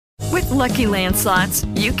Lucky Land Slots,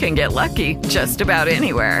 you can get lucky just about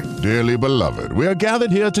anywhere. Dearly beloved, we are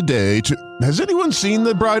gathered here today to... Has anyone seen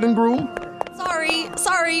the bride and groom?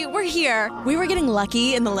 Sorry, we're here. We were getting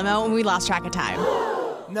lucky in the limo and we lost track of time.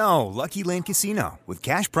 No, Lucky Land Casino, with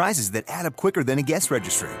cash prizes that add up quicker than a guest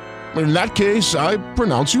registry. In that case, I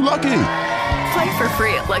pronounce you lucky. Play for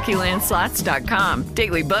free at LuckyLandSlots.com.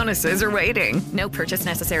 Daily bonuses are waiting. No purchase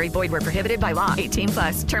necessary. Void where prohibited by law.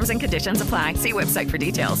 18+. Terms and conditions apply. See website for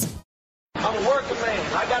details. I'm a working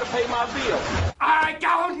man. I gotta pay my bills. I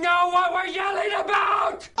don't know what we're yelling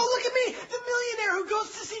about! Oh, look at me, the millionaire who goes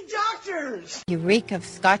to see doctors. You reek of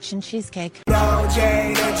scotch and cheesecake. Go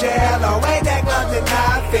Jane and Jello, ain't that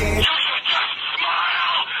nothing?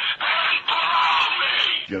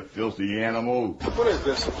 You filthy animal. What is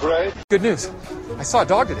this, a parade? Good news. I saw a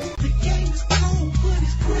dog today.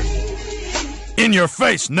 In your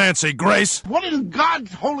face, Nancy Grace. What in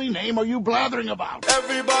God's holy name are you blathering about?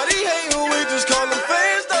 Everybody hate who we just call them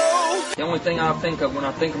fans, though. The only thing I think of when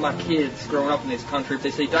I think of my kids growing up in this country, if they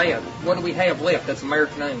say, Dad, what do we have left that's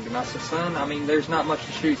American owned? And I say, son, I mean, there's not much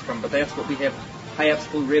to choose from, but that's what we have Pabst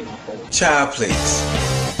Blue Ribbon for. Child,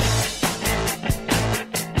 please.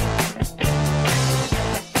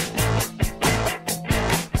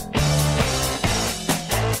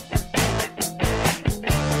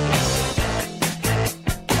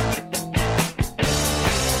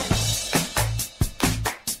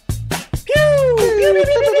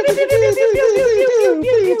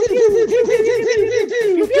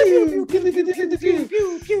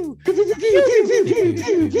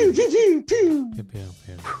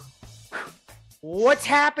 What's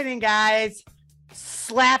happening, guys?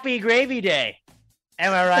 Slappy Gravy Day.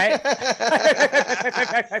 Am I right?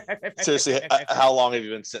 Seriously, how long have you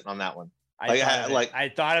been sitting on that one?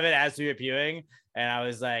 I thought of it as we were viewing, and I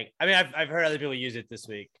was like, I mean, I've heard other people use it this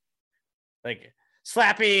week, like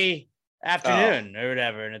Slappy Afternoon or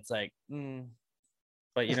whatever, and it's like,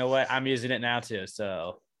 but you know what? I'm using it now too.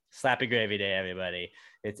 So Slappy Gravy Day, everybody.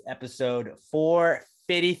 It's episode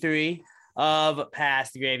 453 of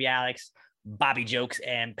Pass the Gravy. Alex, Bobby Jokes,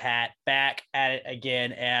 and Pat back at it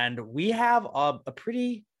again, and we have a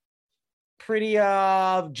pretty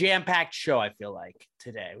jam-packed show. I feel like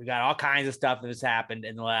today we got all kinds of stuff that has happened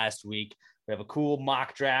in the last week. We have a cool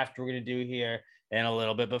mock draft we're going to do here in a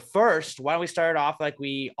little bit, but first, why don't we start off like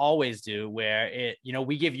we always do, where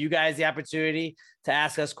we give you guys the opportunity to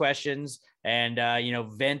ask us questions and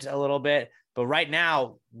vent a little bit. But right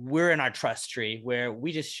now we're in our trust tree where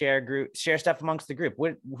we just share stuff amongst the group.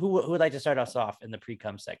 Who would like to start us off in the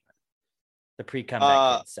pre-cum segment? The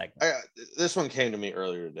pre-cum segment. This one came to me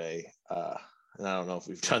earlier today. And I don't know if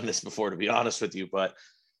we've done this before, to be honest with you, but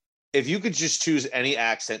if you could just choose any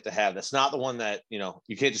accent to have, that's not the one that, you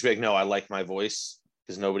can't just be like, no, I like my voice,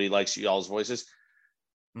 because nobody likes y'all's voices.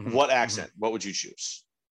 Mm-hmm. What accent? Mm-hmm. What would you choose?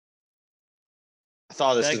 I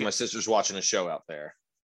thought this because my sister's watching a show out there.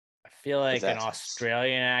 I feel like an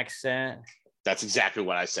Australian accent. That's exactly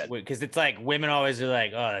what I said. Because it's like women always are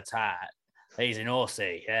like, oh, that's hot. He's an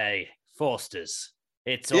Aussie. Hey, Foster's.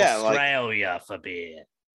 It's Australia for beer.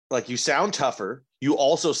 Like, you sound tougher. You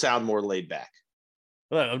also sound more laid back.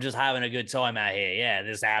 Look, I'm just having a good time out here. Yeah,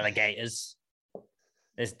 there's alligators.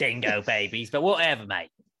 There's dingo babies. But whatever, mate.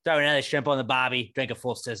 Throw another shrimp on the barbie. Drink a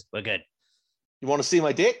Foster's. We're good. You want to see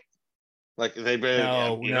my dick? Like, they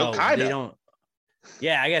no, kind of. Don't.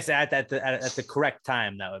 Yeah, I guess at the correct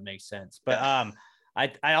time that would make sense. But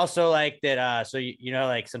I also like that. So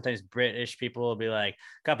like sometimes British people will be like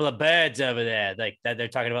a couple of birds over there, like that they're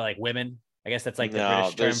talking about like women. I guess that's like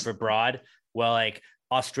the British term for broad. Well, like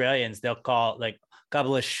Australians, they'll call like a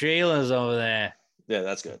couple of Sheilas over there. Yeah,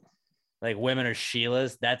 that's good. Like women are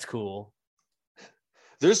Sheilas. That's cool.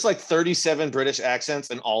 There's like 37 British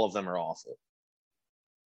accents, and all of them are awful.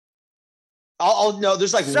 No,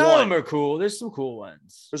 there's like some one. Of them are cool. There's some cool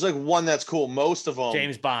ones. There's like one that's cool. Most of them.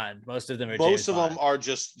 James Bond. Most of them are. Most of them are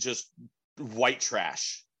just white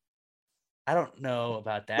trash. I don't know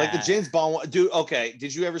about that. Like the James Bond one. Dude, okay.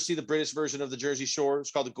 Did you ever see the British version of the Jersey Shore?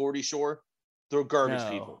 It's called the Geordie Shore. They're garbage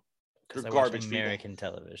people. They're garbage people. American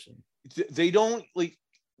television. They don't like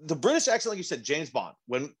the British accent, like you said, James Bond.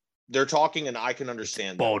 When they're talking and I can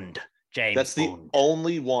understand Bond. James That's Bond. The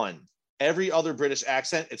only one. Every other British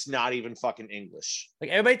accent, it's not even fucking English.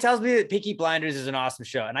 Like everybody tells me that Peaky Blinders is an awesome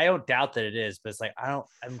show, and I don't doubt that it is. But it's like I'm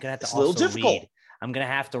gonna have to also read. I'm gonna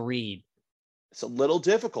have to read. It's a little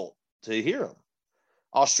difficult to hear them.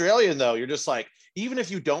 Australian though, you're just like, even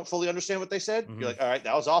if you don't fully understand what they said, you're like, all right,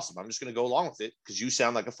 that was awesome. I'm just gonna go along with it because you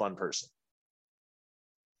sound like a fun person.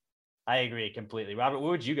 I agree completely, Robert.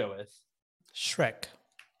 What would you go with? Shrek.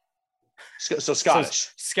 So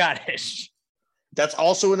Scottish. Scottish. That's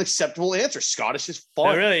also an acceptable answer. Scottish is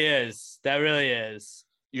fun. That really is. That really is.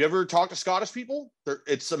 You ever talk to Scottish people?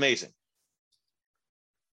 It's amazing.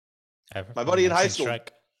 My buddy in high school, Shrek.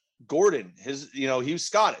 Gordon, he was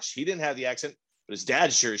Scottish. He didn't have the accent, but his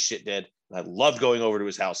dad sure as shit did. And I loved going over to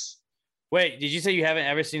his house. Wait, did you say you haven't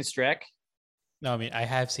ever seen Shrek? No, I mean, I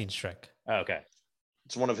have seen Shrek. Oh, okay.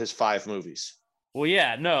 It's one of his 5 movies. Well,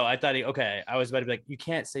 yeah, no, I thought I was about to be like, you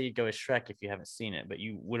can't say you go with Shrek if you haven't seen it, but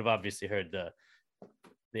you would have obviously heard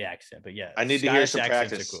the accent. But yeah, I need to hear some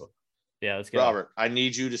practice. Cool. Yeah, let's go. Robert, I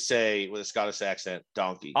need you to say with a Scottish accent,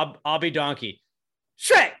 donkey. I'll be donkey.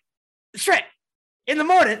 Shrek, in the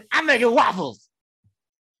morning, I'm making waffles.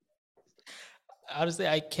 Honestly,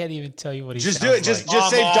 I can't even tell you what he just sounds do it. Just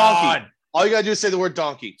say donkey. All you gotta do is say the word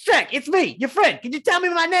donkey. Shrek, it's me, your friend. Can you tell me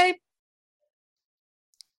my name?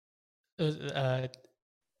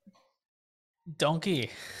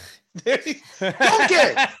 Donkey.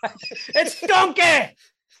 Donkey. It's Donkey.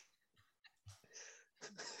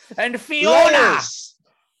 And Fiona. Layers.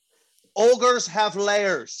 Ogres have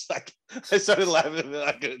layers. I started laughing and then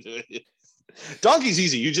I couldn't do it. Donkey's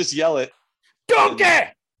easy. You just yell it. Donkey.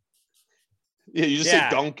 Yeah, you just say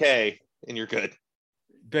donkey and you're good.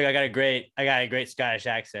 Big, I got a great Scottish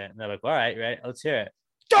accent. And they're like, all right, let's hear it.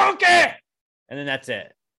 Donkey! And then that's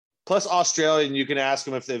it. Plus Australian, you can ask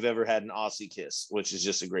them if they've ever had an Aussie kiss, which is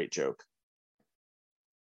just a great joke.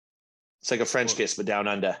 It's like a French kiss, but down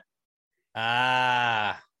under.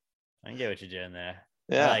 I get what you're doing there.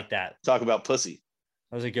 Yeah. I like that. Talk about pussy.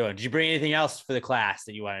 How's it going? Did you bring anything else for the class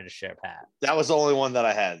that you wanted to share, Pat? That was the only one that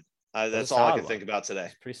I had. That's all I could think about today.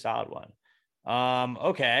 Pretty solid one.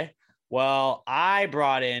 Okay. Well, I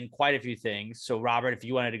brought in quite a few things. So, Robert, if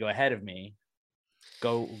you wanted to go ahead of me,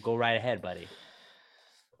 go right ahead, buddy.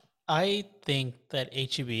 I think that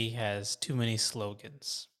HEB has too many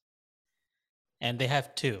slogans. And they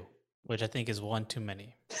have 2, which I think is 1 too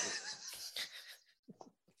many. That's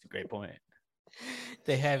a great point.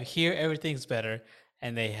 They have Here Everything's Better,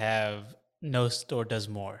 and they have No Store Does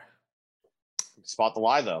More. Spot the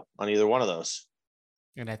lie, though, on either one of those.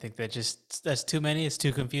 And I think that's too many. It's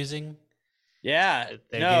too confusing. Yeah.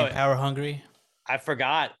 They're getting power hungry. I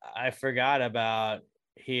forgot about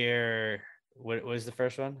Here. What was the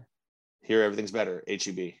first one? Here Everything's Better,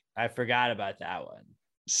 HEB. I forgot about that one.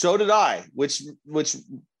 So did I, which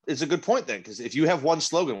is a good point then, because if you have one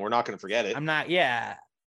slogan, we're not going to forget it. I'm not, yeah.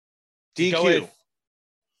 DQ.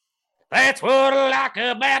 That's what I like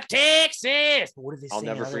about Texas. What do they sing in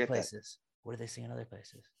other places? What do they sing in other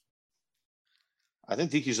places? I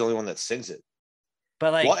think DQ's the only one that sings it.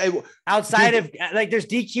 But like outside of like, there's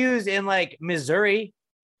DQs in like Missouri,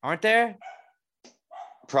 aren't there?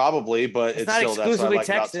 Probably, but it's still that's what I like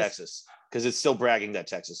Texas. about Texas, because it's still bragging that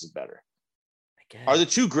Texas is better. Are the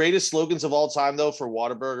 2 greatest slogans of all time though for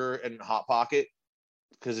Whataburger and Hot Pocket?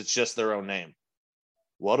 Because it's just their own name.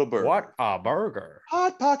 Whataburger. What a burger.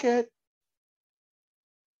 Hot Pocket.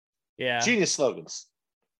 Yeah. Genius slogans.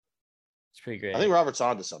 It's pretty great. I think Robert's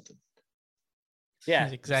onto something. Yeah,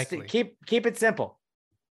 exactly. Keep it simple.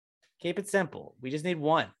 Keep it simple. We just need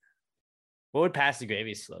one. What would Pass the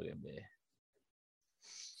Gravy's slogan be?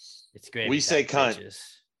 It's great. We say cunt. Bitches.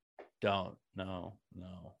 Don't. No.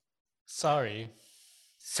 Sorry.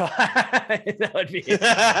 That would be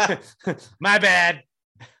my bad.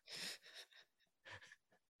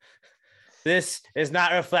 This is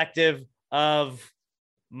not reflective of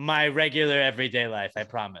my regular everyday life, I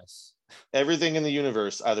promise. Everything in the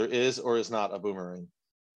universe either is or is not a boomerang.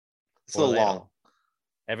 It's a little long.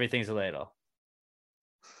 Everything's a ladle.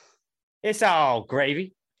 It's all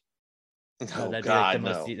gravy. Oh, that'd God,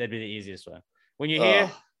 be that'd be the easiest one. When you're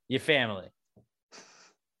here, your family.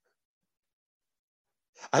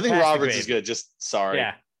 I think Roberts is good. Just sorry.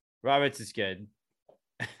 Yeah, Roberts is good.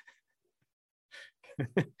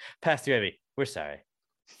 Pass the gravy. We're sorry.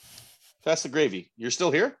 Pass the gravy. You're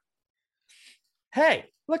still here? Hey,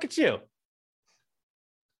 look at you.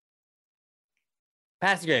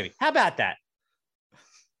 Pass the gravy. How about that?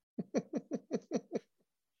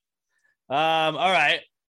 All right.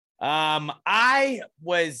 I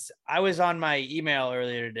was on my email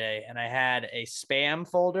earlier today and I had a spam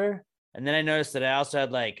folder, and then I noticed that I also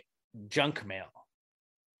had like junk mail.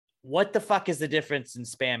 What the fuck is the difference in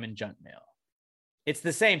spam and junk mail? It's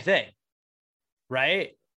the same thing,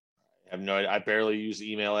 right? I have no idea. I barely use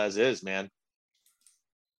email as is, man.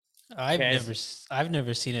 I've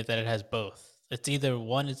never seen it that it has both. It's either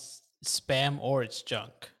one is spam or it's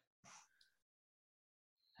junk.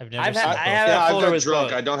 I've never seen I have a folder with drunk.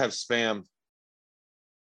 both. I don't have spam.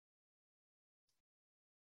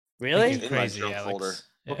 Really? Crazy, folder.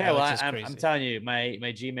 Okay, well, I'm telling you, my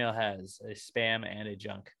Gmail has a spam and a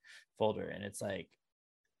junk folder, and it's like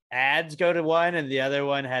ads go to one and the other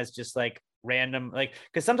one has just like random, like,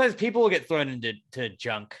 because sometimes people will get thrown into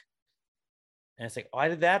junk, and it's like, why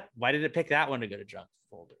did it pick that one to go to junk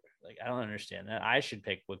folder? Like, I don't understand that. I should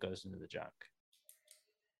pick what goes into the junk.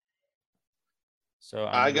 So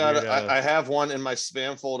I have one in my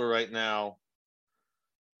spam folder right now.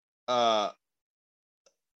 And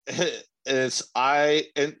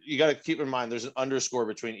you got to keep in mind there's an underscore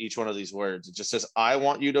between each one of these words. It just says, I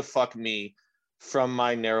want you to fuck me from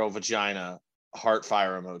my narrow vagina, heart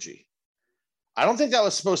fire emoji. I don't think that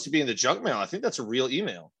was supposed to be in the junk mail. I think that's a real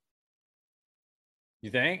email.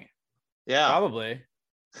 You think? Yeah, probably.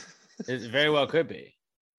 It very well could be.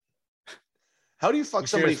 How do you fuck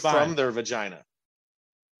somebody from their vagina?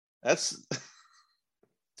 It's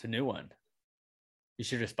a new one. You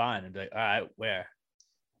should respond and be like, all right, where?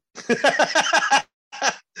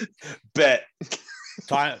 Bet.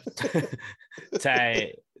 Tight.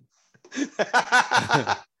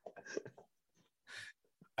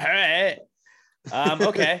 All right.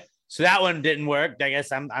 Okay. So that one didn't work. I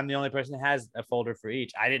guess I'm the only person that has a folder for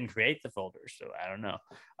each. I didn't create the folder, so I don't know.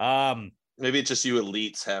 Maybe it's just you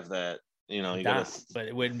elites have that. You know, but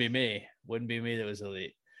it wouldn't be me. Wouldn't be me that was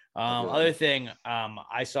elite. Other thing,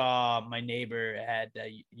 I saw my neighbor had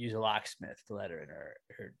use a locksmith to let her in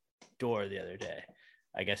her door the other day.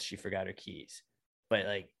 I guess she forgot her keys, but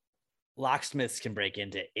like locksmiths can break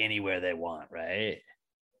into anywhere they want, right?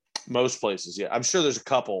 Most places, yeah. I'm sure there's a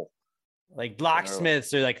couple. Like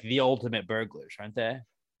locksmiths are like the ultimate burglars, aren't they?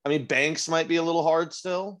 I mean, banks might be a little hard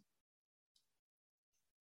still,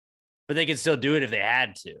 but they can still do it if they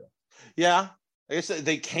had to. Yeah, I guess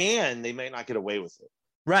they can. They might not get away with it.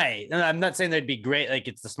 Right. No, I'm not saying that'd be great. Like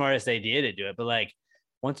it's the smartest idea to do it, but like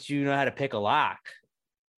once you know how to pick a lock,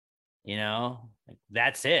 you know, like,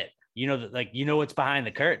 that's it. You know that, like, you know what's behind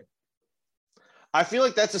the curtain. I feel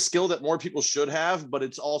like that's a skill that more people should have, but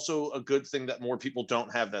it's also a good thing that more people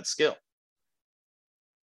don't have that skill.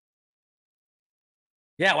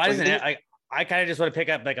 Yeah. Why doesn't it? I kind of just want to pick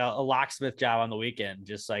up like a locksmith job on the weekend,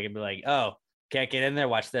 just so I can be like, oh, can't get in there.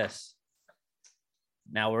 Watch this.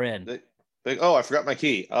 Now we're in. Like, oh, I forgot my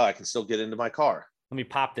key. Oh, I can still get into my car. Let me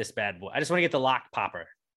pop this bad boy. I just want to get the lock popper.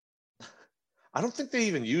 I don't think they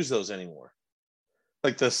even use those anymore.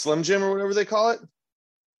 Like the Slim Jim or whatever they call it.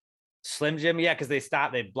 Slim Jim, yeah, because they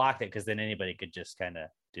blocked it because then anybody could just kind of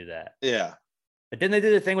do that. Yeah. But then they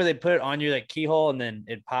did the thing where they put it on your like keyhole and then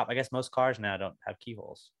it pop. I guess most cars now don't have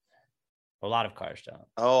keyholes. A lot of cars don't.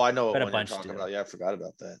 Oh, I know what but one you're talking about. Yeah, I forgot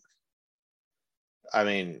about that. I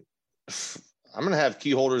mean, I'm going to have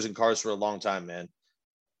key holders in cars for a long time, man.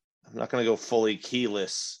 I'm not going to go fully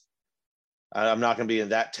keyless. I'm not going to be in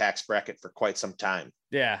that tax bracket for quite some time.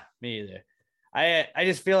 Yeah, me either. I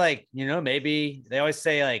just feel like, you know, maybe they always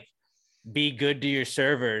say like, be good to your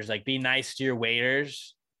servers, like be nice to your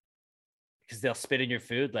waiters because they'll spit in your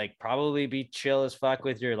food. Like probably be chill as fuck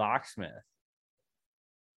with your locksmith.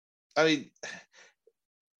 I mean,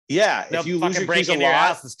 yeah, they'll if you fucking lose your break keys into a your lot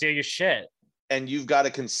house and steal your shit, and you've got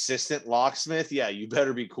a consistent locksmith, yeah, you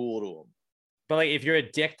better be cool to them. But like if you're a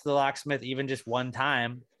dick to the locksmith even just one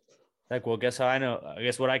time, like, well, guess how I know? I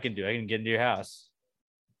guess what I can do? I can get into your house.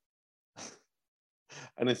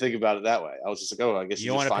 I didn't think about it that way. I was just like, oh, I guess you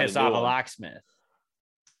don't want to piss off a locksmith.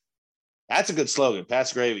 That's a good slogan.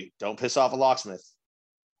 Pass gravy. Don't piss off a locksmith.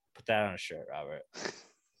 Put that on a shirt, Robert.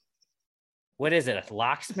 What is it? A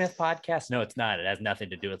locksmith podcast? No, it's not. It has nothing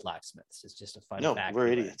to do with locksmiths. It's just a fun fact. We're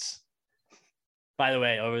idiots. By the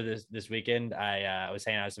way, over this weekend, I was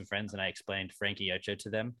hanging out with some friends and I explained Frankie Ocho to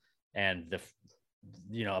them and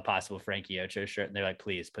a possible Frankie Ocho shirt. And they're like,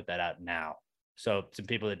 please put that out now. So some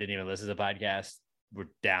people that didn't even listen to the podcast were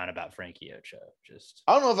down about Frankie Ocho.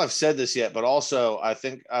 I don't know if I've said this yet, but also I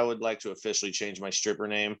think I would like to officially change my stripper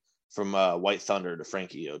name from White Thunder to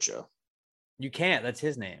Frankie Ocho. You can't. That's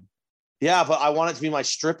his name. Yeah, but I want it to be my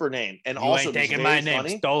stripper name. And you also ain't taking my name.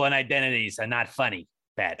 Funny. Stolen identities are not funny.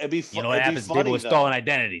 Bad. It'd be fun. You know what happens to people with stolen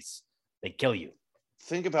identities? They kill you.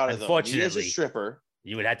 Think about it though. Unfortunately, me as a stripper,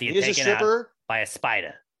 you would have to get taken out by a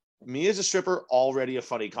spider. Me as a stripper, already a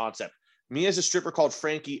funny concept. Me as a stripper called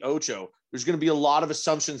Frankie Ocho, there's going to be a lot of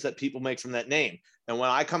assumptions that people make from that name. And when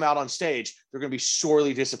I come out on stage, they're going to be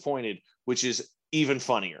sorely disappointed, which is even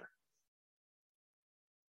funnier.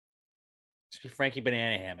 Frankie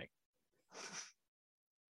Banana Hammock.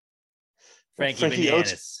 Frankie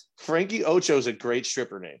Bananas. Frankie Ocho is a great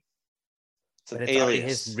stripper name. It's an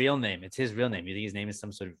alias. His real name. It's his real name. You think his name is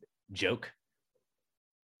some sort of joke?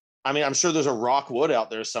 I mean, I'm sure there's a Rockwood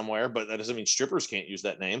out there somewhere, but that doesn't mean strippers can't use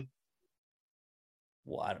that name.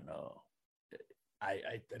 Well, I don't know.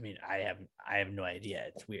 I mean, I have no idea.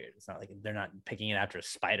 It's weird. It's not like they're not picking it after a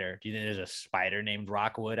spider. Do you think there's a spider named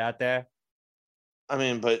Rockwood out there? I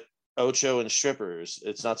mean, but Ocho and strippers,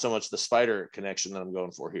 it's not so much the spider connection that I'm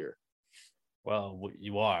going for here. Well,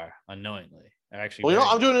 you are unknowingly. Actually, well,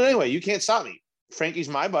 I'm doing it anyway. You can't stop me. Frankie's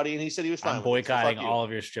my buddy, and he said he was fine. I'm boycotting all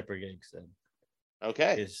of your stripper gigs then.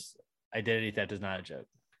 Okay. Because identity theft is not a joke.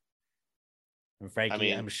 And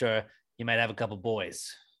Frankie, I'm sure he might have a couple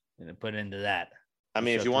boys and put into that. I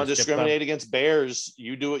mean, if you want to discriminate against bears,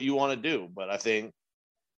 you do what you want to do. But I think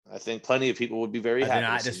plenty of people would be very happy. I do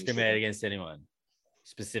not discriminate against anyone,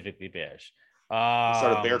 specifically bears.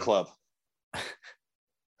 Start a bear club.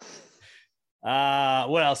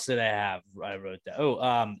 What else did I have? I wrote that.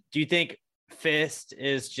 Oh, do you think fist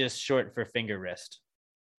is just short for finger wrist?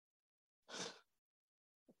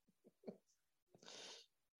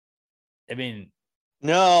 I mean,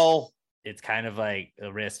 no. It's kind of like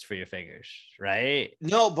a wrist for your fingers, right?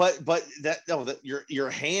 No, but your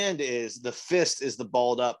hand is the fist is the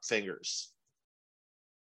balled up fingers.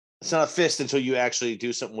 It's not a fist until you actually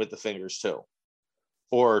do something with the fingers too,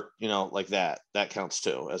 or like that. That counts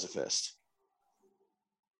too as a fist.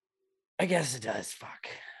 I guess it does. Fuck.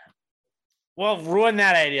 Well, ruin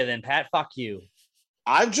that idea then, Pat. Fuck you.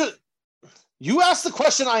 You asked the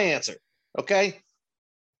question, I answer. Okay.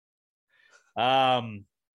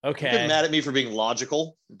 Okay. You've been mad at me for being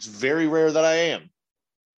logical. It's very rare that I am.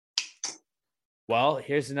 Well,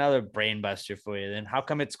 here's another brain buster for you then. How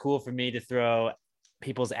come it's cool for me to throw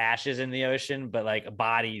people's ashes in the ocean, but like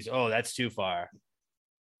bodies, that's too far?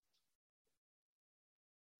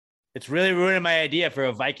 It's really ruining my idea for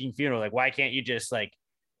a Viking funeral. Like, why can't you just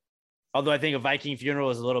although I think a Viking funeral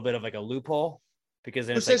is a little bit of like a loophole because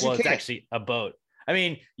then it's like, well, it's actually a boat. I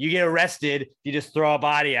mean, you get arrested, you just throw a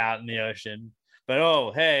body out in the ocean.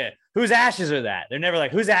 But, hey, whose ashes are that? They're never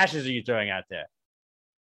like, whose ashes are you throwing out there?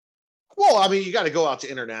 Well, I mean, you got to go out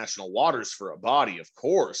to international waters for a body, of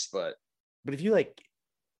course. But if you if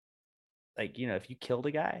you killed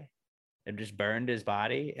a guy and just burned his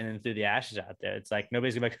body and then threw the ashes out there, it's like,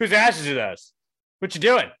 nobody's gonna be like, whose ashes are those? What you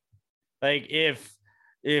doing? Like, if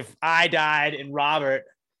I died and Robert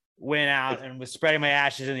went out and was spreading my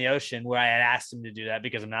ashes in the ocean where I had asked him to do that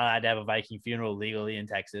because I'm not allowed to have a Viking funeral legally in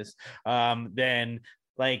Texas, then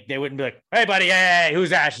like they wouldn't be like, hey buddy, hey,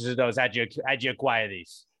 whose ashes are those? How'd you acquire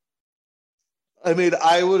these? I mean,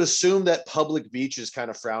 I would assume that public beaches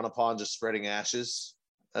kind of frown upon just spreading ashes.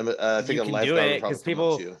 I think a lifeguard would probably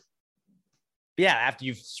people, to you. Yeah, after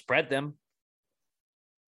you've spread them.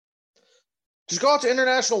 Just go out to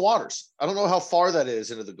international waters. I don't know how far that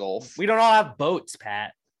is into the Gulf. We don't all have boats,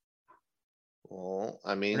 Pat. Well,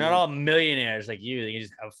 I mean, we're not all millionaires like you. They can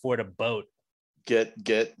just afford a boat. Get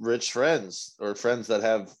rich friends or friends that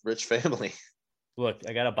have rich family. Look,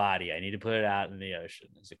 I got a body. I need to put it out in the ocean.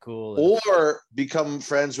 Is it cool? Or become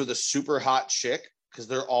friends with a super hot chick because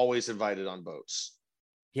they're always invited on boats.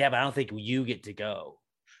 Yeah, but I don't think you get to go.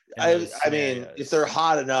 I mean, if they're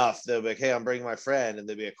hot enough, they'll be like, hey, I'm bringing my friend, and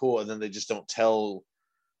they'll be like, cool. And then they just don't tell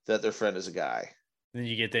that their friend is a guy. And then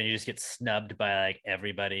you get there and you just get snubbed by like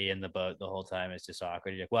everybody in the boat the whole time. It's just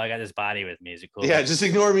awkward. You're like, well, I got this body with me. Is it cool? Yeah, just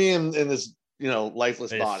ignore me in this,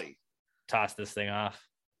 lifeless body. Toss this thing off.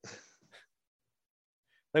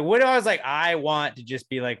 Like, what I was like, I want to just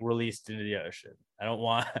be like released into the ocean. I don't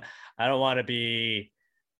want to be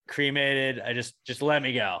cremated. I just let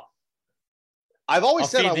me go. I've always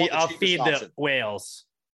said I'll feed the whales.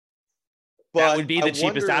 But that would be the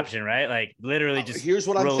cheapest option, right? Like literally just here's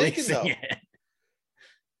what I'm thinking though. It.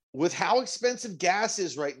 With how expensive gas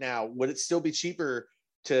is right now, would it still be cheaper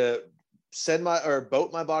to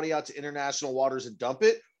boat my body out to international waters and dump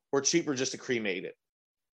it, or cheaper just to cremate it?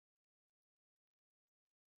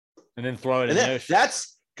 And then throw it in the ocean.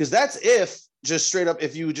 That's if just straight up,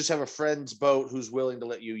 if you just have a friend's boat who's willing to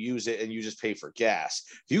let you use it and you just pay for gas.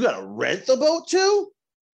 If you got to rent the boat too,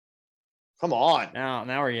 come on. Now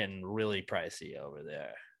we're getting really pricey over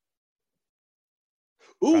there.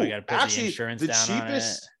 Ooh, got to put actually, the insurance down on it.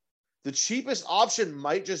 The cheapest option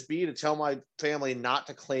might just be to tell my family not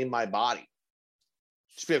to claim my body.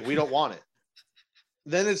 Just be like, we don't want it.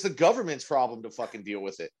 Then it's the government's problem to fucking deal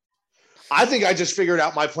with it. I think I just figured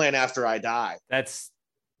out my plan after I die. That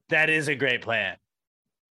is a great plan.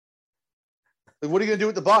 Like, what are you going to do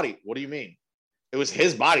with the body? What do you mean? It was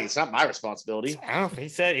his body. It's not my responsibility. He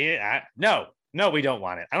said, no, we don't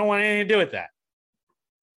want it. I don't want anything to do with that.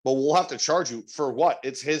 But we'll have to charge you for what?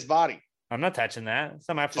 It's his body. I'm not touching that. It's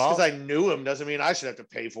not my fault. Just because I knew him doesn't mean I should have to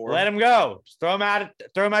pay for him. Let him go. Just throw him out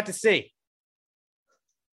to sea.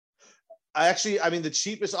 The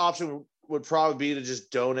cheapest option would probably be to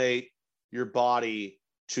just donate your body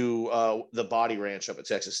to the Body Ranch up at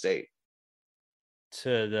Texas State. To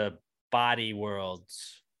the Body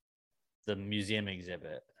Worlds, the museum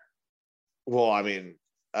exhibit. Well, I mean,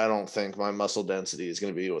 I don't think my muscle density is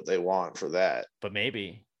going to be what they want for that. But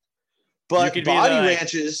maybe. But body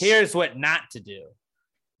ranches. Here's what not to do.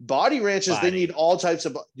 Body ranches, they need all types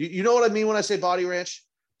of. You know what I mean when I say body ranch?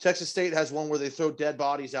 Texas State has one where they throw dead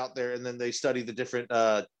bodies out there and then they study the different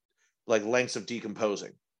like lengths of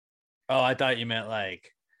decomposing. Oh, I thought you meant like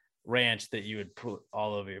ranch that you would put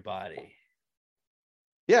all over your body.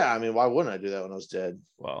 Yeah, I mean, why wouldn't I do that when I was dead?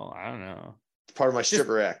 Well, I don't know. It's part of my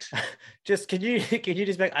stripper act. Just can you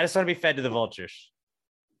just make? I just want to be fed to the vultures.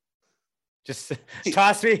 Just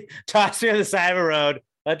toss me on the side of a road.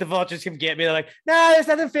 Let the vultures come get me. They're like, no, there's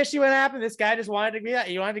nothing fishy. What happened? This guy just wanted to be that.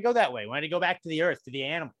 He wanted to go that way. He wanted to go back to the earth, to the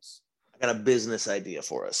animals. I got a business idea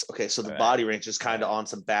for us. Okay, so the Body Ranch is kind of on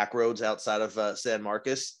some back roads outside of San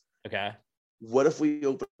Marcos. Okay. What if we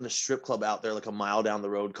open a strip club out there like a mile down the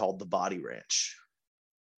road called the Body Ranch?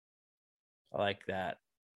 I like that.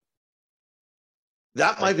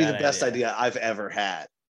 That might be the best idea I've ever had.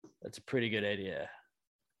 That's a pretty good idea.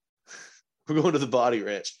 We're going to the Body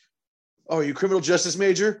Ranch. Oh, are you a criminal justice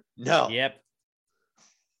major? No. Yep.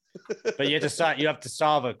 But you have to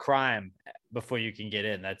solve a crime before you can get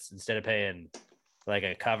in. That's instead of paying like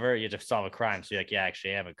a cover, you have to solve a crime. So you're like, yeah,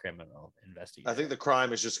 actually, I am a criminal investigator. I think the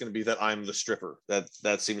crime is just going to be that I'm the stripper.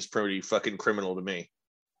 That seems pretty fucking criminal to me.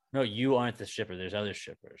 No, you aren't the stripper. There's other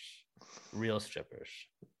strippers, real strippers.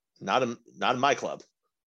 Not in my club.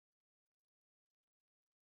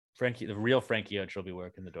 Frankie, the real Frankie Oach will be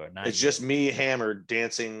working the door. It's just me hammered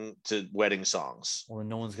dancing to wedding songs. Well, then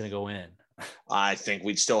no one's going to go in. I think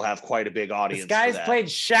we'd still have quite a big audience. This guy's played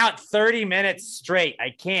Shout 30 minutes straight.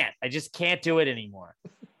 I just can't do it anymore.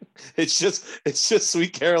 It's just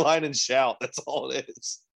Sweet Caroline and Shout. That's all it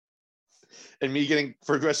is. And me getting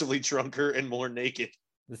progressively drunker and more naked.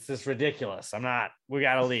 This is ridiculous. We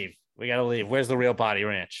got to leave. Where's the real Body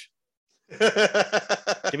Ranch?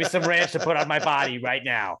 Give me some ranch to put on my body right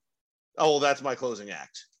now. Oh, well, that's my closing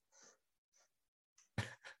act.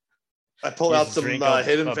 I pull out some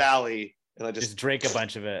Hidden Valley and I just drink a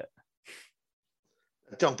bunch of it.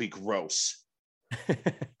 Don't be gross. All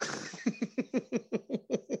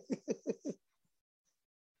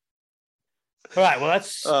right. Well,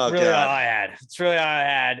 that's really all I had. It's really all I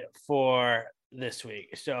had for this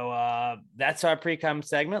week. So that's our pre-cum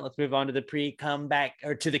segment. Let's move on to the comeback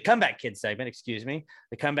kids segment. Excuse me.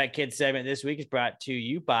 The comeback kids segment this week is brought to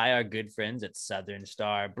you by our good friends at Southern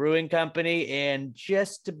Star Brewing Company. And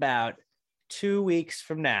just about 2 weeks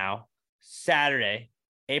from now, Saturday,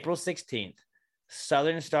 April 16th,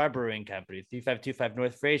 Southern Star Brewing Company, 3525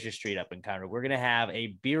 North Fraser Street up in Conroe. We're going to have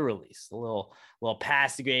a beer release, a little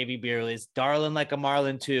Pass the Gravy beer release. Darlin' Like a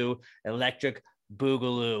Marlin 2, Electric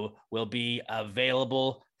Boogaloo will be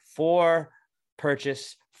available for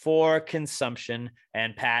purchase, for consumption,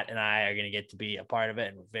 and Pat and I are going to get to be a part of it,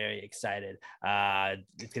 and we're very excited.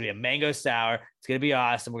 It's going to be a mango sour. It's going to be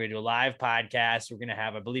awesome. We're going to do a live podcast. We're going to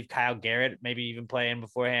have, I believe, Kyle Garrett maybe even playing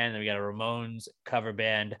beforehand. Then we got a Ramones cover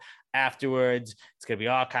band afterwards. It's going to be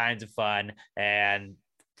all kinds of fun, and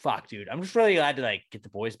fuck, dude, I'm just really glad to get the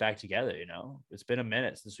boys back together. It's been a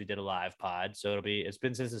minute since we did a live pod, so it's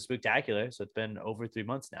been since the Spooktacular, so it's been over 3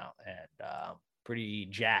 months now, and pretty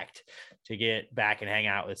jacked to get back and hang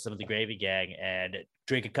out with some of the Gravy Gang and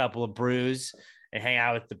drink a couple of brews and hang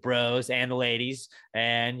out with the bros and the ladies,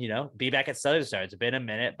 and be back at Southern Star. It's been a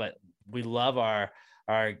minute, but we love our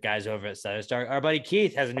guys over at Southern Star. Our buddy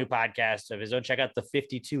Keith has a new podcast of his own. Check out the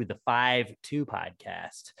 52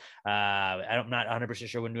 podcast. I'm not 100%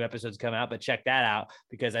 sure when new episodes come out, but check that out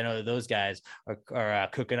because I know that those guys are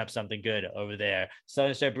cooking up something good over there.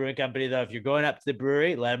 Southern Star Brewing Company, though, if you're going up to the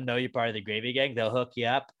brewery, let them know you're part of the Gravy Gang. They'll hook you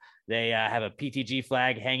up. They have a PTG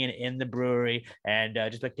flag hanging in the brewery, and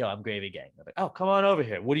just like, yo, I'm Gravy Gang. They're like, oh, come on over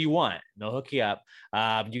here. What do you want? And they'll hook you up.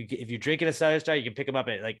 If you're drinking a Southern Star, you can pick them up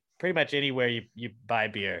at pretty much anywhere you buy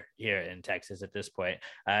beer here in Texas at this point.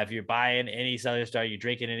 If you're buying any Southern Star, you're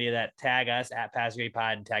drinking any of that, tag us at Pass the Gravy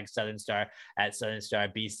Pod and tag Southern Star at Southern Star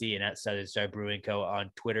BC and at Southern Star Brewing Co.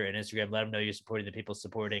 on Twitter and Instagram. Let them know you're supporting the people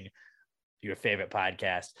supporting your favorite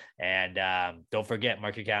podcast. And don't forget,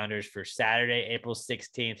 mark your calendars for Saturday, April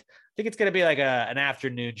 16th. I think it's going to be like an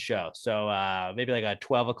afternoon show. So maybe like a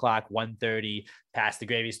 12 o'clock, 1:30 Pass the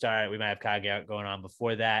Gravy start. We might have Kyle Garrett going on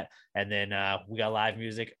before that. And then we got live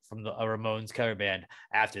music from a Ramones cover band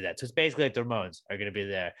after that. So it's basically like the Ramones are going to be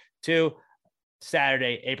there too.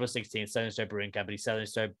 Saturday, April 16th, Southern Star Brewing Company. Southern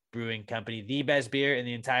Star Brewing Company, the best beer in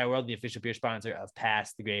the entire world, the official beer sponsor of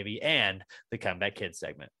Pass the Gravy and the Comeback Kids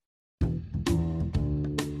segment.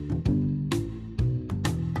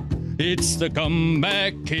 It's the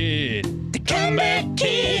comeback kid. The comeback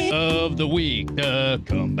kid of the week. The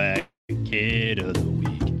comeback kid of the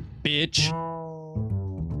week. Bitch.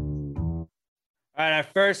 All right, our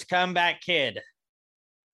first comeback kid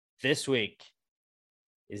this week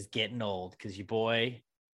is getting old because your boy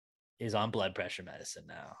is on blood pressure medicine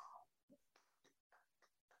now.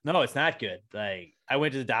 No, it's not good. Like, I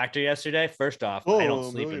went to the doctor yesterday. First off, I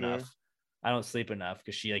don't sleep enough. I don't sleep enough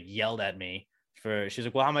because she like yelled at me she's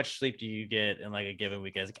like, well, how much sleep do you get in like a given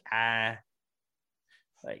week? I was like,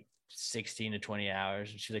 like 16 to 20 hours.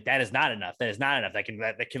 And she's like, that is not enough. That is not enough. That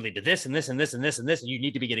can lead to this and this and this and this and this. And you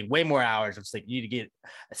need to be getting way more hours of sleep. You need to get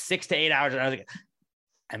 6 to 8 hours. And I was like,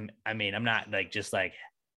 I'm not like just like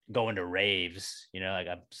going to raves, like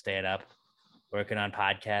I'm staying up, working on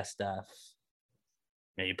podcast stuff.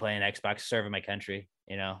 Maybe playing Xbox, serving my country,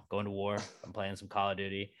 going to war. I'm playing some Call of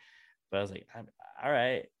Duty. But I was like, all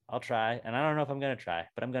right, I'll try. And I don't know if I'm going to try,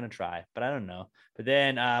 but I'm going to try. But I don't know. But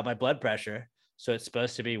then my blood pressure, so it's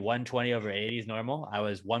supposed to be 120 over 80 is normal. I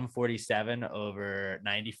was 147 over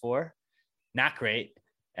 94. Not great.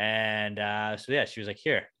 And so, yeah, she was like,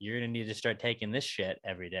 here, you're going to need to start taking this shit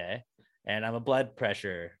every day. And I'm a blood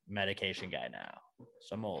pressure medication guy now.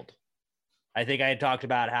 So I'm old. I think I had talked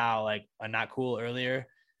about how like a not cool earlier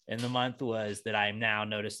in the month was that I'm now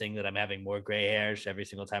noticing that I'm having more gray hairs every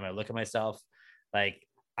single time I look at myself. Like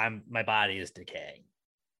my body is decaying.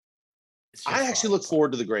 I actually look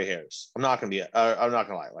forward to the gray hairs. I'm not gonna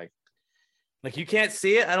lie. Like you can't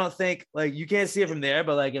see it. I don't think like you can't see it from there,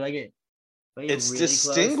 but like if I get it's really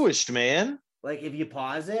distinguished, close, man. Like if you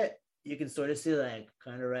pause it, you can sort of see like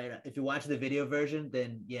kind of right. If you watch the video version,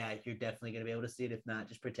 then yeah, you're definitely gonna be able to see it. If not,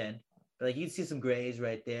 just pretend. But like you can see some grays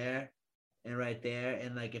right there and right there.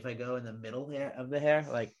 And like if I go in the middle here of the hair,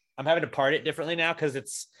 like I'm having to part it differently now because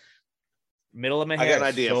it's middle of my hair. I got an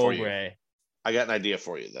idea for you. Gray. I got an idea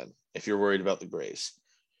for you then. If you're worried about the grays.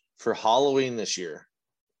 For Halloween this year,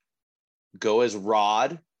 go as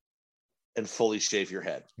Rod and fully shave your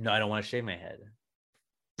head. No, I don't want to shave my head.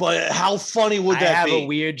 But how funny would that be? I have a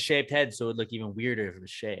weird shaped head, so it would look even weirder if it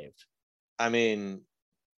was shaved. I mean,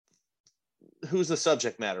 who's the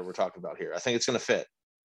subject matter we're talking about here? I think it's going to fit.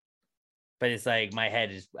 But it's like my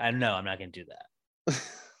head is, I don't know. I'm not going to do that.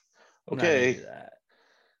 Okay. Do that.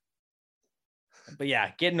 But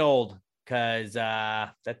yeah, getting old because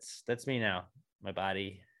that's me now. My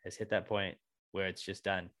body has hit that point where it's just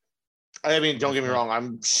done. I mean, don't get me wrong.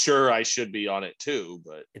 I'm sure I should be on it too,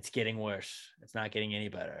 but it's getting worse. It's not getting any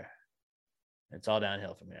better. It's all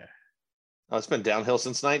downhill from here. Oh, it's been downhill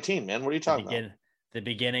since 19, man. What are you talking about? The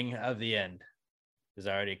beginning of the end is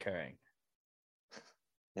already occurring.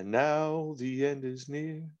 And now the end is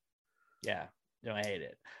near. Yeah. No, I hate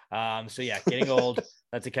it. So yeah, getting old.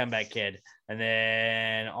 That's a comeback kid. And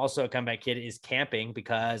then also a comeback kid is camping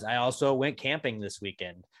because I also went camping this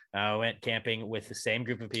weekend. I went camping with the same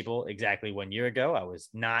group of people exactly 1 year ago. I was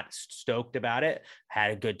not stoked about it.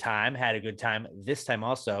 Had a good time this time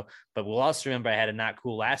also. But we'll also remember I had a not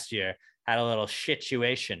cool last year. Had a little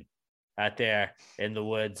situation out there in the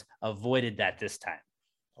woods. Avoided that this time.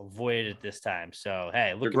 So,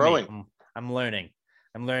 hey, look You're at growing. me. I'm learning.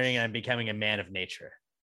 And I'm becoming a man of nature.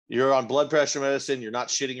 You're on blood pressure medicine. You're not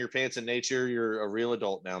shitting your pants in nature. You're a real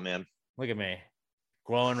adult now, man. Look at me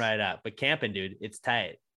growing right up. But camping, dude, it's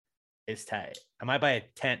tight. I might buy a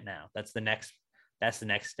tent now. That's the next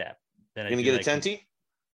step. Then you're gonna get a tenty?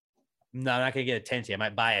 No, I'm not gonna get a tenty. I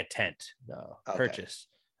might buy a tent though. Okay. Purchase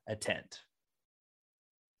a tent.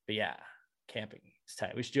 But yeah, camping. It's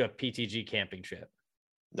tight. We should do a PTG camping trip.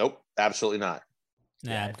 Nope, absolutely not.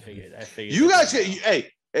 Yeah, I figured. You guys,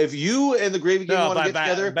 hey, if you and the Gravy Gang want to get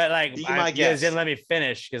together, but like, be my guest. Didn't let me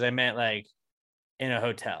finish because I meant like in a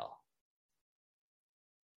hotel.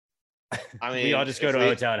 I mean, we all just go to a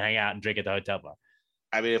hotel and hang out and drink at the hotel bar.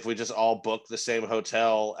 I mean, if we just all book the same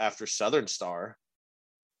hotel after Southern Star,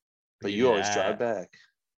 but you always drive back.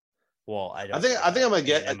 Well, I think I'm gonna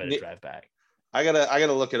get. I'm gonna drive back. I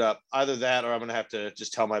gotta look it up. Either that, or I'm gonna have to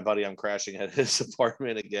just tell my buddy I'm crashing at his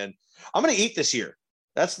apartment again. I'm gonna eat this year.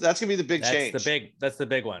 That's gonna be the big change. That's the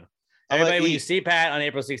big one. Everybody, when you see Pat on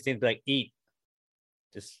April 16th, be like, eat.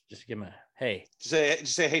 Just give him a hey.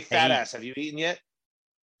 Just say, hey, fat ass, have you eaten yet?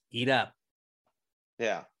 Eat up.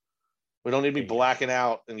 Yeah. We don't need to be blacking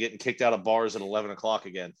out and getting kicked out of bars at 11 o'clock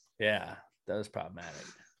again. Yeah, that was problematic.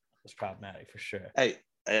 It was problematic for sure. Hey,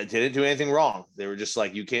 I didn't do anything wrong. They were just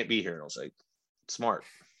like, you can't be here. And I was like, smart.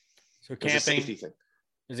 So camping. It's a safety thing.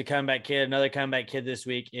 There's a comeback kid. Another comeback kid this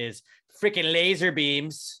week is freaking laser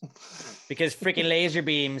beams, because freaking laser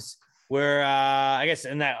beams were, I guess,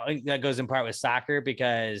 and that goes in part with soccer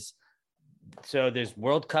because so there's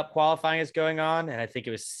World Cup qualifying is going on, and I think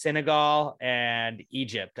it was Senegal and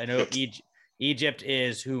Egypt. I know Egypt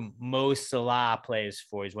is who Mo Salah plays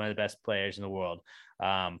for. He's one of the best players in the world.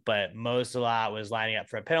 But Mo Salah was lining up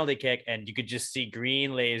for a penalty kick, and you could just see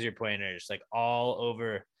green laser pointers like all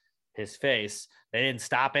over his face. They didn't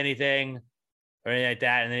stop anything or anything like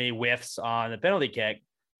that, and then he whiffs on the penalty kick,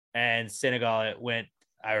 and Senegal went,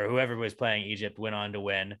 or whoever was playing Egypt went on to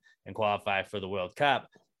win and qualify for the World Cup.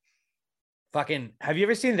 Fucking, have you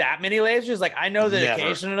ever seen that many lasers? Like, I know that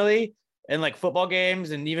occasionally in like football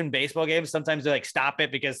games and even baseball games, sometimes they like stop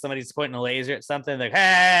it because somebody's pointing a laser at something, like,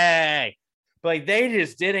 hey, but like they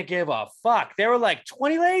just didn't give a fuck. There were like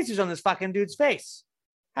 20 lasers on this fucking dude's face.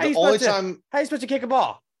 How are you supposed to kick a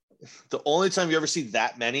ball? The only time you ever see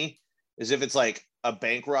that many is if it's like a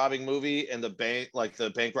bank robbing movie and the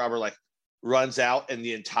bank robber like runs out and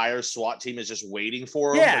the entire SWAT team is just waiting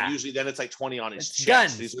for him. Yeah. But usually then it's like 20 on his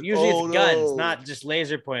chest. Guns. Like, Usually it's guns, not just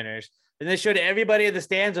laser pointers. And they showed everybody in the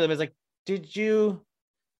stands with them. It's like, did you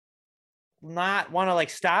not want to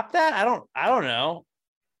like stop that? I don't know.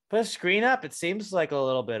 Put a screen up. It seems like a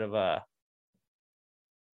little bit of a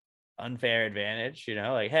unfair advantage, you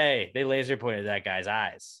know, like, hey, they laser pointed that guy's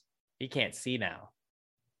eyes. He can't see now.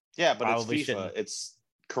 Yeah, but Probably it's FIFA. shouldn't. It's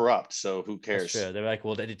corrupt, so who cares? That's true. They're like,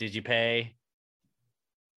 well, did you pay?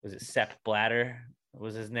 Was it Sepp Blatter? What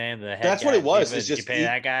was his name? That's what it was. Did you pay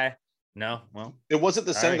that guy? No. Well, it wasn't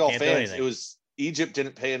the Senegal can't do fans. anything. It was Egypt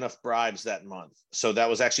didn't pay enough bribes that month, so that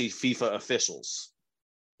was actually FIFA officials.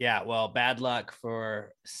 Yeah, well, bad luck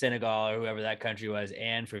for Senegal or whoever that country was,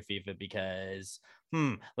 and for FIFA because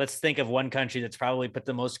let's think of one country that's probably put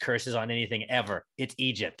the most curses on anything ever. It's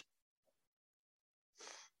Egypt.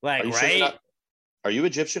 Like, right? Are you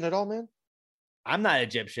Egyptian at all, man? I'm not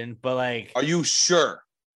Egyptian, but like, are you sure?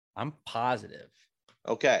 I'm positive.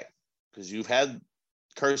 Okay, because you've had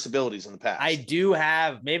curse abilities in the past. I do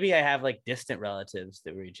have, maybe I have like distant relatives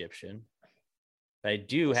that were Egyptian. But I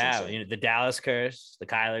do have, you know, the Dallas curse, the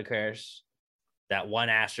Kyler curse, that one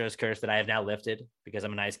Astros curse that I have now lifted because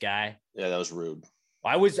I'm a nice guy. Yeah, that was rude.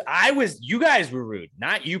 I was, you guys were rude,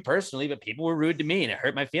 not you personally, but people were rude to me and it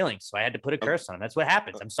hurt my feelings. So I had to put a curse on them. That's what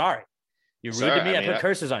happens. I'm sorry. You're rude to me. I put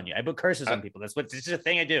curses on you. I put curses on people. This is a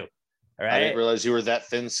thing I do. All right. I didn't realize you were that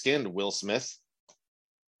thin skinned, Will Smith.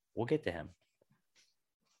 We'll get to him.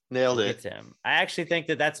 Nailed it. Get to him. I actually think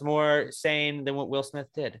that that's more sane than what Will Smith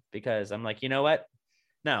did because I'm like, you know what?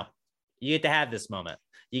 No, you get to have this moment.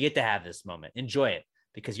 You get to have this moment. Enjoy it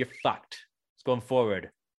because you're fucked. It's going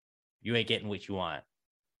forward. You ain't getting what you want.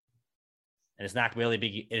 And it's not really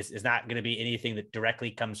big. It's not going to be anything that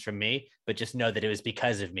directly comes from me, but just know that it was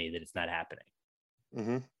because of me that it's not happening.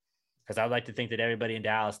 Mm-hmm. Because I would like to think that everybody in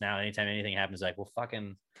Dallas now, anytime anything happens, like, well,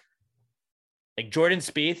 fucking, like Jordan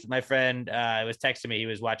Spieth, my friend, was texting me. He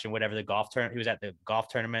was watching whatever the golf tournament. He was at the golf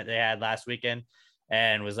tournament they had last weekend,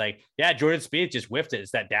 and was like, "Yeah, Jordan Spieth just whiffed it.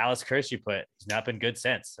 It's that Dallas curse you put. He's not been good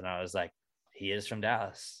since." And I was like, "He is from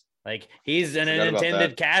Dallas. Like he's an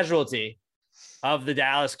unintended casualty of the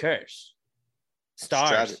Dallas curse."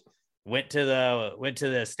 Stars went to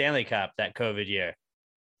the Stanley Cup that COVID year.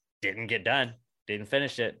 Didn't get done. Didn't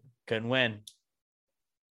finish it. Couldn't win.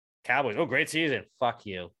 Cowboys. Oh, great season. Fuck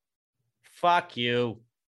you. Fuck you.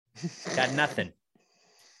 Got nothing.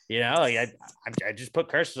 You know, like I just put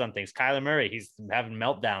curses on things. Kyler Murray, he's having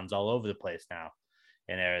meltdowns all over the place now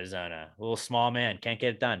in Arizona. A little small man. Can't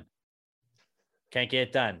get it done. Can't get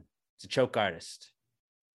it done. It's a choke artist.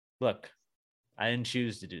 Look, I didn't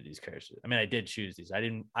choose to do these curses. I mean, I did choose these. I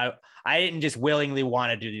didn't just willingly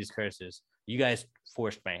want to do these curses. You guys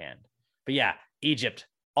forced my hand. But yeah, Egypt,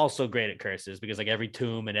 also great at curses because like every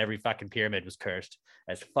tomb and every fucking pyramid was cursed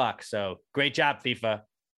as fuck. So great job, FIFA.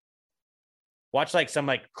 Watch like some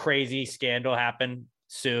like crazy scandal happen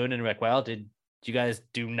soon. And we're like, well, did you guys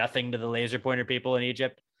do nothing to the laser pointer people in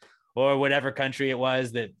Egypt or whatever country it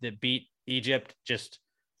was that beat Egypt just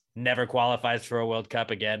never qualifies for a World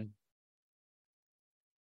Cup again?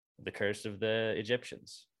 The curse of the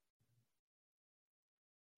Egyptians.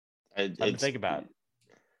 Something to think about.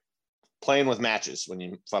 Playing with matches when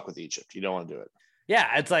you fuck with Egypt. You don't want to do it.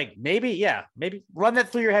 Yeah, it's like maybe run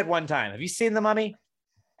that through your head one time. Have you seen The Mummy?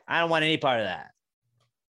 I don't want any part of that.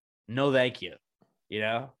 No, thank you. You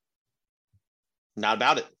know? Not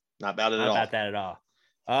about it. Not about it at all. Not about that at all.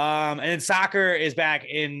 And then soccer is back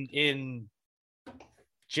in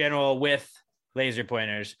general with laser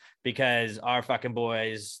pointers because our fucking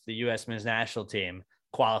boys, the U.S. men's national team,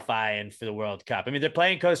 qualifying for the World Cup. I mean, they're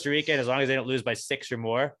playing Costa Rica, and as long as they don't lose by 6 or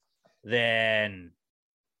more, then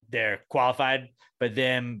they're qualified. But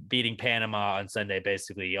them beating Panama on Sunday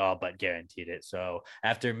basically all but guaranteed it. So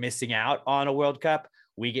after missing out on a World Cup,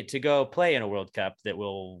 we get to go play in a World Cup that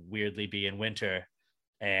will weirdly be in winter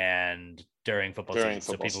and during football season,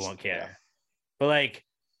 so people won't care. Yeah. But like,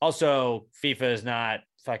 also FIFA is not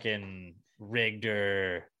fucking rigged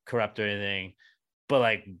or corrupt or anything. But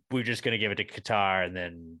like, we're just gonna give it to Qatar, and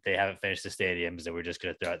then they haven't finished the stadiums, and we're just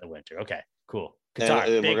gonna throw it in the winter. Okay, cool. Qatar,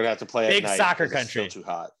 and we're gonna have to play big at night soccer country. It's still too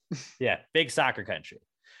hot. Yeah, big soccer country.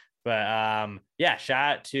 But yeah,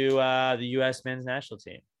 shout out to the U.S. men's national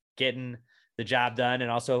team getting the job done,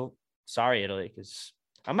 and also sorry Italy, because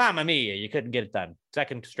mamma mia, you couldn't get it done.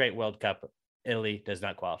 Second straight World Cup, Italy does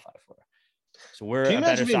not qualify for. So we're a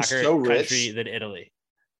better soccer country than Italy.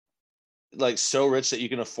 Like so rich that you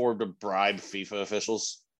can afford to bribe FIFA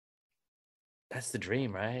officials. That's the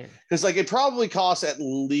dream, right? Because like it probably costs at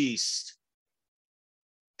least,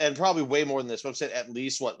 and probably way more than this, but I'm saying at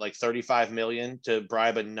least what, like 35 million to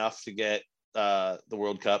bribe enough to get the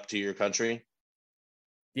World Cup to your country.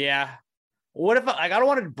 Yeah. What if like I don't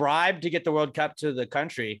want to bribe to get the World Cup to the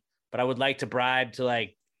country, but I would like to bribe to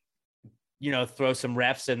like, you know, throw some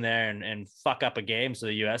refs in there and fuck up a game so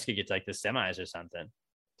the US could get to like the semis or something.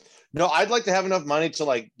 No, I'd like to have enough money to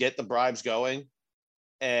like get the bribes going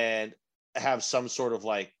and have some sort of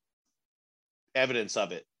like evidence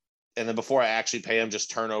of it. And then before I actually pay them,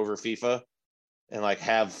 just turn over FIFA and like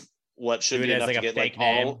have what should be enough like to get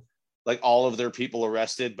like all of their people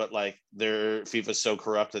arrested, but like their FIFA's so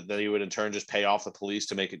corrupt that they would in turn just pay off the police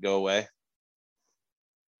to make it go away.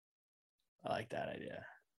 I like that idea.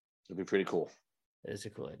 It'd be pretty cool. It is a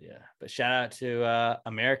cool idea. But shout out to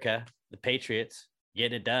America, the Patriots,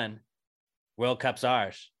 getting it done. World Cup's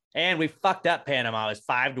ours. And we fucked up Panama. It was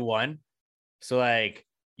 5-1. So like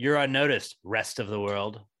you're unnoticed, rest of the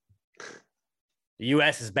world. The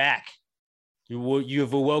US is back.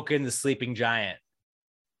 You've awoken the sleeping giant.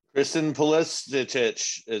 Kristen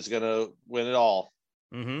Pulisic is gonna win it all.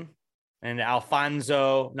 Mm-hmm. And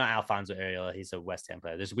Alfonso Areola, he's a West Ham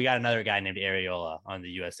player. We got another guy named Areola on the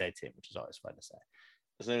USA team, which is always fun to say.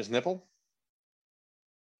 His name is Nipple?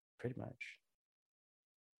 Pretty much.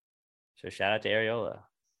 So shout out to Areola.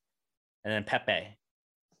 And then Pepe.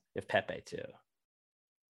 You have Pepe too.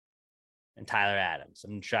 And Tyler Adams.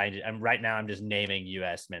 I'm just naming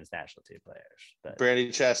U.S. men's national team players. But Brandi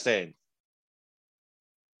Chastain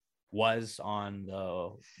was on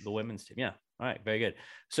the women's team. Yeah. All right. Very good.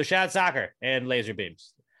 So shout out soccer and laser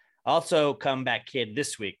beams. Also, comeback kid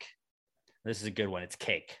this week. This is a good one. It's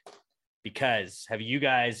cake. Because have you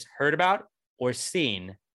guys heard about or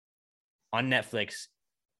seen on Netflix,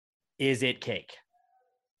 Is It Cake?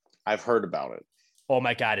 I've heard about it. Oh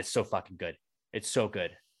my God. It's so fucking good. It's so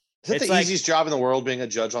good. Is it the easiest job in the world being a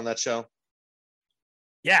judge on that show?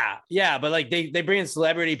 Yeah, but like they bring in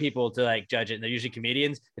celebrity people to like judge it, and they're usually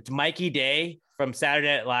comedians. It's Mikey Day from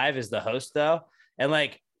Saturday Night Live is the host though, and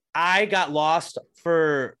like I got lost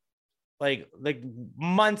for like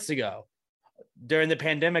months ago during the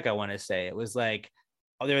pandemic. I want to say it was like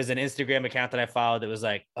there was an Instagram account that I followed that was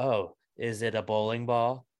like, oh, is it a bowling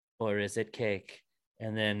ball or is it cake?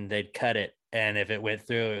 And then they'd cut it. And if it went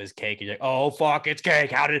through, it was cake. You're like, oh, fuck, it's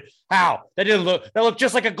cake. How? That looked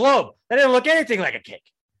just like a globe. That didn't look anything like a cake.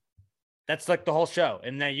 That's like the whole show.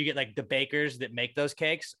 And then you get like the bakers that make those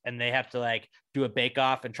cakes and they have to like do a bake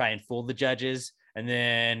off and try and fool the judges. And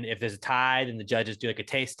then if there's a tie, then the judges do like a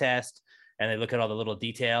taste test and they look at all the little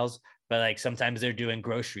details. But like sometimes they're doing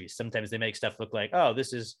groceries. Sometimes they make stuff look like, oh,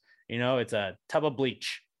 this is, it's a tub of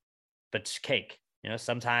bleach, but it's cake.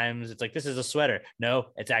 Sometimes it's like, this is a sweater. No,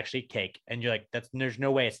 it's actually cake. And you're like, there's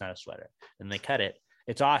no way it's not a sweater. And they cut it.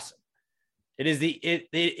 It's awesome. It is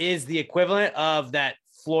the equivalent of that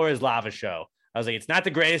Floor is Lava show. I was like, it's not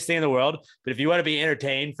the greatest thing in the world, but if you want to be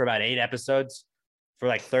entertained for about 8 episodes for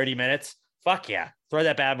like 30 minutes, fuck yeah, throw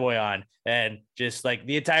that bad boy on. And just like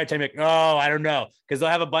the entire time, like, oh, I don't know. Because they'll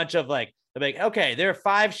have a bunch of like, they'll be like, okay, there are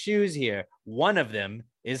 5 shoes here. One of them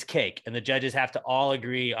is cake, and the judges have to all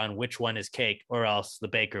agree on which one is cake or else the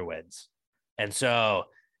baker wins. And so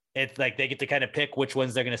it's like they get to kind of pick which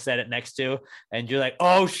ones they're going to set it next to, and you're like,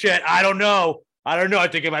 oh shit, I don't know, I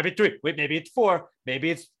think it might be 3. Wait, maybe it's 4,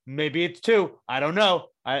 maybe it's 2, I don't know.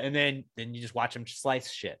 And then you just watch them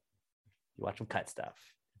slice shit, you watch them cut stuff.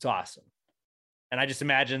 It's awesome. And I just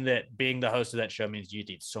imagine that being the host of that show means you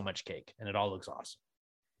eat so much cake and it all looks awesome.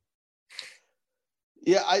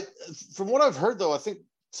 Yeah, from what I've heard though, I think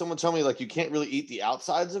someone told me like you can't really eat the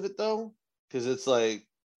outsides of it though, because it's like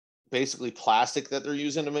basically plastic that they're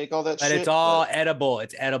using to make all that shit. But it's all edible.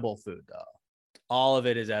 It's edible food though. All of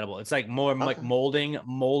it is edible. It's like more like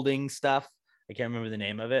molding stuff. I can't remember the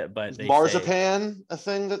name of it, but marzipan a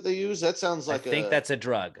thing that they use? That sounds like I think that's a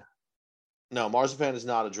drug. No, marzipan is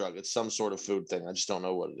not a drug. It's some sort of food thing. I just don't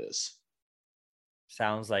know what it is.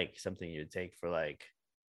 Sounds like something you'd take for like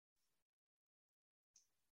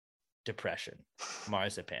depression.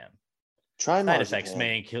 Marzipan. Try Side marzipan. effects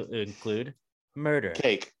may include murder.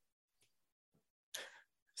 Cake.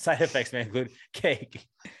 Side effects may include cake.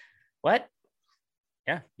 What?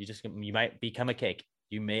 Yeah, you might become a cake.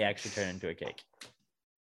 You may actually turn into a cake.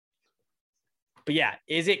 But yeah,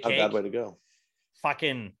 is it cake? A bad way to go.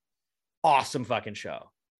 Fucking awesome fucking show.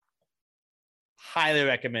 Highly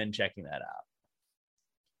recommend checking that out.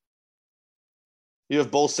 You have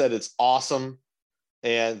both said it's awesome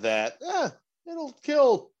and that it'll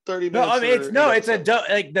kill 30 minutes. No, I mean it's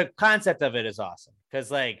like the concept of it is awesome. Because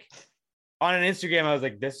like on an Instagram, I was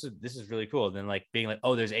like, this is really cool. And then like being like,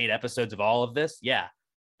 oh, there's 8 episodes of all of this. Yeah.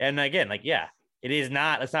 And again, like, yeah, it's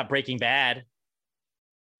not Breaking Bad,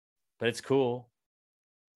 but it's cool.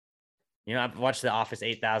 You know, I've watched The Office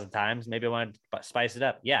 8,000 times. Maybe I want to spice it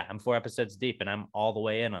up. Yeah, I'm 4 episodes deep and I'm all the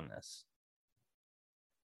way in on this.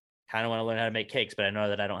 Kind of want to learn how to make cakes, but I know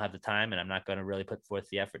that I don't have the time and I'm not going to really put forth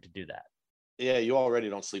the effort to do that. Yeah, you already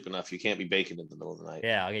don't sleep enough. You can't be baking in the middle of the night.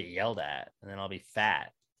 Yeah, I'll get yelled at and then I'll be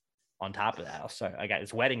fat. On top of that,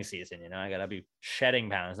 it's wedding season, you know, I got to be shedding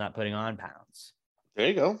pounds, not putting on pounds. There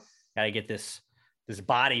you go. Got to get this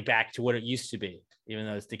body back to what it used to be, even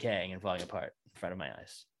though it's decaying and falling apart in front of my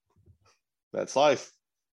eyes. That's life.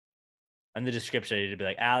 In the description, I need to be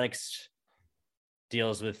like, Alex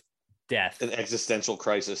deals with death. An existential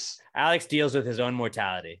crisis. Alex deals with his own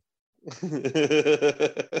mortality.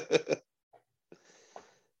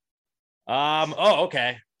 Oh,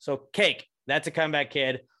 okay. So Cake, that's a comeback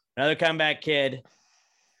kid. Another comeback kid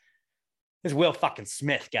is Will fucking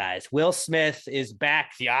Smith, guys. Will Smith is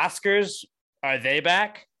back. The Oscars, are they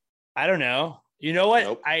back? I don't know. You know what?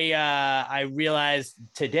 Nope. I realized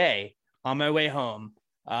today on my way home,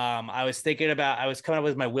 I was coming up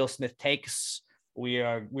with my Will Smith takes.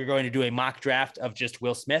 We're going to do a mock draft of just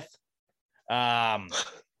Will Smith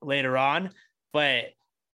later on, but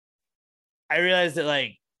I realized that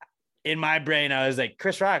like in my brain, I was like,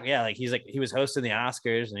 Chris Rock, yeah, like he was hosting the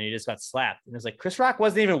Oscars and he just got slapped. And it's like Chris Rock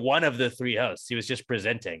wasn't even one of the 3 hosts; he was just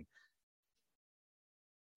presenting.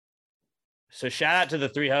 So shout out to the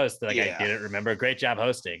 3 hosts that I didn't remember. Great job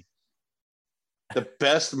hosting. The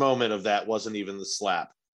best moment of that wasn't even the slap.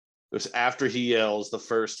 It was after he yells the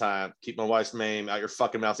first time, "Keep my wife's name out your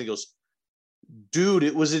fucking mouth." He goes, "Dude,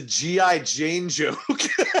 it was a G.I. Jane joke."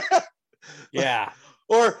 Yeah.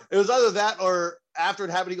 Or it was either that or after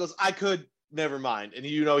it happened, he goes, never mind. And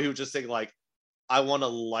he was just thinking like, I want to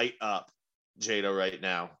light up Jada right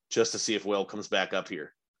now just to see if Will comes back up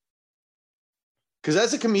here. Because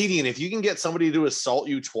as a comedian, if you can get somebody to assault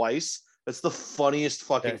you twice, that's the funniest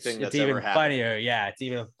fucking thing that's ever happened. Funnier. Yeah, it's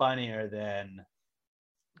even funnier than.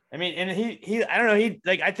 I mean, and he I don't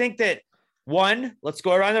know. I think that one, let's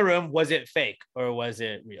go around the room. Was it fake or was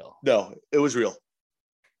it real? No, it was real.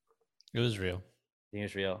 It was real. I think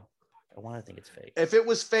it's real. I want to think it's fake. If it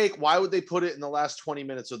was fake, why would they put it in the last 20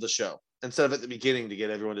 minutes of the show instead of at the beginning to get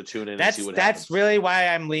everyone to tune in and see what happens? That's really why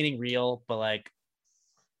I'm leaning real, but like,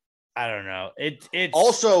 I don't know. It's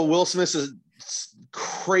also Will Smith's a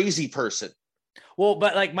crazy person. Well,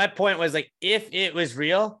 but like my point was like, if it was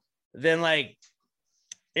real, then like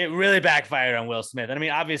it really backfired on Will Smith. And I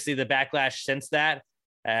mean, obviously the backlash since that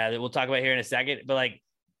we'll talk about here in a second, but like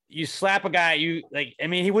you slap a guy,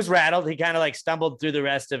 he was rattled. He kind of like stumbled through the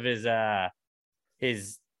rest of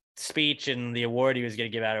his speech and the award he was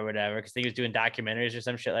going to give out or whatever, because he was doing documentaries or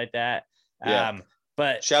some shit like that. Yeah.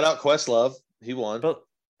 But shout out Questlove. He won. But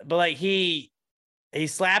like he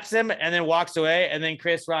slaps him and then walks away, and then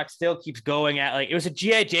Chris Rock still keeps going at like it was a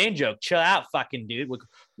G.I. Jane joke. Chill out, fucking dude.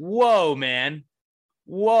 Whoa, man.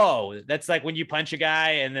 Whoa. That's like when you punch a guy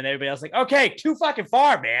and then everybody else like, okay, too fucking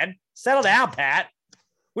far, man. Settle down, Pat.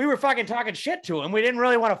 We were fucking talking shit to him. We didn't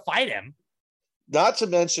really want to fight him. Not to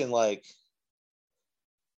mention, like,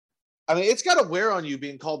 I mean, it's got to wear on you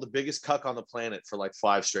being called the biggest cuck on the planet for like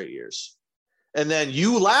 5 straight years. And then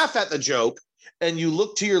you laugh at the joke and you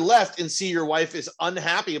look to your left and see your wife is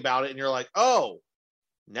unhappy about it. And you're like, oh,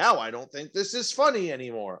 now I don't think this is funny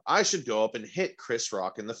anymore. I should go up and hit Chris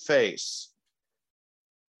Rock in the face.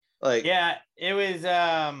 Like, yeah, it was.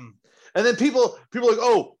 And then people are like,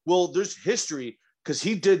 oh, well, there's history because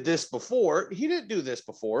he did this before. He didn't do this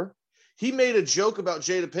before. He made a joke about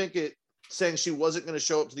Jada Pinkett saying she wasn't going to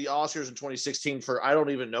show up to the Oscars in 2016 for I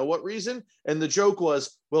don't even know what reason. And the joke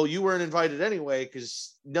was, well, you weren't invited anyway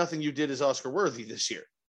because nothing you did is Oscar worthy this year.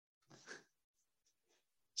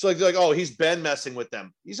 So like, they're like, oh, he's been messing with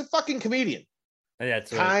them. He's a fucking comedian. Yeah,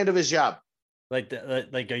 it's kind of his job. Like,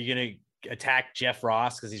 are you going to attack Jeff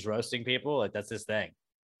Ross because he's roasting people? Like, that's his thing.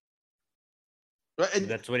 And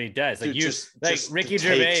that's what he does. Like dude, Ricky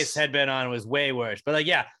Gervais had been on was way worse. But like,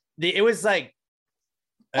 yeah, it was like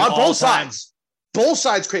on both sides. Both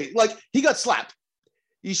sides crazy. Like he got slapped.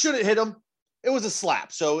 You shouldn't hit him. It was a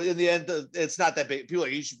slap. So in the end, it's not that big. People are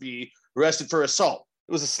like, he should be arrested for assault.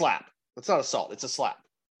 It was a slap. It's not assault. It's a slap.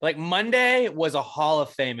 Like Monday was a Hall of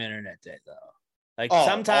Fame internet day, though. Like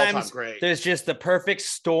sometimes there's just the perfect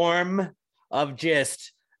storm of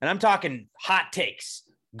just, and I'm talking hot takes,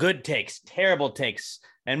 good takes, terrible takes,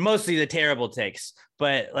 and mostly the terrible takes.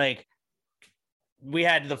 But like we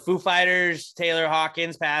had the Foo Fighters, Taylor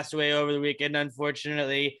Hawkins passed away over the weekend,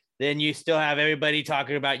 unfortunately. Then you still have everybody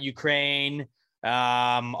talking about Ukraine,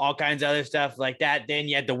 all kinds of other stuff like that. Then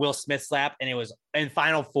you had the Will Smith slap, and it was in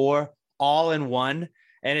Final Four all in one.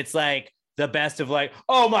 And it's like the best of like,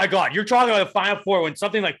 oh my God, you're talking about the Final Four when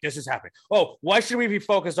something like this is happening. Oh, why should we be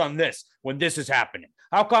focused on this when this is happening?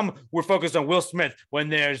 How come we're focused on Will Smith when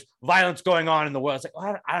there's violence going on in the world? It's like,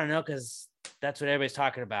 well, I don't know, because that's what everybody's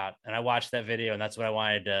talking about. And I watched that video, and that's what I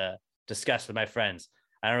wanted to discuss with my friends.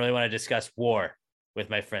 I don't really want to discuss war with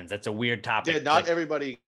my friends. That's a weird topic. Yeah, not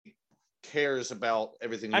everybody cares about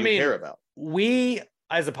everything you care about. We,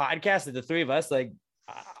 as a podcast, the three of us, like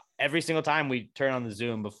every single time we turn on the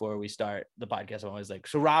Zoom before we start the podcast, I'm always like,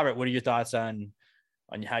 so Robert, what are your thoughts on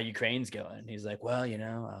how Ukraine's going? He's like, well,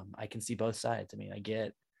 I can see both sides. I mean, I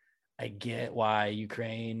get why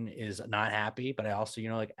Ukraine is not happy, but I also,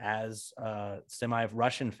 like as a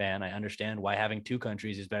semi-Russian fan, I understand why having two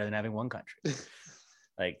countries is better than having one country.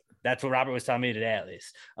 Like that's what Robert was telling me today, at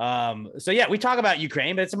least. So yeah, we talk about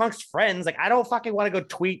Ukraine, but it's amongst friends. Like I don't fucking want to go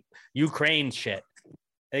tweet Ukraine shit.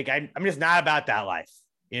 Like I'm just not about that life.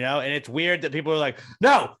 And it's weird that people are like,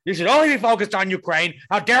 no, you should only be focused on Ukraine.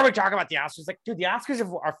 How dare we talk about the Oscars? Like, dude, the Oscars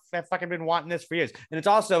have fucking been wanting this for years. And it's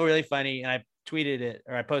also really funny. And I tweeted it,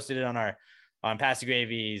 or I posted it on Passy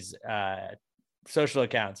Gravy's social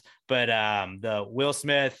accounts. But the Will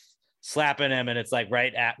Smith slapping him, and it's like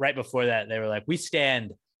right before that, they were like, we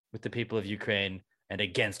stand with the people of Ukraine and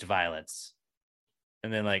against violence.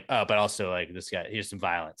 And then like, oh, but also like this guy, here's some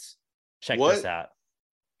violence. Check this out.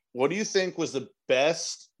 What do you think was the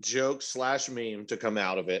best joke / meme to come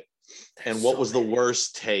out of it? And what was the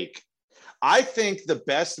worst take? I think the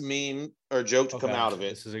best meme or joke to come out of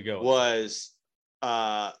it was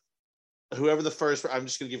whoever the first, I'm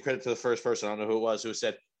just going to give credit to the first person. I don't know who it was who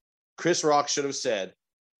said, Chris Rock should have said,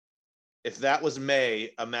 if that was May,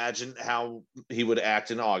 imagine how he would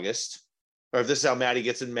act in August. Or if this is how mad he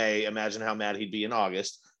gets in May, imagine how mad he'd be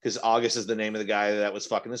inUgust. Because August is the name of the guy that was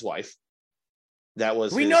fucking his wife. That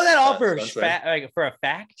was we know that all for a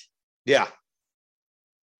fact. Yeah.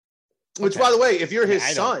 Which, by the way, if you're his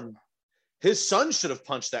son should have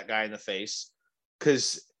punched that guy in the face.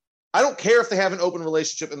 Because I don't care if they have an open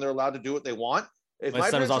relationship and they're allowed to do what they want. If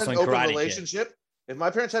my parents had an open relationship, if my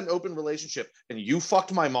parents had an open relationship and you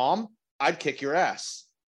fucked my mom, I'd kick your ass.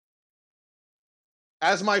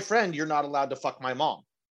 As my friend, you're not allowed to fuck my mom.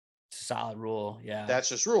 Solid rule. Yeah. That's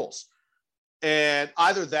just rules. And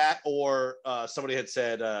either that or somebody had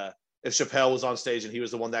said if Chappelle was on stage and he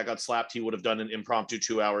was the one that got slapped, he would have done an impromptu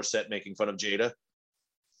 2-hour set making fun of Jada,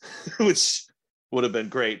 which would have been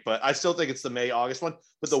great. But I still think it's the May-August one.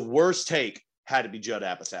 But the worst take had to be Judd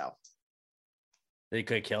Apatow. They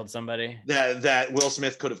could have killed somebody? That Will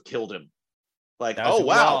Smith could have killed him. Like, oh,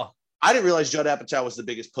 wow. I didn't realize Judd Apatow was the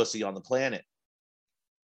biggest pussy on the planet.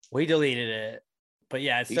 We deleted it. But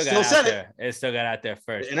yeah, it still got out there. It still got out there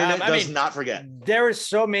first. The internet does not forget. There were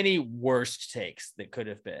so many worst takes that could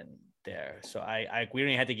have been there. So we don't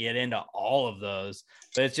even have to get into all of those.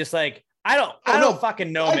 But it's just like I don't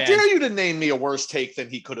fucking know, man. I dare you to name me a worse take than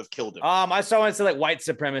he could have killed him. I saw one say like white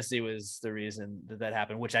supremacy was the reason that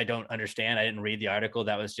happened, which I don't understand. I didn't read the article.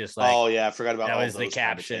 That was just like, oh yeah, I forgot about that. Was the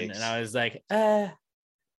caption, and I was like,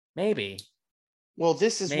 maybe. Well,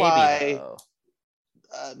 this is why. Though.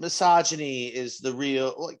 Misogyny is the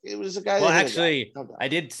real, like it was a guy. Well, actually, I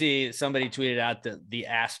did see somebody tweeted out that the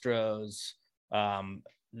Astros,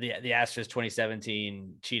 the Astros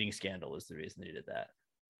 2017 cheating scandal is the reason they did that.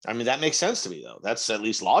 I mean, that makes sense to me though. That's at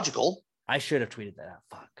least logical. I should have tweeted that out.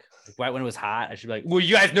 Fuck. Like, right when it was hot, I should be like, well,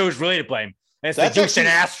 you guys know who's really to blame. And it's the Houston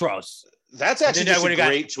Astros. That's actually just a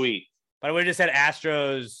great tweet. But I would have just said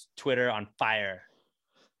Astros Twitter on fire.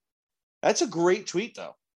 That's a great tweet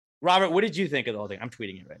though. Robert, what did you think of the whole thing? I'm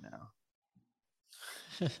tweeting it right now.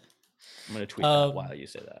 I'm going to tweet that while you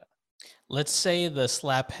say that. Let's say the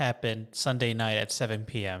slap happened Sunday night at 7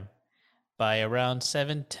 p.m. By around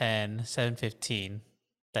 7:10, 7:15,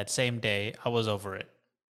 that same day, I was over it.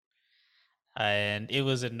 And it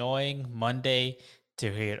was annoying Monday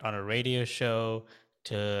to hear it on a radio show,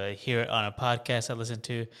 to hear it on a podcast I listened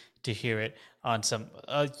to to hear it on some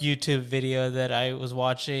YouTube video that I was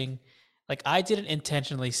watching. Like, I didn't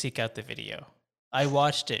intentionally seek out the video. I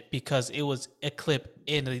watched it because it was a clip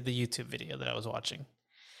in the YouTube video that I was watching.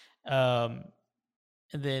 And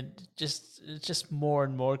then just more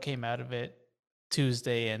and more came out of it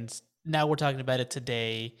Tuesday, and now we're talking about it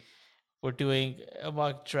today. We're doing a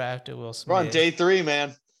mock draft of Will Smith. We're on day 3,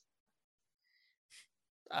 man.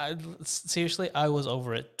 Seriously, I was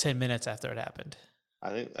over it 10 minutes after it happened.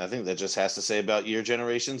 I think that just has to say about your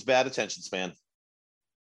generation's bad attention span.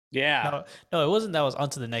 Yeah. No, it wasn't. That was on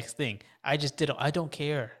to the next thing. I don't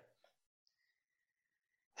care.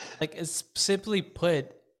 Like, it's simply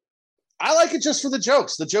put. I like it just for the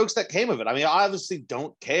jokes that came of it. I mean, I obviously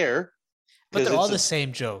don't care. But they're all the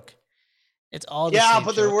same joke. It's all the same Yeah,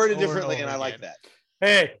 but they're worded over differently, and over I like again.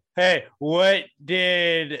 that. Hey, what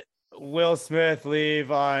did Will Smith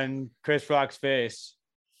leave on Chris Rock's face?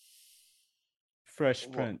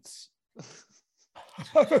 Fresh Prince.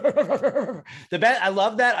 The best. I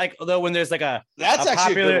love that. Like, although when there's like that's actually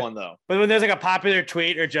popular, a good one though. But when there's like a popular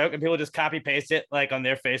tweet or joke and people just copy paste it like on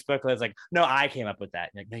their Facebook, it's like, no, I came up with that.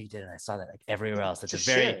 And like, no, you didn't. I saw that like everywhere else. Just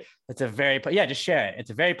share it. Just share it. It's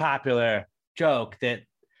a very popular joke that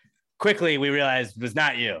quickly we realized was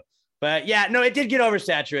not you. But yeah, no, it did get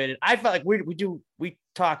oversaturated. I felt like we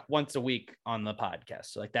talk once a week on the podcast,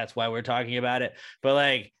 so like that's why we're talking about it. But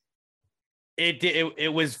like.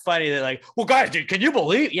 It was funny that like, well, guys, dude, can you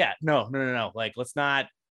believe? Yeah, no. Like, let's not.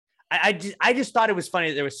 I just thought it was funny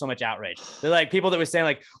that there was so much outrage. They're like people that were saying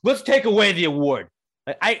like, let's take away the award.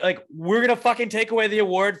 Like we're gonna fucking take away the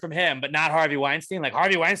award from him, but not Harvey Weinstein. Like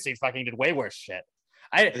Harvey Weinstein fucking did way worse shit.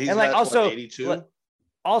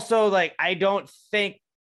 Also like I don't think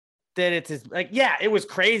that it's his, like, yeah, it was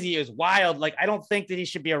crazy. It was wild. Like, I don't think that he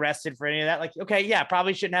should be arrested for any of that. Like, okay, yeah,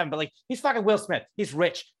 probably shouldn't have him, but like, he's fucking Will Smith. He's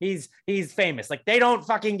rich. He's famous. Like, they don't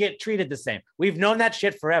fucking get treated the same. We've known that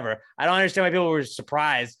shit forever. I don't understand why people were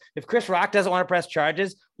surprised. If Chris Rock doesn't want to press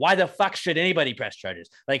charges, why the fuck should anybody press charges?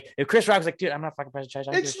 Like, if Chris Rock's like, dude, I'm not fucking pressing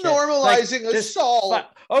charges. It's normalizing assault.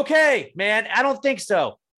 Okay, man, I don't think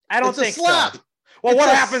so. I don't think so. Well,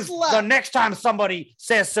 what happens the next time somebody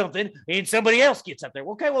says something and somebody else gets up there?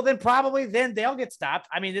 Okay, well, then probably then they'll get stopped.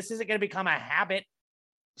 I mean, this isn't going to become a habit.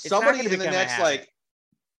 Somebody in the next,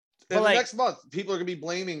 next month, people are going to be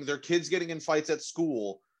blaming their kids getting in fights at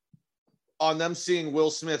school on them seeing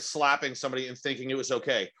Will Smith slapping somebody and thinking it was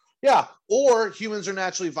okay. Yeah, or humans are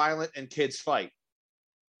naturally violent and kids fight.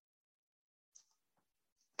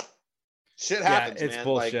 Shit happens, it's man.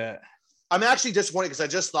 Bullshit. Like, I'm actually disappointed because I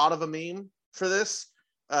just thought of a meme for this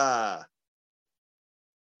that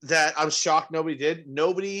I'm shocked nobody did.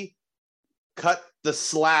 Nobody cut the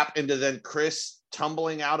slap into then Chris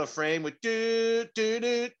tumbling out of frame with do do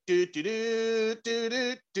do do do do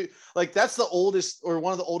do do. Like, that's the oldest or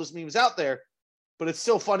one of the oldest memes out there, but it's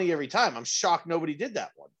still funny every time. I'm shocked nobody did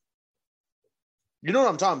that one. You know what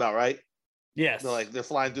I'm talking about, right? Yes. They're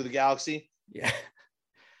flying through the galaxy. Yeah.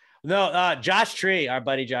 No, Josh Tree, our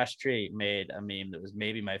buddy Josh Tree, made a meme that was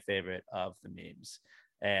maybe my favorite of the memes.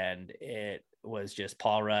 And it was just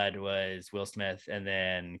Paul Rudd was Will Smith, and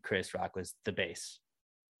then Chris Rock was the bass.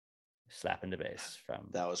 Slapping the bass from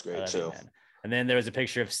that was great too. Man. And then there was a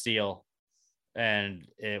picture of Steel, and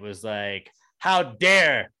it was like, how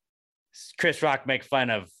dare Chris Rock make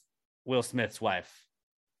fun of Will Smith's wife?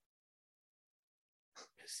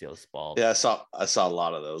 Steel's bald. Yeah, I saw a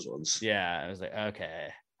lot of those ones. Yeah, I was like, okay.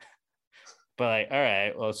 But like, all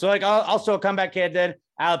right, well, so like also a comeback kid then,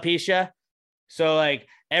 alopecia. So like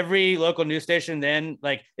every local news station then,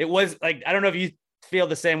 like it was like, I don't know if you feel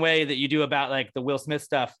the same way that you do about like the Will Smith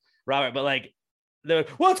stuff, Robert, but like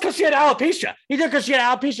it's because she had alopecia. He did because she had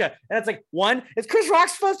alopecia. And it's like, one, is Chris Rock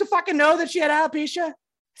supposed to fucking know that she had alopecia? Is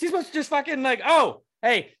he supposed to just fucking like, oh,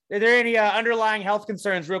 hey, are there any underlying health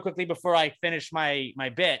concerns real quickly before I finish my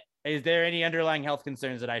bit? Is there any underlying health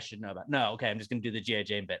concerns that I should know about? No. Okay. I'm just going to do the G.I.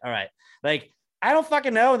 Jane bit. All right. Like, I don't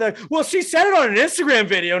fucking know. Well, she said it on an Instagram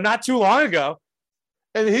video not too long ago.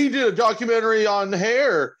 And he did a documentary on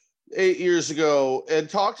hair 8 years ago and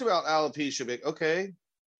talked about alopecia. Like, okay.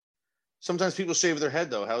 Sometimes people shave their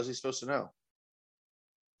head though. How is he supposed to know?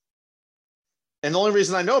 And the only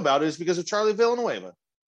reason I know about it is because of Charlie Villanueva.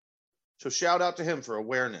 So shout out to him for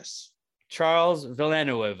awareness. Charles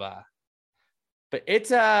Villanueva. But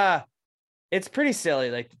it's pretty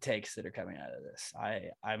silly, like the takes that are coming out of this.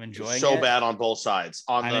 I'm enjoying it. So bad on both sides.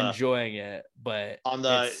 I'm enjoying it, but on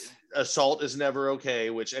the assault is never okay,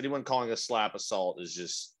 which anyone calling a slap assault is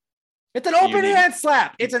just. It's an open hand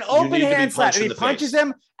slap. It's an open hand slap. If he punches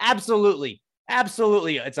him, absolutely,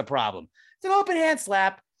 it's a problem. It's an open hand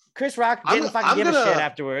slap. Chris Rock didn't fucking give a shit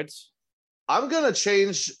afterwards. I'm gonna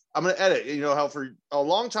change I'm going to edit. You know how for a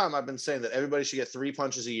long time I've been saying that everybody should get 3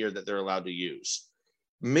 punches a year that they're allowed to use.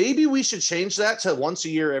 Maybe we should change that to once a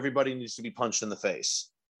year, everybody needs to be punched in the face.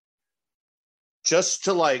 Just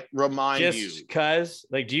to like remind you. Just because,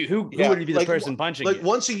 like, who would be the person punching like you?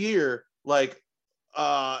 Once a year, like,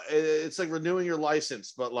 it's like renewing your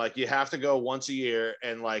license, but like you have to go once a year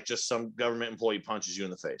and like just some government employee punches you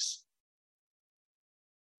in the face.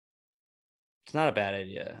 It's not a bad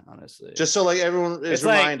idea, honestly. Just so like everyone is it's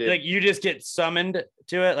reminded. Like you just get summoned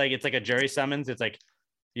to it. Like it's like a jury summons. It's like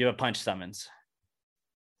you have a punch summons.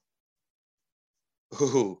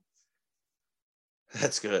 Ooh,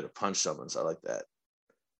 that's good. A punch summons. I like that.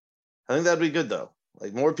 I think that'd be good though.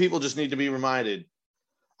 Like more people just need to be reminded.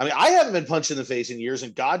 I mean, I haven't been punched in the face in years,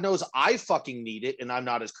 and God knows I fucking need it, and I'm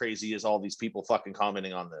not as crazy as all these people fucking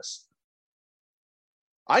commenting on this.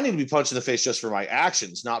 I need to be punched in the face just for my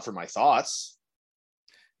actions, not for my thoughts.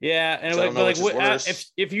 Yeah, and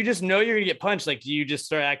if you just know you're gonna get punched, like, do you just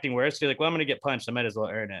start acting worse? You're like, well, I'm gonna get punched. I might as well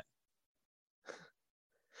earn it.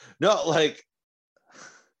 No, like,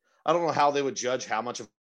 I don't know how they would judge how much of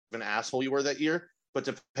an asshole you were that year, but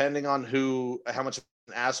depending on how much of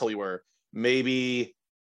an asshole you were, maybe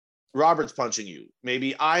Robert's punching you,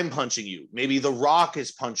 maybe I'm punching you, maybe The Rock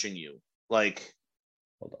is punching you. Like,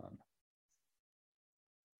 hold on.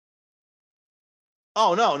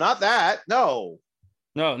 Oh no, not that. No,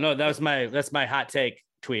 that's my hot take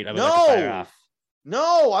tweet. I'm about to fire off.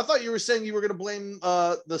 No, I thought you were saying you were going to blame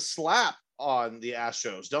the slap on the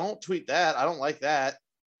Astros. Don't tweet that. I don't like that.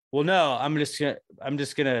 Well, no, I'm just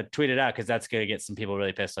gonna tweet it out because that's gonna get some people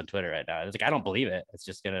really pissed on Twitter right now. It's like I don't believe it. It's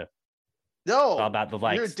just gonna. No, it's all about the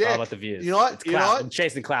likes. You're a dick. All about the views. You know what? You know what? I'm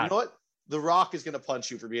chasing clout. You know what? The Rock is gonna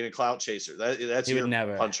punch you for being a clout chaser. That's your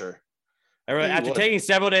puncher. After taking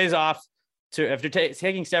several days off.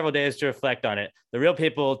 Taking several days to reflect on it, the real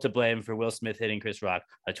people to blame for Will Smith hitting Chris Rock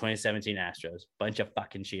are 2017 Astros. Bunch of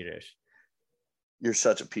fucking cheaters. You're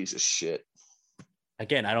such a piece of shit.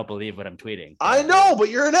 Again, I don't believe what I'm tweeting. I know, but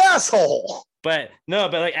you're an asshole. But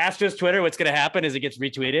like Astros Twitter, what's going to happen is it gets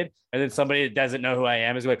retweeted, and then somebody that doesn't know who I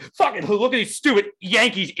am is like, fucking look at these stupid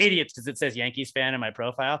Yankees idiots, because it says Yankees fan in my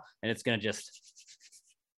profile, and it's going to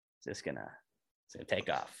it's going to take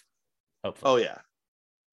off. Hopefully.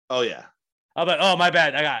 Oh yeah. Oh, my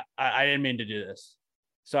bad. I didn't mean to do this.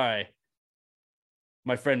 Sorry.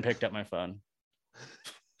 My friend picked up my phone.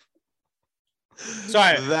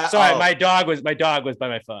 Sorry. My dog was by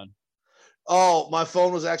my phone. Oh, my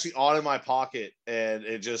phone was actually on in my pocket and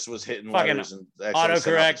it just was hitting letters and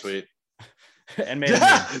autocorrect. And made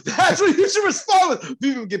that's what you should respond with.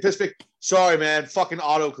 People get pissed. Sorry, man. Fucking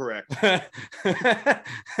autocorrect.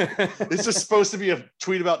 This is supposed to be a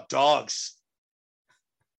tweet about dogs.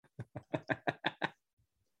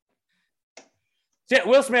 Yeah,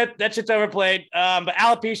 Will Smith, that shit's overplayed. But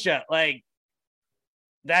alopecia, like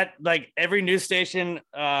that, like every news station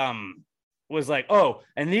was like, oh,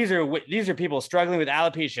 and these are people struggling with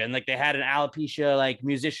alopecia, and like they had an alopecia like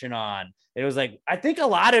musician on. It was like, I think a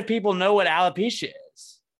lot of people know what alopecia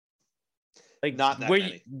is. Like, not that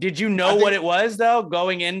many. Did you know what it was though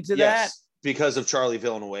going into that? Because of Charlie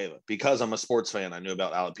Villanueva. Because I'm a sports fan, I knew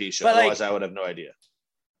about alopecia. But otherwise, I would have no idea.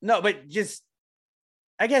 No, but just,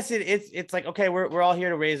 I guess it's like, okay, we're all here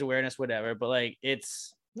to raise awareness, whatever. But like, no,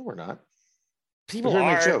 we're not. People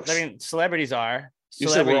are. I mean, celebrities are. You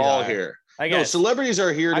said we're all here. I guess celebrities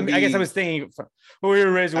are here to be. I guess I was thinking, we're here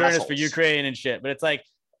to raise awareness for Ukraine and shit. But it's like,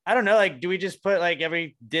 I don't know. Like, do we just put like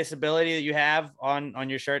every disability that you have on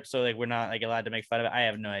your shirt, so like we're not like allowed to make fun of it? I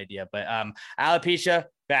have no idea. But alopecia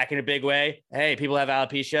back in a big way. Hey, people have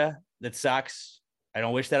alopecia. That sucks. I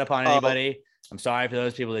don't wish that upon anybody. I'm sorry for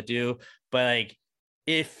those people that do, but like,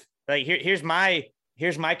 if like here's my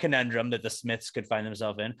conundrum that the Smiths could find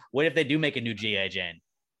themselves in. What if they do make a new G.I. Jane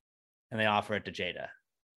and they offer it to Jada?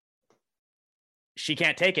 She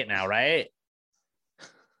can't take it now, right?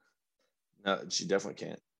 No, she definitely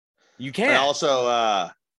can't. You can't. And also,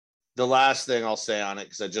 the last thing I'll say on it,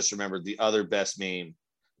 because I just remembered the other best meme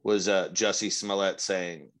was Jussie Smollett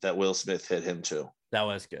saying that Will Smith hit him too. That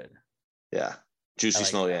was good. Yeah. Juicy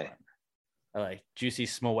Smollett. I like Juicy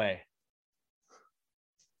Smollett.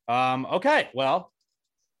 Okay, well,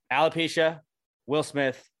 alopecia, Will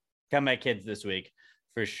Smith, comeback kids this week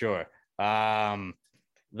for sure. The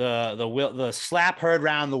slap heard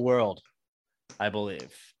round the world, I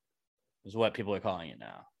believe, is what people are calling it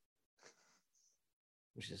now,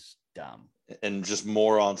 which is dumb. And just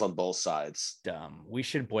morons on both sides. Dumb. We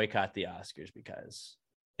should boycott the Oscars because.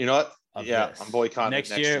 You know what? Yeah, I'm boycotting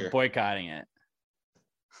next year. Boycotting it.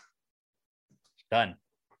 Done.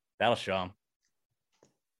 That'll show them.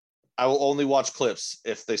 I will only watch clips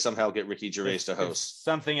if they somehow get Ricky Gervais to host.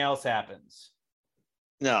 Something else happens.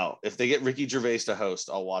 No, if they get Ricky Gervais to host,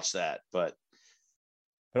 I'll watch that. But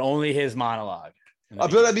only his monologue.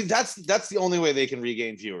 But I mean, that's the only way they can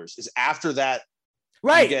regain viewers is after that.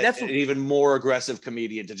 Right. That's an even more aggressive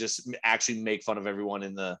comedian to just actually make fun of everyone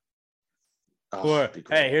in the.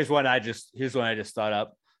 Hey, here's one I just thought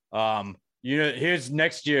up. Here's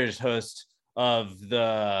next year's host of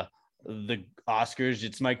the Oscars.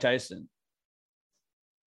 It's Mike Tyson.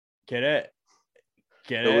 Get it?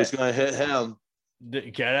 Who's gonna hit him? Get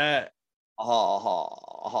it?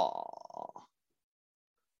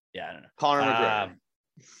 Yeah, I don't know. Conor McGregor.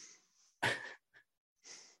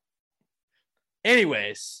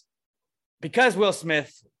 Anyways, because Will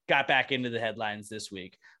Smith got back into the headlines this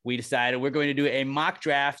week, we decided we're going to do a mock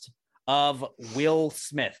draft of Will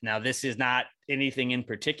Smith. Now, this is not anything in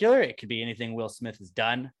particular. It could be anything Will Smith has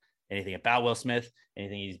done, anything about Will Smith,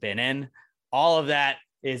 anything he's been in. All of that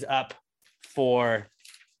is up for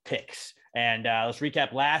picks. And let's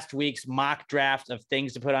recap last week's mock draft of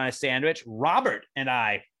things to put on a sandwich. Robert and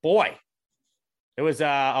I, boy, it was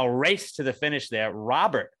a race to the finish there.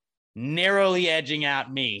 Robert narrowly edging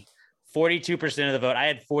out me, 42% of the vote. I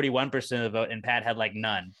had 41% of the vote, and Pat had like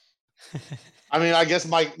none. I mean, I guess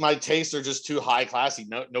my tastes are just too high classy.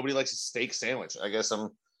 Nobody likes a steak sandwich. I guess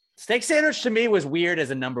steak sandwich to me was weird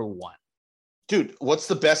as a number one. Dude, what's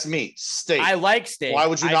the best meat? Steak. I like steak. Why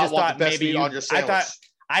would you not want the best meat on your sandwich?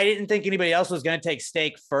 I didn't think anybody else was going to take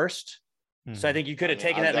steak first. So I think you could have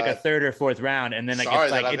taken that like a third or fourth round. And then it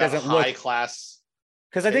doesn't look high class.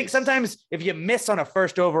 Because I think sometimes if you miss on a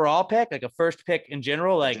first overall pick, like a first pick in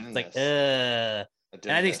general, and I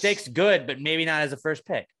think steak's good, but maybe not as a first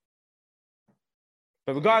pick.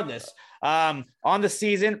 But regardless, on the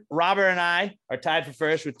season, Robert and I are tied for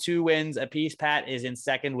first with 2 wins apiece. Pat is in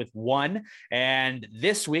second with 1. And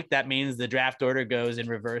this week, that means the draft order goes in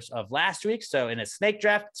reverse of last week. So in a snake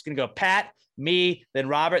draft, it's going to go Pat, me, then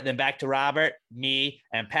Robert, then back to Robert, me,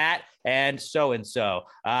 and Pat, and so. So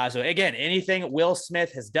again, anything Will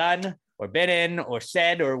Smith has done or been in or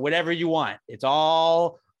said or whatever you want, it's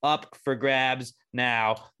all up for grabs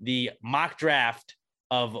now. The mock draft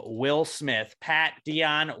of Will Smith. Pat,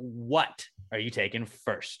 Dion, what are you taking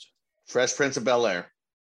first? Fresh Prince of Bel-Air.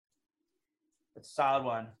 It's a solid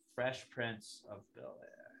one. Fresh Prince of Bel-Air.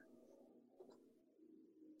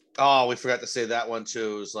 Oh, we forgot to say that one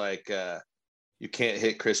too. It was like, you can't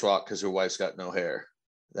hit Chris Rock because her wife's got no hair.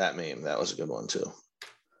 That meme. That was a good one too.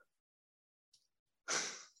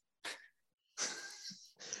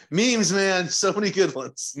 Memes, man. So many good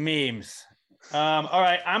ones. Memes. All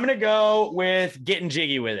right, I'm gonna go with Getting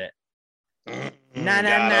Jiggy with It. I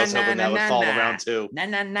was hoping that would fall around too.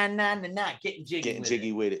 Getting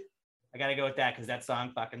jiggy with it. I gotta go with that because that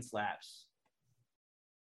song fucking slaps.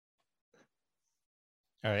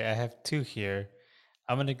 All right, I have 2 here.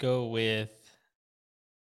 I'm gonna go with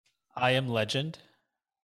I Am Legend.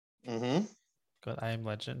 Mm-hmm. Go with I Am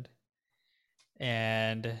Legend,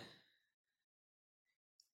 and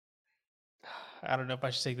I don't know if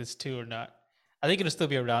I should take this too or not. I think it'll still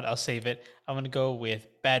be around. I'll save it. I'm going to go with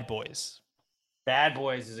Bad Boys. Bad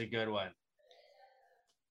Boys is a good one.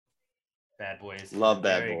 Bad Boys. Love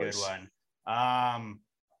Bad Boys. Very good one.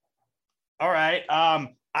 All right.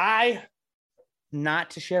 I, not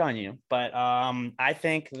to shit on you, but I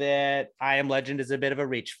think that I Am Legend is a bit of a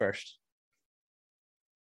reach first.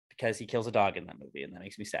 Because he kills a dog in that movie, and that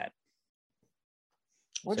makes me sad.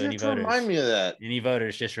 Why do you have to remind me of that? Any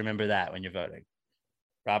voters, just remember that when you're voting.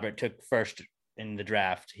 Robert took first in the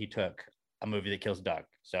draft. He took a movie that kills a dog.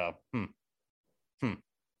 So,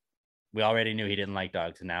 we already knew he didn't like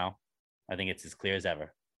dogs, and now I think it's as clear as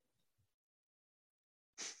ever.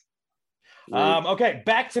 Okay,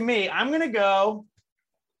 back to me. I'm going to go.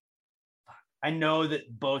 I know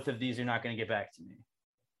that both of these are not going to get back to me.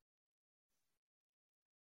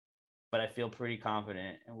 But I feel pretty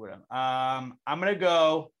confident in what I'm going to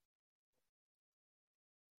go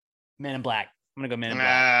Men in Black. I'm going to go Men in Black.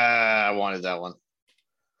 I wanted that one.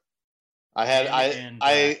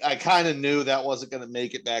 I kind of knew that wasn't going to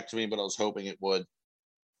make it back to me, but I was hoping it would.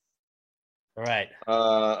 All right.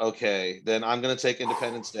 Okay. Then I'm going to take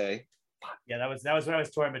Independence Day. Yeah, that was what I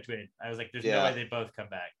was torn between. I was like, there's no way they both come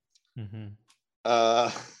back. Mm-hmm.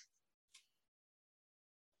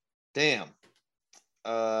 Damn.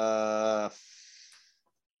 Part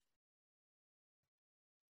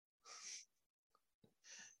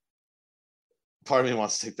of me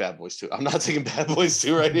wants to take Bad Boys 2. I'm not taking Bad Boys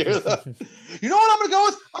 2 right here, though. You know what I'm gonna go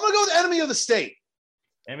with? I'm gonna go with Enemy of the State.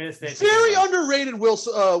 Enemy of the State. Very underrated Will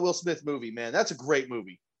Smith movie, man. That's a great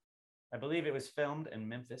movie. I believe it was filmed in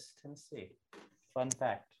Memphis, Tennessee. Fun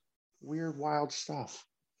fact. Weird, wild stuff.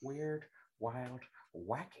 Weird, wild,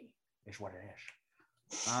 wacky is what it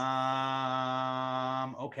is.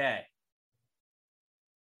 Okay.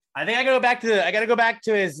 I think I gotta go back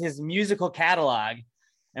to his musical catalog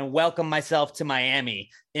and welcome myself to Miami,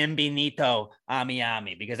 Bienvenido a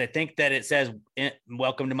Miami, because I think that it says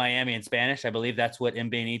welcome to Miami in Spanish. I believe that's what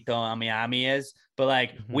Bienvenido a Miami is. But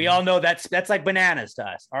like we all know that's like bananas to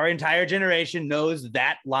us. Our entire generation knows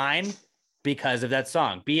that line because of that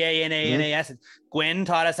song. Bananas. Gwen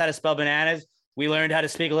taught us how to spell bananas. We learned how to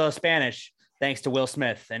speak a little Spanish thanks to Will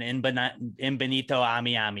Smith and Bienvenido a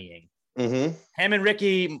Miami. Him and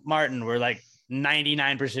Ricky Martin were like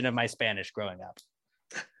 99% of my Spanish growing up.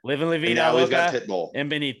 Living La Vida Loca and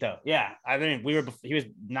Benito. Yeah, I mean he was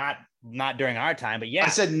not during our time, but yeah. I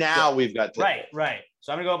said now we've got Pitbull. Right.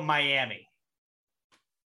 So I'm gonna go Miami.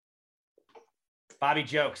 Bobby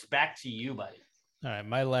Jokes, back to you, buddy. All right,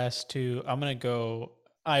 my last two. I'm gonna go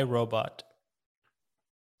iRobot.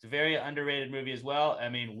 It's a very underrated movie as well. I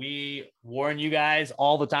mean, we warn you guys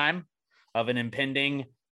all the time of an impending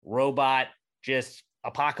robot just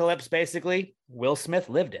apocalypse. Basically, Will Smith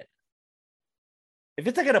lived it. If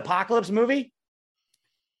it's like an apocalypse movie,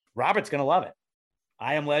 Robert's going to love it.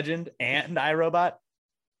 I Am Legend and iRobot.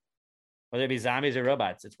 Whether it be zombies or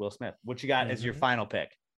robots, it's Will Smith. What you got as your final pick?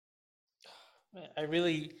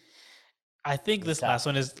 I think this last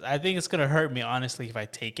one is, I think it's going to hurt me, honestly, if I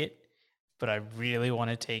take it, but I really want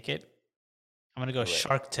to take it. I'm going to go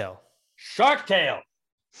Shark Tale. Shark Tale.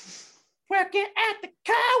 Working at the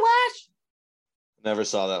car wash. Never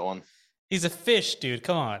saw that one. He's a fish, dude.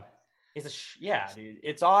 Come on. Yeah, dude,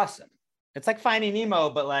 it's awesome. It's like Finding Nemo,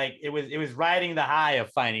 but like it was riding the high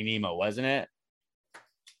of Finding Nemo, wasn't it?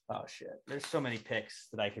 Oh shit! There's so many picks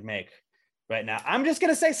that I could make right now. I'm just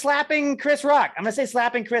gonna say slapping Chris Rock. I'm gonna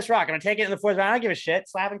take it in the fourth round. I don't give a shit.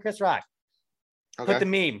 Slapping Chris Rock. Okay. Put the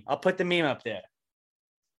meme. I'll put the meme up there.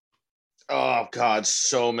 Oh God,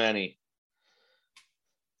 so many.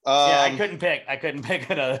 Yeah, I couldn't pick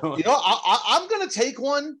another one. You know, I'm gonna take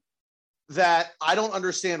one that I don't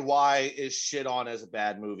understand why is shit on as a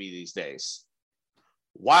bad movie these days.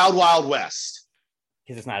 Wild Wild West.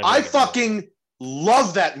 Because it's not. I fucking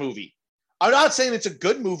love that movie. I'm not saying it's a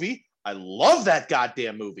good movie. I love that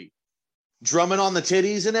goddamn movie. Drumming on the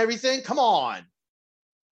titties and everything. Come on.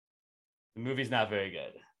 The movie's not very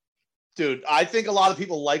good. Dude, I think a lot of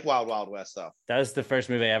people like Wild Wild West though. That was the first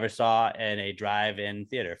movie I ever saw in a drive-in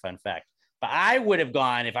theater. Fun fact. But I would have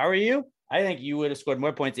gone, if I were you, I think you would have scored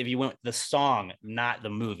more points if you went with the song, not the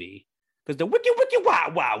movie. Because the Wicked Wicked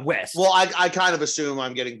Wild Wild West. Well, I kind of assume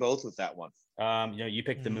I'm getting both with that one. You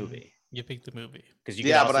picked the movie. You picked the movie. Because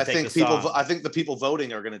but I think the people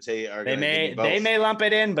voting are going to take. They may lump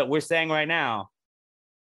it in, but we're saying right now,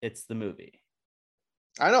 it's the movie.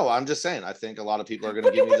 I know. I'm just saying. I think a lot of people are going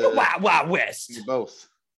to give me the Wild Wild West. Both.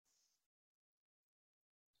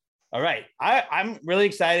 All right, I'm really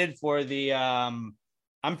excited for the.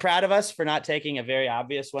 I'm proud of us for not taking a very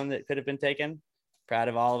obvious one that could have been taken. Proud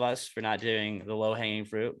of all of us for not doing the low-hanging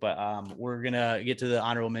fruit, but we're going to get to the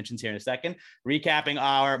honorable mentions here in a second. Recapping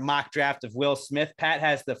our mock draft of Will Smith, Pat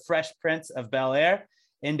has The Fresh Prince of Bel-Air,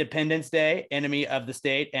 Independence Day, Enemy of the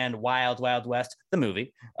State, and Wild Wild West, the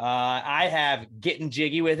movie. I have Getting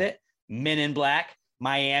Jiggy with It, Men in Black,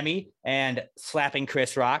 Miami, and Slapping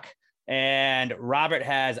Chris Rock. And Robert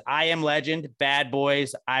has I Am Legend, Bad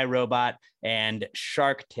Boys, iRobot, and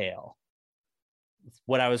Shark Tale.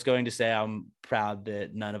 What I was going to say, I'm proud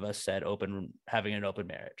that none of us said having an open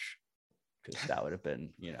marriage, because that would have been,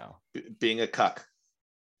 being a cuck.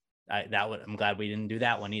 I'm glad we didn't do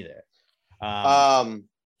that one either.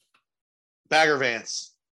 Bagger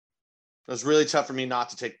Vance. It was really tough for me not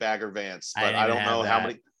to take Bagger Vance, but I don't know how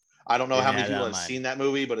many people have seen that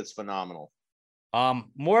movie, but it's phenomenal.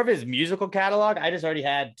 More of his musical catalog. I just already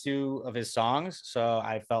had 2 of his songs, so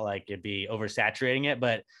I felt like it'd be oversaturating it,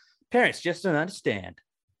 but parents just don't understand.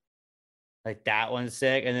 Like that one's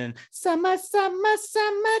sick. And then summertime.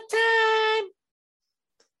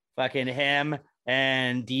 Fucking him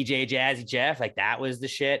and DJ Jazzy Jeff. Like that was the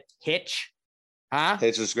shit. Hitch. Huh?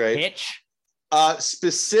 Hitch was great. Hitch.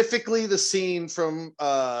 Specifically the scene from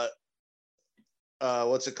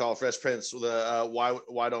what's it called? Fresh Prince. The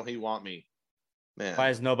why don't he want me? Man. Why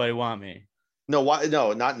does nobody want me? No, why?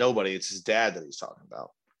 No, not nobody. It's his dad that he's talking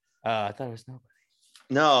about. I thought it was nobody.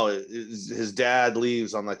 No, his dad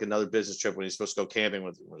leaves on like another business trip when he's supposed to go camping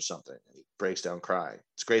with him or something. And he breaks down crying.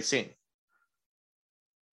 It's a great scene.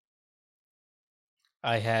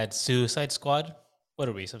 I had Suicide Squad. What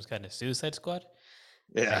are we? Some kind of Suicide Squad?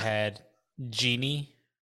 Yeah. I had Genie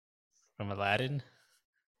from Aladdin.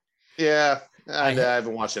 Yeah, I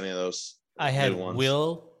haven't watched any of those. I had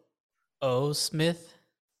Will O. Smith.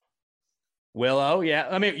 Willow, yeah.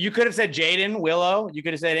 I mean, you could have said Jaden, Willow. You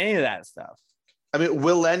could have said any of that stuff. I mean,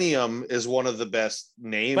 Millennium is one of the best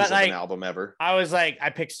names of an album ever. I was like, I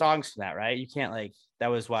picked songs from that, right? You can't that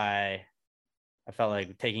was why I felt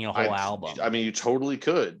like taking a whole album. I mean, you totally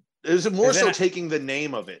could. Is it more so taking the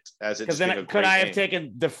name of it as it's then could I have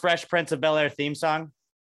taken the Fresh Prince of Bel-Air theme song?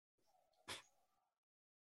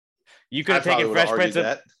 You could have taken Fresh Prince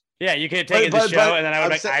of Yeah, you could have taken the show and then I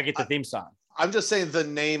would I get the theme song. I'm just saying the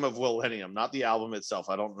name of Millennium, not the album itself.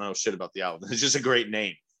 I don't know shit about the album. It's just a great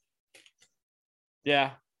name.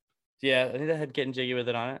 Yeah. Yeah. I think they had Getting Jiggy with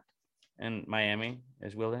It on it. And Miami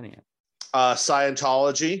is Millennium.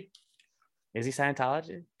 Scientology. Is he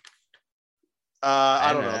Scientology?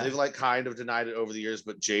 I don't know. They've kind of denied it over the years,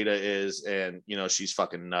 but Jada is, and she's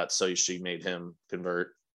fucking nuts. So she made him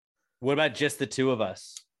convert. What about Just the Two of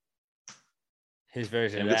Us? His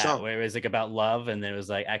version of that, where it was about love, and then it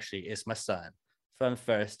was actually, it's my son. From the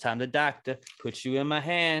first time the doctor put you in my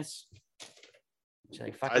hands.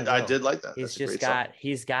 I did like that.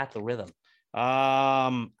 He's got the rhythm.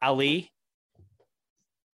 Ali.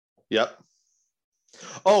 Yep.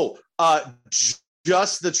 Oh,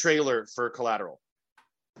 just the trailer for Collateral.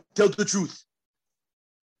 Tell the truth.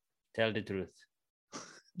 Tell the truth.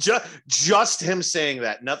 Just him saying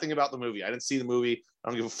that. Nothing about the movie. I didn't see the movie. I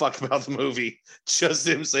don't give a fuck about the movie. Just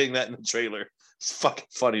him saying that in the trailer. It's fucking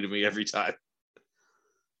funny to me every time.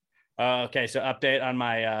 Okay, so update on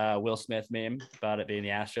my Will Smith meme about it being the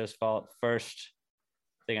Astros' fault. First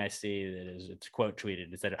thing I see that is it's quote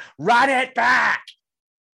tweeted. It said, "Run it back."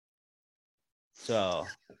 So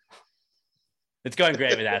it's going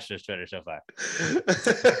great with Astros Twitter so far.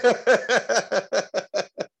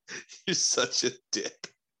 You're such a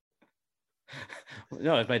dick.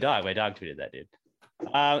 No, it's my dog. My dog tweeted that, dude.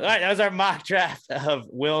 All right, that was our mock draft of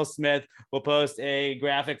Will Smith. We'll post a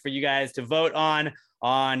graphic for you guys to vote on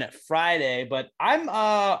Friday, but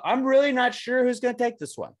I'm really not sure who's going to take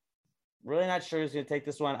this one.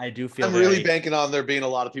 I do feel I'm really banking on there being a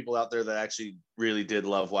lot of people out there that actually really did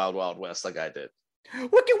love Wild Wild West like I did.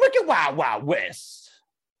 Wicked Wild Wild West.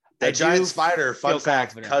 That giant spider, fun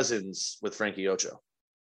fact, cousins with Frankie Ocho.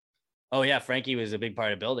 Oh yeah, Frankie was a big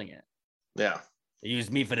part of building it. Yeah. They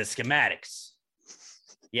used me for the schematics.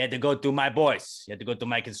 You had to go through my boys. You had to go through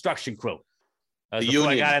my construction crew. That was before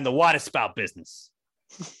I got in the water spout business.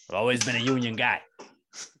 I've always been a union guy.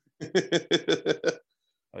 I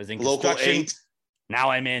was in construction.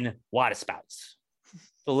 Now I'm in water spouts.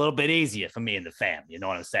 It's a little bit easier for me and the fam. You know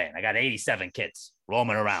what I'm saying? I got 87 kids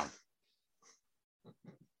roaming around.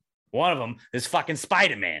 One of them is fucking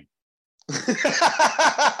Spider-Man.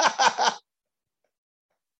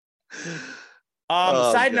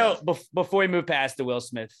 Side note, before we move past the Will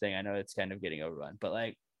Smith thing, I know it's kind of getting overrun,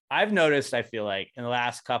 but I've noticed, I feel like in the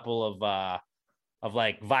last couple of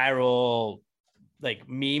viral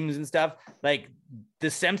memes and stuff, The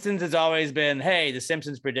Simpsons has always been, hey, The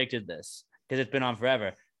Simpsons predicted this because it's been on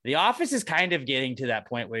forever. The Office is kind of getting to that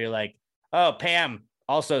point where you're like, oh, Pam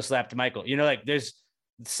also slapped Michael. There's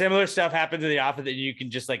similar stuff happens in The Office that you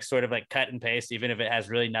can just sort of cut and paste, even if it has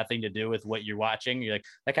really nothing to do with what you're watching. You're like,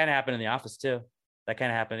 that kind of happened in The Office too.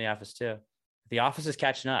 The Office is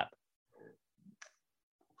catching up.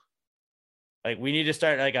 We need to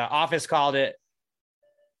start an Office called it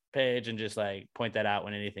page and just point that out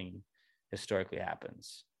when anything historically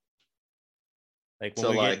happens. When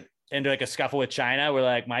we get into a scuffle with China,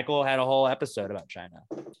 we're Michael had a whole episode about China.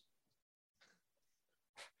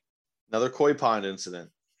 Another koi pond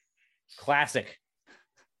incident. Classic.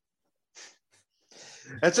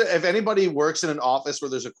 If anybody works in an office where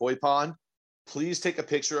there's a koi pond, please take a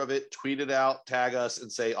picture of it, tweet it out, tag us,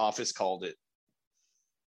 and say Office called it.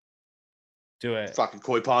 Do it. Fucking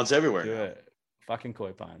koi ponds everywhere. Do it. Fucking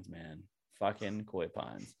koi ponds, man. Fucking koi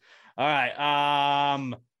ponds. All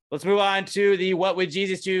right. Let's move on to the What Would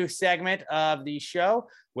Jesus Do segment of the show,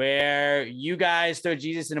 where you guys throw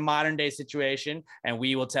Jesus in a modern day situation, and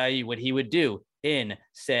we will tell you what he would do in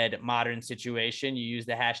said modern situation. You use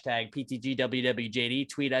the hashtag PTGWWJD.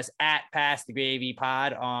 Tweet us at Pass the Gravy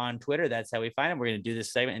Pod on Twitter. That's how we find them. We're going to do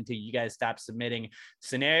this segment until you guys stop submitting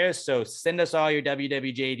scenarios. So send us all your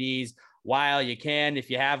WWJDs while you can. If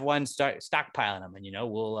you have one, start stockpiling them, and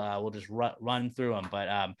we'll just run through them.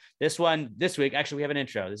 But this week, actually, we have an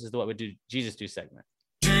intro. This is the What Would Jesus Do segment.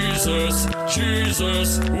 Jesus,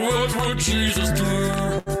 what would Jesus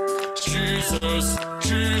do? Jesus,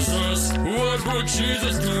 what would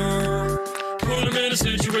Jesus do? Put him in a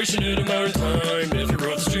situation in a modern time. If he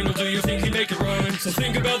wrote this jingle, do you think he'd make it rhyme? So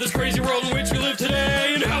think about this crazy world in which we live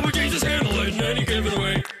today, and how would Jesus handle it in any given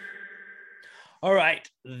way? All right,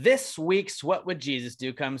 this this week's What Would Jesus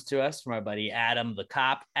Do comes to us from our buddy Adam the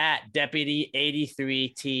Cop at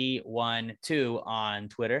Deputy83T12 on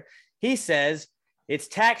Twitter. He says, it's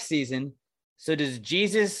tax season, so does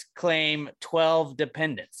Jesus claim 12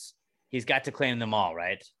 dependents? He's got to claim them all,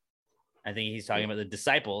 right? I think he's talking about the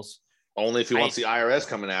disciples. Only if he wants the IRS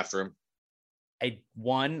coming after him. I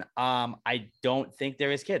don't think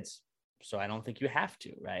they're his kids, so I don't think you have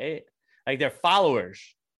to, right? Like, they're followers.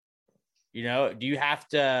 You know, do you have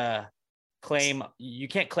to claim? You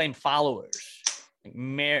can't claim followers.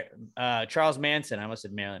 Like Charles Manson, I almost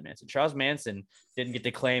said Marilyn Manson. Charles Manson didn't get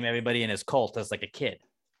to claim everybody in his cult as like a kid.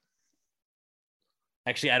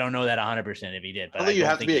 Actually, I don't know that 100% if he did. But I think you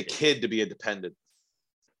have to be a kid to be a dependent.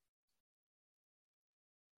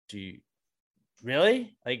 Do you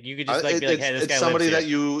really? Like, you could just be like, hey, this guy it's somebody lives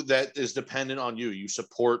here. that is dependent on you. You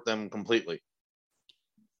support them completely.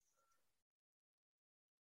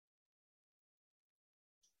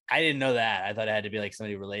 I didn't know that. I thought it had to be like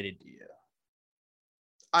somebody related to you.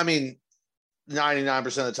 I mean, 99%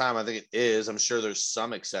 of the time, I think it is. I'm sure there's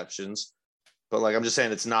some exceptions, but like, I'm just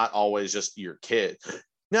saying it's not always just your kid.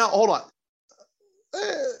 Now, hold on.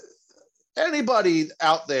 Anybody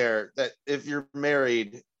out there that if you're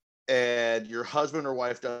married and your husband or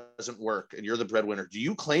wife doesn't work and you're the breadwinner, do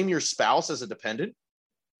you claim your spouse as a dependent?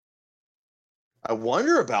 I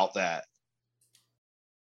wonder about that.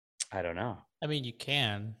 I don't know. I mean, you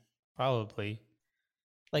can probably,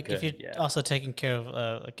 like, if you're also taking care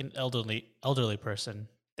of like an elderly person,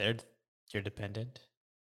 you're dependent.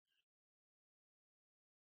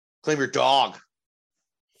 Claim your dog.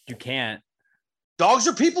 You can't. Dogs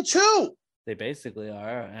are people too. They basically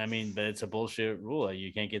are. I mean, but it's a bullshit rule.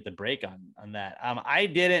 You can't get the break on that. I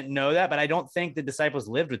didn't know that, but I don't think the disciples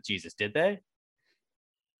lived with Jesus, did they?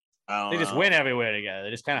 They just went everywhere together.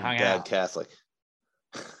 They just kind of hung out. Bad Catholic.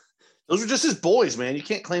 Those were just his boys, man. You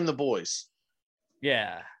can't claim the boys.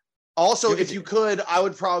 Yeah. Also, if you could, I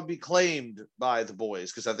would probably be claimed by the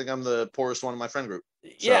boys because I think I'm the poorest one in my friend group.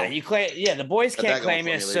 Yeah, you claim. Yeah, the boys can't claim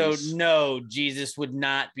it. So ladies. no, Jesus would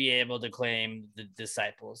not be able to claim the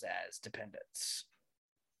disciples as dependents.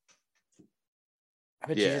 I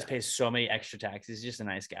bet Jesus pays so many extra taxes. He's just a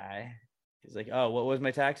nice guy. He's like, oh, what was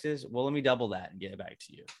my taxes? Well, let me double that and get it back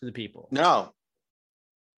to you, to the people. No.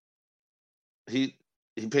 He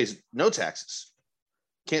pays no taxes.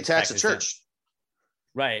 Can't tax the church.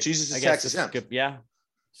 Right. Jesus is tax exempt. Yeah.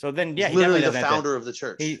 So then, yeah, he's literally the founder of the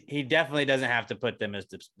church. He definitely doesn't have to put them as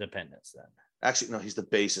dependents then. Actually, no, he's the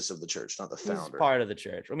basis of the church, not the founder. He's part of the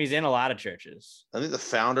church. I mean, he's in a lot of churches. I think the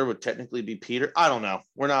founder would technically be Peter. I don't know.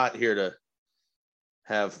 We're not here to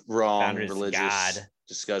have wrong religious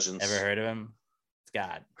discussions. Ever heard of him? It's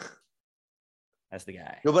God. That's the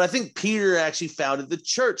guy. No, but I think Peter actually founded the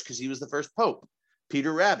church because he was the first pope.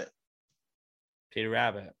 Peter Rabbit.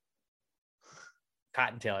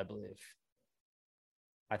 Cottontail, I believe.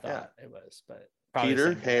 I thought it was, but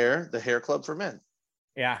Peter Hair, the Hair Club for Men.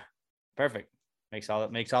 Yeah, perfect. Makes all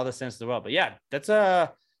the sense in the world. But yeah, that's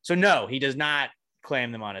so no, he does not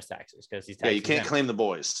claim them on his taxes because he's you can't claim the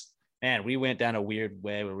boys. Man, we went down a weird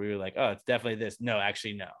way where we were like, oh, it's definitely this. No,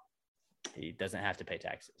 actually, no. He doesn't have to pay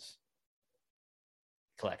taxes.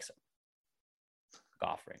 Collects them.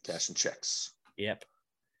 Offerings. Cash and checks. Yep.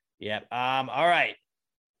 All right.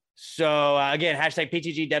 So again, hashtag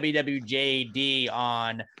PTGWWJD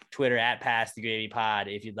on Twitter at Pass the Gravy Pod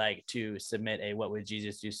if you'd like to submit a What Would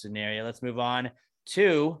Jesus Do scenario. Let's move on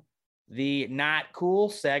to the Not Cool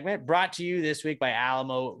segment, brought to you this week by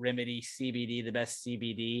Alamo Remedy CBD, the best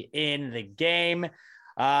CBD in the game.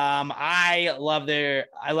 I love their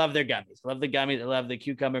gummies. Love the gummies. I love the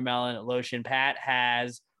cucumber melon lotion. Pat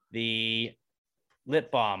has the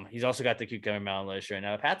lip balm. He's also got the cucumber melon lotion right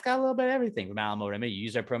now. Pat's got a little bit of everything from Alamo Remedy. You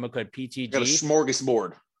use our promo code PTG. Got a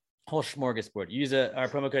smorgasbord. Whole smorgasbord. Use our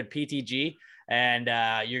promo code PTG, and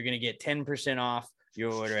you're going to get 10% off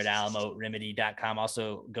your order at alamoremedy.com.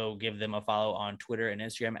 Also, go give them a follow on Twitter and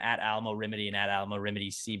Instagram at Alamo Remedy and at Alamo Remedy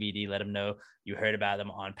CBD. Let them know you heard about them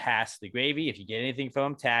on Pass the Gravy. If you get anything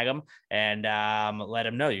from them, tag them and let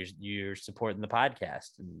them know you're supporting the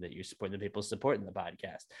podcast and that you're supporting the people supporting the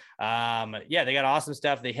podcast. Yeah, they got awesome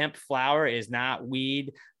stuff. The hemp flower is not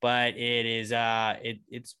weed, but it is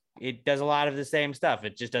it does a lot of the same stuff.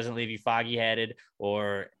 It just doesn't leave you foggy headed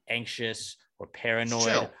or anxious or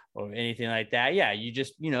paranoid or anything like that. Yeah, you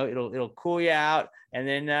just, it'll cool you out, and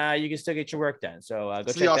then you can still get your work done. So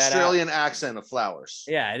go check that out. The Australian accent of flowers.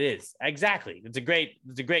 Yeah, it is. Exactly. It's a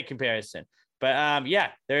great comparison. But yeah,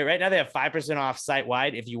 right now they have 5% off site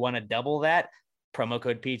wide. If you want to double that, promo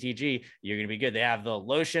code PTG, you're going to be good. They have the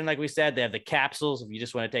lotion, like we said. They have the capsules if you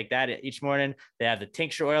just want to take that each morning. They have the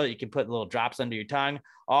tincture oil that you can put little drops under your tongue.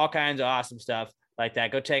 All kinds of awesome stuff like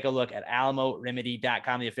that. Go take a look at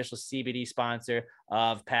AlamoRemedy.com, the official CBD sponsor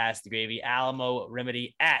of Pass the Gravy. Alamo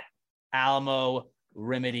Remedy at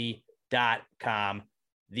AlamoRemedy.com,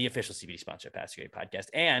 the official CBD sponsor of Pass the Gravy podcast,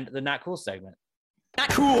 and the Not Cool segment. Not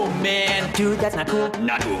cool, man. Dude, that's not cool.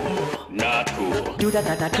 Not cool. Not cool. Dude, that's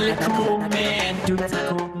not cool. Not cool, man. Dude, that's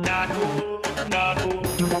not cool. Not cool. Not cool.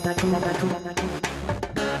 Dude, that's not cool. Not cool. Not cool.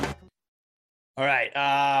 All right.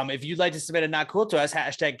 If you'd like to submit a not cool to us,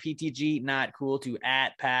 hashtag PTG not cool to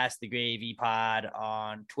at Pass the Gravy Pod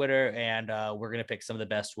on Twitter, and we're gonna pick some of the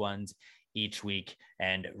best ones each week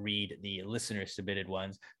and read the listener submitted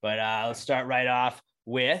ones. But let's start right off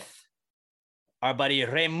with our buddy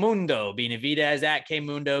Raymundo Benavidez at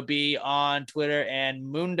KMundoB on Twitter. And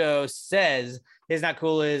Mundo says his not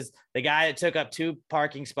cool is the guy that took up 2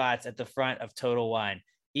 parking spots at the front of Total Wine.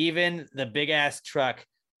 Even the big ass truck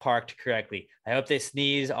parked correctly. I hope they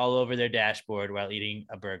sneeze all over their dashboard while eating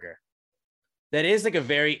a burger. That is like a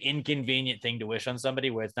very inconvenient thing to wish on somebody,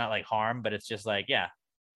 where it's not like harm, but it's just like, yeah,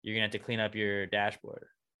 you're going to have to clean up your dashboard.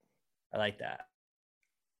 I like that.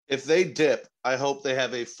 If they dip, I hope they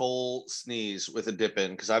have a full sneeze with a dip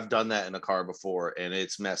in, because I've done that in a car before and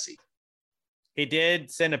it's messy. He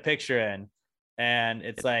did send a picture in, and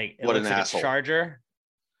it's like, it what looks an like asshole. a Charger.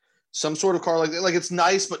 Some sort of car like that. Like, it's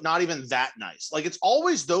nice, but not even that nice. Like, it's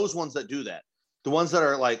always those ones that do that. The ones that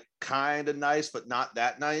are like kind of nice, but not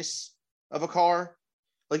that nice of a car.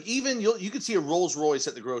 Like, even you could see a Rolls Royce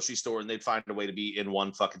at the grocery store and they'd find a way to be in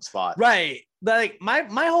one fucking spot. Right. Like my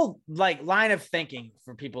whole like line of thinking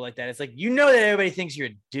for people like that, it's like, you know that everybody thinks you're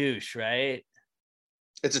a douche, right?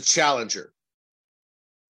 It's a Challenger.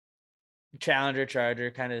 Challenger,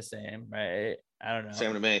 Charger, kind of the same, right? I don't know.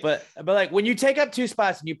 Same to me. But like when you take up 2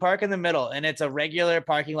 spots and you park in the middle and it's a regular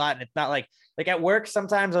parking lot, and it's not like at work,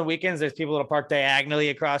 sometimes on weekends, there's people that'll park diagonally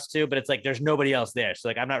across 2, but it's like, there's nobody else there. So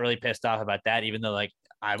like, I'm not really pissed off about that, even though like,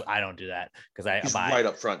 I don't do that because He's right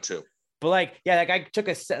up front too. But like, yeah, that guy took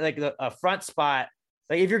a front spot.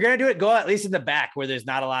 Like, if you're going to do it, go at least in the back where there's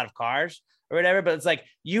not a lot of cars or whatever. But it's like,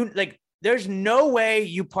 there's no way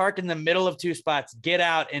you park in the middle of 2 spots, get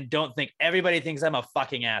out, and don't think everybody thinks I'm a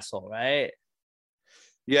fucking asshole, right?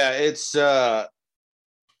 Yeah, it's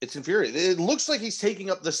infuriating. It looks like he's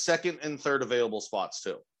taking up the 2nd and 3rd available spots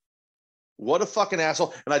too. What a fucking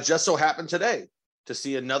asshole. And I just so happened today to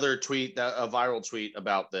see another tweet, a viral tweet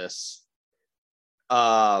about this.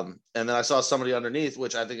 And then I saw somebody underneath,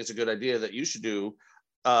 which I think is a good idea that you should do.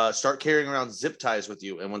 Start carrying around zip ties with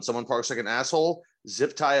you. And when someone parks like an asshole,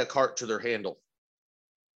 zip tie a cart to their handle.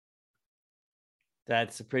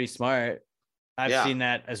 That's pretty smart. I've seen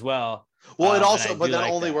that as well. Well, it also, but that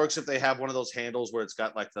like only works if they have one of those handles where it's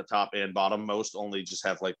got like the top and bottom. Most only just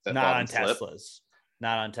have like the not on flip. Teslas.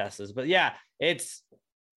 Not on Teslas. But yeah, it's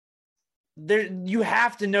there. You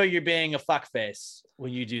have to know you're being a fuckface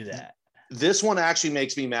when you do that. This one actually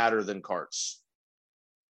makes me madder than carts.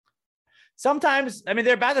 Sometimes, I mean,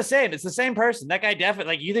 they're about the same. It's the same person. That guy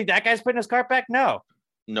definitely, like, you think that guy's putting his cart back? No.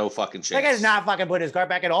 No fucking chance. That guy's not fucking putting his cart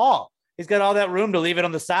back at all. He's got all that room to leave it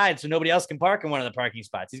on the side so nobody else can park in one of the parking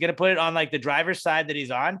spots. He's going to put it on like the driver's side that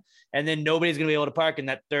he's on, and then nobody's going to be able to park in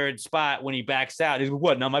that 3rd spot when he backs out. He's like,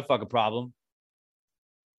 what? Not my fucking problem.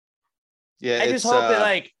 Yeah. I just hope that,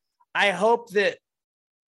 like, I hope that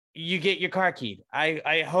you get your car keyed.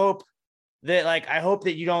 I hope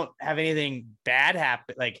that you don't have anything bad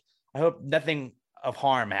happen. Like, I hope nothing of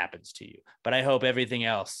harm happens to you, but I hope everything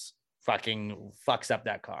else fucking fucks up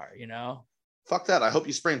that car, you know? Fuck that. I hope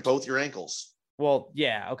you sprain both your ankles. Well,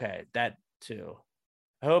 yeah. Okay. That too.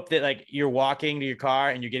 I hope that, like, you're walking to your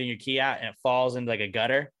car and you're getting your key out and it falls into like a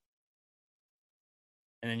gutter.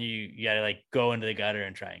 And then you got to like go into the gutter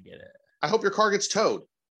and try and get it. I hope your car gets towed.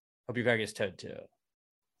 Hope your car gets towed too.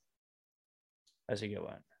 That's a good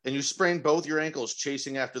one. And you sprain both your ankles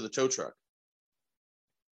chasing after the tow truck.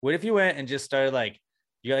 What if you went and just started, like,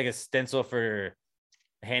 you got like a stencil for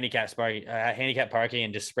handicap parking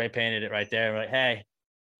and just spray painted it right there? And we're like,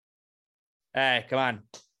 hey, come on.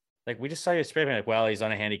 Like, we just saw you spray paint. Like, well, he's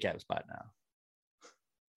on a handicap spot now.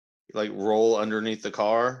 Like, roll underneath the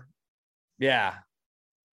car. Yeah.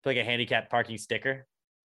 Put like a handicap parking sticker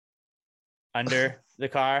under the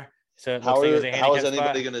car. So it looks like there's a handicap how is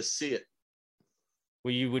anybody spot. going to see it?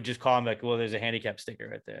 Well, you would just call him like, well, there's a handicap sticker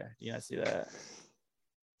right there. Do you not see that?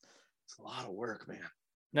 It's a lot of work, man.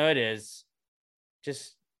 No, it is.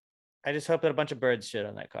 I just hope that a bunch of birds shit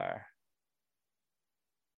on that car.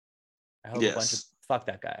 I hope a bunch of fuck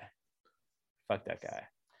that guy. Fuck that guy.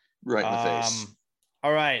 Right in the face.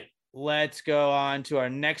 All right. let's go on to our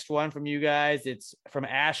next one from you guys. It's from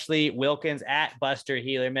Ashley Wilkins at Buster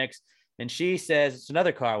Healer Mix. And she says, it's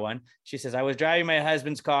another car one. She says, I was driving my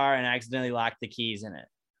husband's car and accidentally locked the keys in it.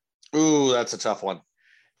 Ooh, that's a tough one.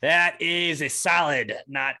 That is a solid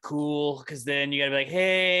not cool, because then you got to be like,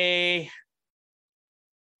 hey,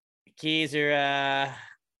 keys are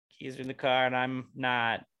in the car and I'm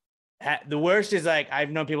not. The worst is like,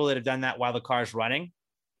 I've known people that have done that while the car's running.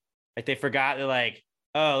 Like they forgot, they're like,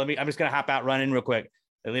 oh, I'm just going to hop out running real quick.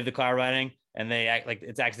 They leave the car running and they act like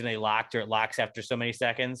it's accidentally locked, or it locks after so many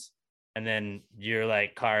seconds. And then your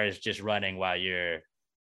like car is just running while you're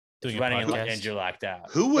doing running and you're locked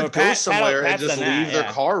out. Who would go somewhere and just leave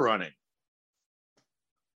their car running?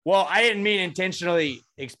 Well, I didn't mean intentionally,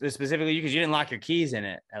 specifically because you didn't lock your keys in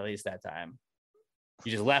it, at least that time.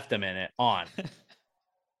 You just left them in it on.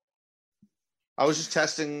 I was just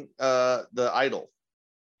testing the idle.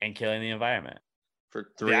 And killing the environment. For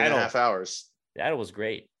 3.5 hours. The idle was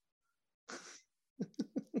great.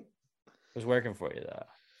 It was working for you, though.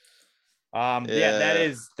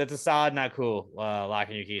 Yeah, that's a solid, not cool,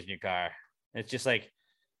 locking your keys in your car. It's just like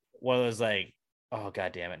one of those like, oh,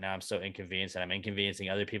 God damn it. Now I'm so inconvenienced and I'm inconveniencing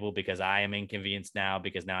other people because I am inconvenienced now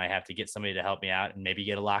because now I have to get somebody to help me out and maybe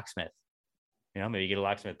get a locksmith. You know, maybe you get a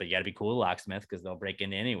locksmith, but you got to be cool with locksmith because they'll break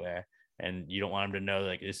into anywhere. And you don't want them to know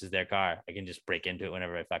like this is their car. I can just break into it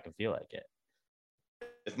whenever I fucking feel like it.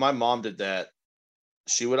 If my mom did that,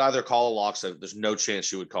 she would either call a locksmith. There's no chance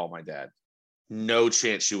she would call my dad. No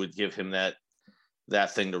chance she would give him that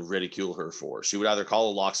thing to ridicule her for. She would either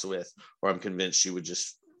call a locksmith, or I'm convinced she would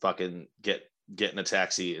just fucking get in a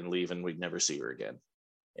taxi and leave, and we'd never see her again.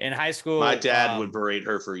 In high school, my dad would berate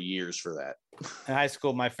her for years for that. In high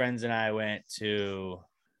school, my friends and I went to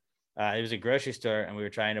it was a grocery store and we were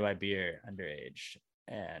trying to buy beer underage.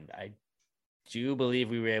 And I do believe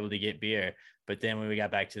we were able to get beer. But then when we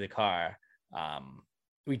got back to the car,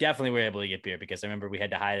 we definitely were able to get beer because I remember we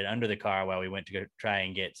had to hide it under the car while we went to go try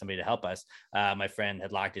and get somebody to help us. My friend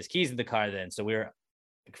had locked his keys in the car then. So we were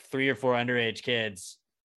 3 or 4 underage kids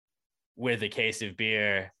with a case of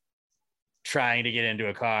beer trying to get into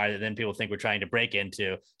a car that then people think we're trying to break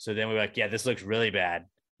into. So then we were like, yeah, this looks really bad.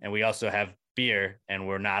 And we also have beer and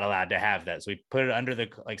we're not allowed to have that. So we put it under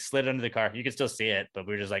slid under the car. You can still see it, but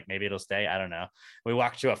we were just like, maybe it'll stay. I don't know. We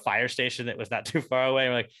walked to a fire station that was not too far away.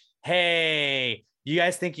 We're like, hey, you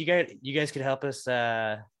guys think you guys could help us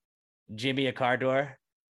jimmy a car door?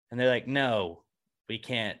 And they're like, no, we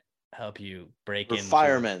can't help you break in.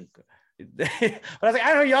 Firemen. But I was like,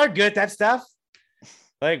 I don't know, y'all are good at that stuff.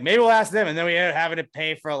 Like maybe we'll ask them, and then we ended up having to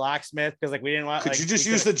pay for a locksmith because like we didn't want. Could you just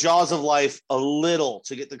use the jaws of life a little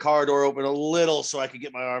to get the car door open a little so I could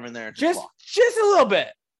get my arm in there? Just a little bit,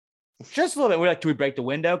 just a little bit. We're like, do we break the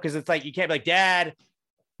window? Because it's like you can't be like, Dad,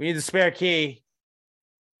 we need the spare key.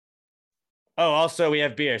 Oh, also we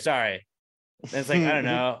have beer. Sorry. And it's like I don't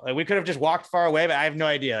know. Like we could have just walked far away, but I have no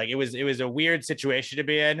idea. Like it was a weird situation to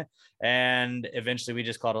be in, and eventually we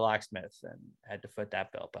just called a locksmith and had to foot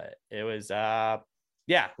that bill. But it was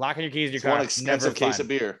yeah, locking your keys in your car. One expensive case of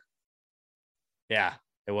beer. Yeah,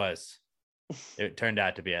 it was. It turned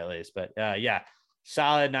out to be at least. But yeah,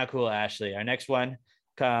 solid, not cool, Ashley. Our next one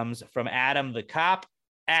comes from Adam the Cop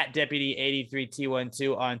at Deputy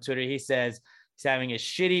 83T12 on Twitter. He says he's having a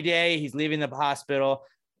shitty day. He's leaving the hospital.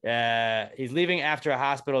 He's leaving after a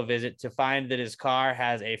hospital visit to find that his car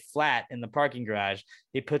has a flat in the parking garage.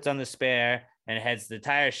 He puts on the spare and heads to the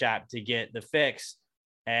tire shop to get the fix.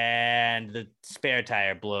 And the spare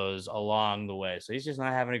tire blows along the way. So he's just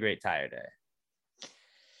not having a great tire day.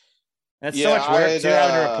 That's so much work too,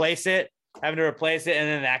 having to replace it, and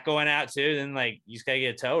then that going out too. Then like you just gotta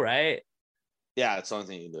get a tow, right? Yeah, it's the only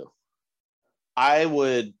thing you can do. I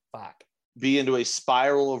would be into a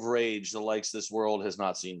spiral of rage the likes this world has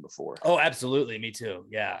not seen before. Oh, absolutely. Me too.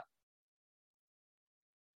 Yeah.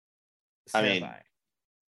 I mean,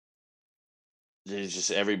 there's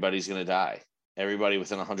just everybody's gonna die. Everybody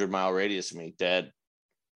within 100-mile radius of me dead.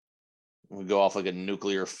 We go off like a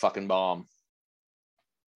nuclear fucking bomb.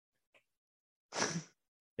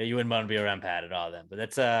 Yeah, you wouldn't want to be around Pat at all then. But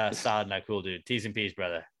that's a solid, not cool, dude. T's and P's,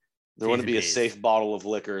 brother. There wouldn't be a safe bottle of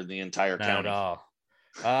liquor in the entire county. Not at all.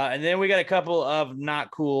 And then we got a couple of not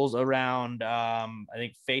cools around, I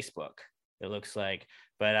think, Facebook, it looks like.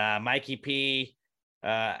 But Mikey P, or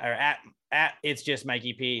at It's Just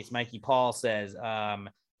Mikey P, it's Mikey Paul says,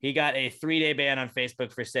 he got a 3-day ban on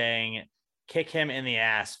Facebook for saying, kick him in the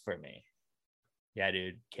ass for me. Yeah,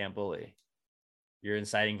 dude, can't bully. You're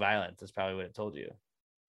inciting violence. That's probably what it told you.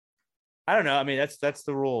 I don't know. I mean, that's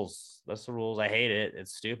the rules. That's the rules. I hate it.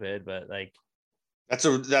 It's stupid, but like. That's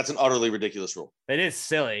an utterly ridiculous rule. It is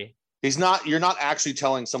silly. You're not actually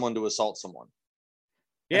telling someone to assault someone.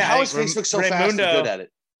 Yeah. And how is Facebook so fast and good at it?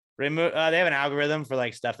 They have an algorithm for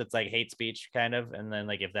like stuff that's like hate speech kind of. And then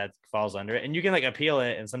like if that falls under it and you can like appeal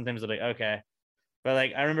it. And sometimes they're like, okay. But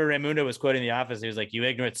like I remember Raymundo was quoting The Office. He was like, "You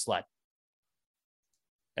ignorant slut."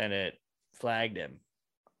 And it flagged him.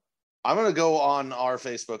 I'm going to go on our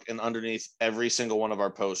Facebook and underneath every single one of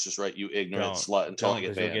our posts, just write "you ignorant slut" until I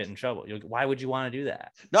get banned. You'll get in trouble. Why would you want to do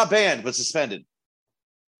that? Not banned, but suspended.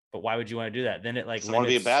 But why would you want to do that? Then it like I want to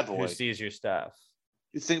be a bad boy. Who sees your stuff?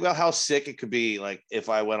 You think about how sick it could be. Like if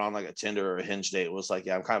I went on like a Tinder or a Hinge date, it was like,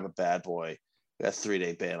 yeah, I'm kind of a bad boy. That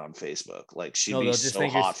 3-day ban on Facebook. Like she'd be so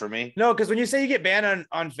hot for me. No, because when you say you get banned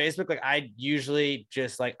on Facebook, like I usually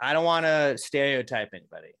just like, I don't want to stereotype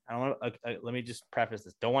anybody. I don't want to, let me just preface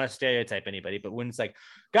this. Don't want to stereotype anybody, but when it's like,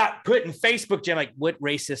 got put in Facebook jam, like what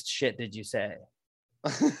racist shit did you say? You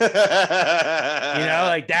know,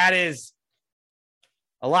 like that is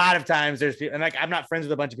a lot of times there's people, and like, I'm not friends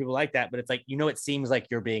with a bunch of people like that, but it's like, you know, it seems like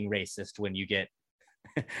you're being racist when you get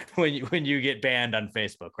when you get banned on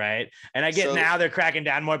Facebook, right? And I get now they're cracking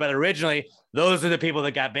down more, but originally those are the people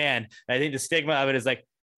that got banned. And I think the stigma of it is like,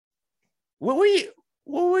 what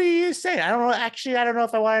were you saying? I don't know. Actually, I don't know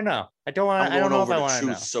if I want to know. I don't know if I want to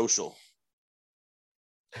know. Social.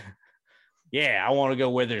 Yeah, I want to go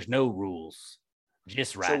where there's no rules,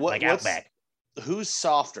 just right, so like Outback. Who's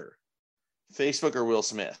softer, Facebook or Will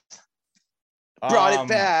Smith? Brought it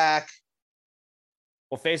back.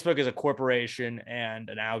 Well, Facebook is a corporation and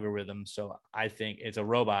an algorithm, so I think it's a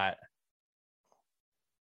robot.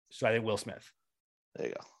 So I think Will Smith. There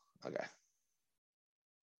you go. Okay.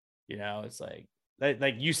 You know, it's like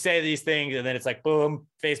you say these things, and then it's like, boom,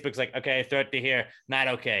 Facebook's like, okay, throw it to here, not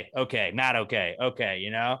okay, okay, not okay, okay,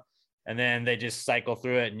 you know, and then they just cycle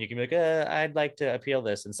through it, and you can be like, I'd like to appeal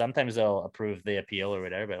this, and sometimes they'll approve the appeal or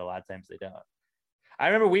whatever, but a lot of times they don't. I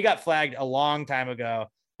remember we got flagged a long time ago.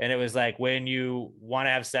 And it was like when you want to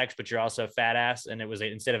have sex, but you're also a fat ass. And it was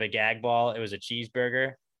instead of a gag ball, it was a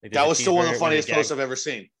cheeseburger. Like that was still one of the funniest posts I've ever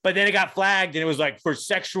seen. But then it got flagged and it was like for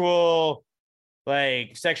sexual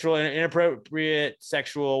inappropriate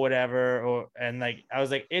sexual, whatever. And like, I was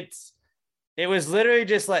like, it was literally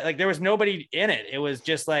just like there was nobody in it. It was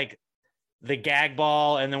just like the gag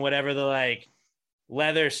ball and then whatever the like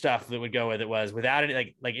leather stuff that would go with it was without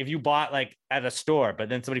it. Like if you bought like at a store, but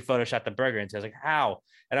then somebody photoshopped the burger into it. I was like, how?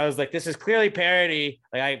 And I was like, this is clearly parody.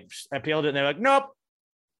 Like I appealed it and they're like, nope.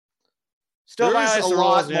 Still there's a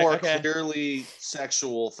lot more clearly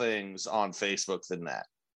sexual things on Facebook than that.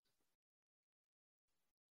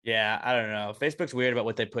 Yeah, I don't know. Facebook's weird about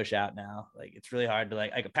what they push out now. Like it's really hard to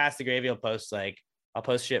like Pass the Gravy will post like I'll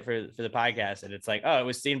post shit for the podcast and it's like, oh, it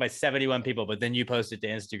was seen by 71 people, but then you post it to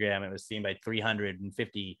Instagram, it was seen by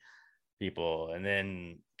 350 people. And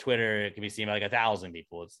then Twitter, it can be seen by like 1,000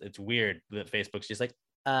 people. It's weird that Facebook's just like,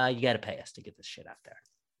 you got to pay us to get this shit out there.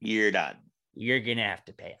 You're done. You're going to have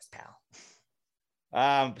to pay us, pal.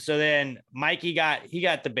 So then Mikey got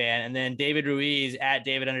the ban, and then David Ruiz at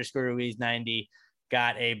David_Ruiz90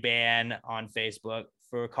 got a ban on Facebook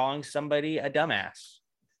for calling somebody a dumbass.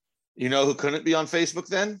 You know who couldn't be on Facebook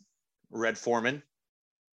then? Red Foreman.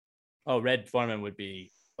 Oh, Red Foreman would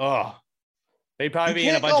be, they'd probably be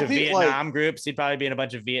in a bunch of Vietnam groups. He'd probably be in a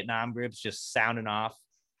bunch of Vietnam groups just sounding off.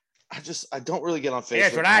 I don't really get on Facebook.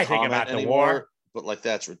 Here's what I think about the war. But like,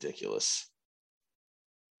 that's ridiculous.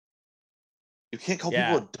 You can't call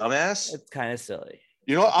people a dumbass? It's kind of silly.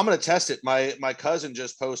 You know what? I'm going to test it. My cousin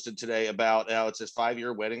just posted today about how it's his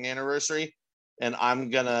 5-year wedding anniversary. And I'm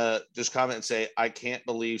going to just comment and say, I can't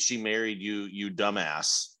believe she married you, you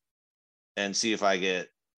dumbass. And see if I get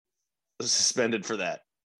suspended for that.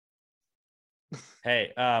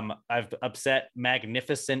 Hey, I've upset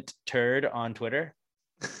Magnificent Turd on Twitter.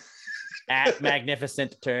 At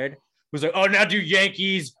Magnificent Turd. Who's like, oh, now do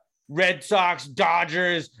Yankees, Red Sox,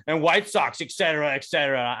 Dodgers, and White Sox, et cetera, et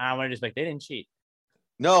cetera. I want to just like, they didn't cheat.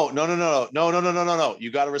 No.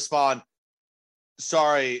 You got to respond.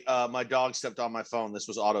 Sorry, my dog stepped on my phone. This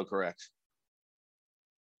was autocorrect.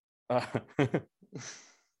 I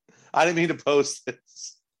didn't mean to post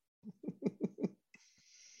this.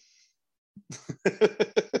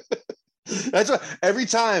 That's what every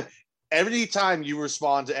time you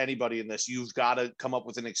respond to anybody in this, you've got to come up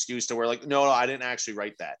with an excuse to where like, no, I didn't actually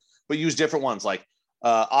write that, but use different ones like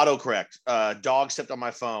autocorrect, dog stepped on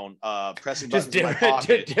my phone, pressing buttons in my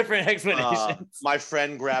pocket. Different explanations. My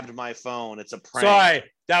friend grabbed my phone. It's a prank. Sorry,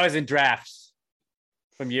 that was in drafts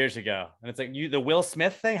from years ago. And it's like the Will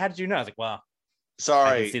Smith thing. How did you know? I was like, well,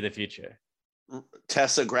 sorry. I can see the future.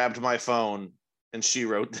 Tessa grabbed my phone and she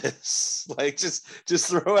wrote this. Like just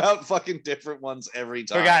throw out fucking different ones every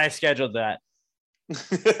time. Forgot I scheduled that.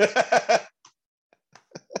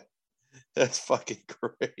 That's fucking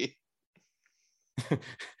great.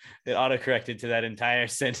 It autocorrected to that entire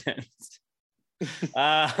sentence.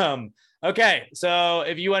 Okay, so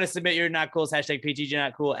if you want to submit your not cools, hashtag PTG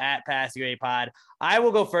not cool at Pass Your Pod. I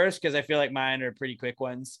will go first because I feel like mine are pretty quick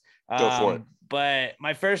ones. Go for it. But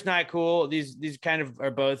my first not cool, these kind of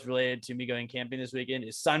are both related to me going camping this weekend,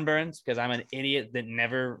 is sunburns, because I'm an idiot that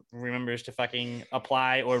never remembers to fucking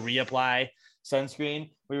apply or reapply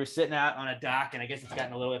sunscreen. We were sitting out on a dock, and I guess it's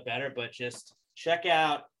gotten a little bit better, but just check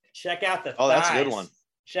out the thighs. That's a good one.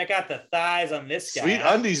 Check out the thighs on this guy. Sweet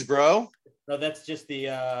undies, bro. No, that's just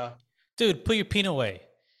the dude, put your peen away.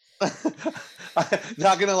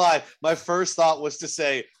 Not gonna lie, my first thought was to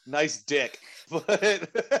say nice dick, but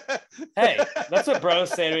hey, that's what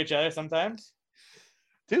bros say to each other sometimes.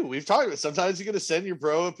 Dude, we've talked about sometimes you're gonna send your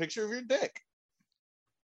bro a picture of your dick.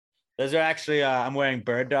 Those are actually I'm wearing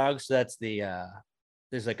bird dogs, so that's the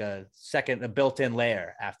there's like a built-in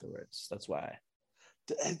layer afterwards. That's why.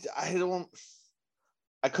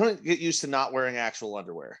 I couldn't get used to not wearing actual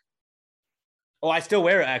underwear. Oh, I still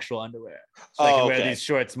wear actual underwear. So I can wear these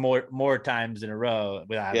shorts more times in a row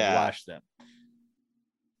without having to wash them.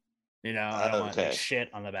 You know, I don't want like shit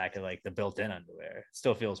on the back of like the built-in underwear. It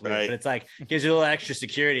still feels weird, but it's like gives you a little extra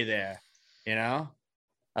security there. You know,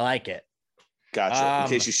 I like it. Gotcha. In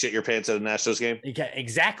case you shit your pants at a Nationals game.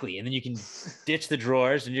 Exactly, and then you can ditch the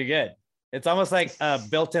drawers and you're good. It's almost like a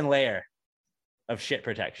built-in layer of shit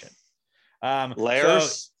protection.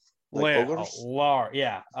 Layers.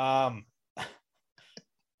 Yeah.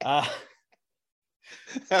 That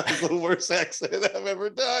was the worst accent I've ever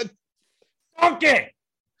done. Okay.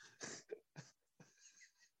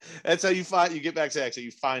 That's how you get back to accent.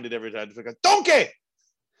 You find it every time. Donkey.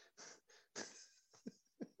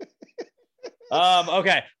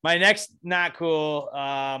 Okay. My next not cool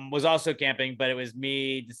was also camping, but it was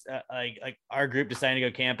me like our group deciding to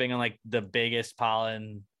go camping on like the biggest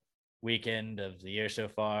pollen weekend of the year so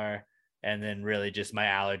far. And then really just my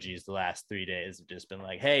allergies the last 3 days have just been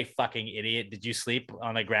like, hey, fucking idiot, did you sleep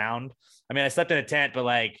on the ground? I mean, I slept in a tent, but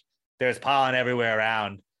like there's pollen everywhere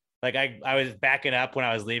around. Like I was backing up when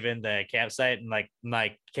I was leaving the campsite, and like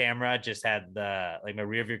my camera just had my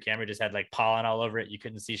rear view camera just had like pollen all over it. You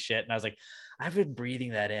couldn't see shit. And I was like, I've been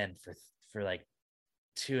breathing that in for like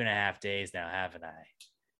 2.5 days now, haven't I?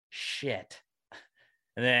 Shit.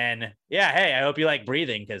 And then, yeah, hey, I hope you like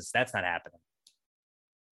breathing, because that's not happening.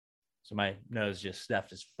 So my nose just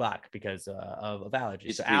stuffed as fuck because of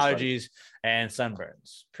allergies. So allergies and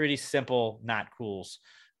sunburns. Pretty simple, not cools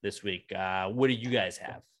this week. What do you guys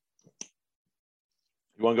have?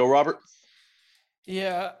 You want to go, Robert?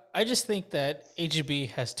 Yeah, I just think that HEB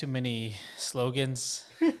has too many slogans.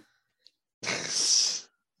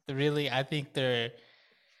 I think they're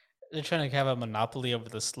trying to have a monopoly over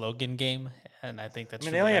the slogan game, and I think that's.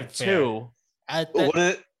 They only have two.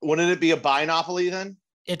 Wouldn't it be a binopoly then?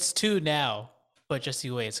 It's 2 now, but just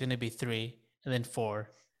you wait. It's going to be 3 and then 4.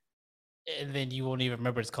 And then you won't even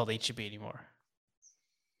remember it's called HEB anymore.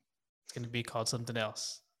 It's going to be called something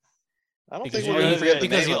else. I don't think we're going to forget the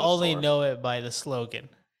name because you of the only store. know it by the slogan.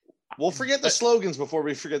 We'll forget the slogans before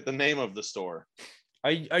we forget the name of the store.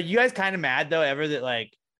 Are you guys kind of mad though ever that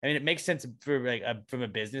like, I mean, it makes sense for like from a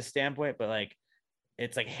business standpoint, but like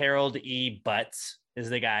it's like Harold E. Butts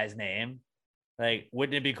is the guy's name. Like,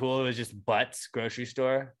 wouldn't it be cool if it was just Butts grocery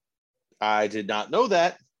store? I did not know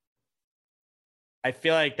that. I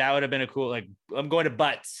feel like that would have been a cool, like, I'm going to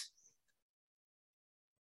Butts.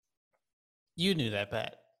 You knew that,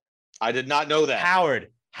 Pat. I did not know that.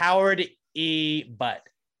 Howard E. Butt.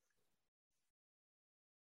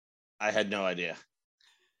 I had no idea.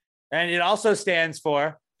 And it also stands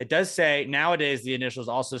for, it does say nowadays the initials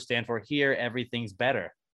also stand for here, everything's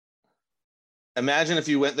better. Imagine if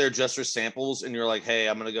you went there just for samples and you're like, hey,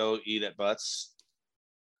 I'm going to go eat at Butts.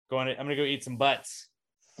 I'm going to go eat some Butts.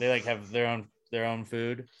 They like have their own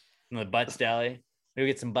food from the Butts Deli. Maybe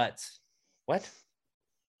get some Butts. What?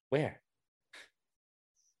 Where?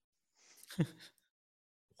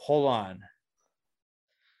 Hold on.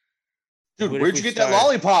 Dude, where'd you get that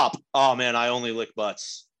lollipop? Oh man, I only lick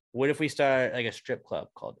Butts. What if we start like a strip club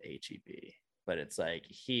called HEB, but it's like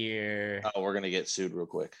here? Oh, we're going to get sued real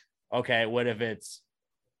quick. Okay, what if it's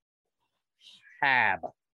HAB?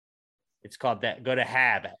 It's called that. Go to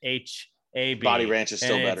HAB, HAB. Body Ranch is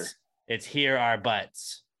still better. It's here are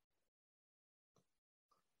butts.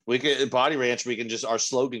 We could Body Ranch. We can just our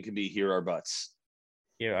slogan can be here are butts.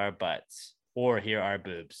 Here are butts, or here are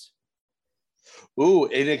boobs. Ooh,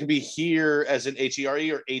 and it could be here as in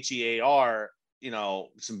HERE or HEAR. You know,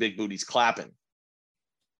 some big booties clapping.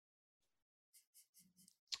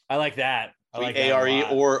 I like that. like ARE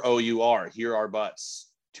or OUR. Here are butts.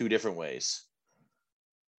 2 different ways.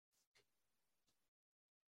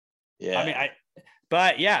 Yeah. I mean,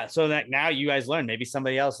 but yeah, so that now you guys learn. Maybe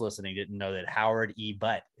somebody else listening didn't know that Howard E.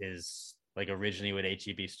 Butt is like originally what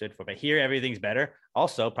HEB stood for. But here everything's better.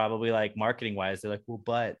 Also, probably like marketing wise, they're like, well,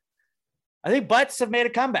 but I think butts have made a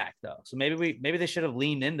comeback though. So maybe they should have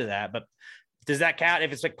leaned into that. But does that count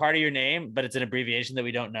if it's like part of your name, but it's an abbreviation that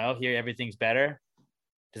we don't know? Here everything's better.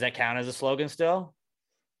 Does that count as a slogan still?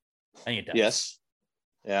 I think it does. Yes.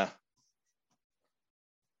 Yeah.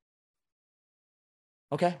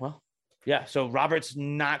 Okay. Well, yeah. So Robert's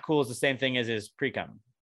not cool is the same thing as his pre-cum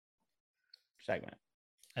segment.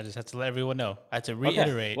 I just have to let everyone know. I have to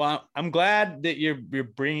reiterate. Okay. Well, I'm glad that you're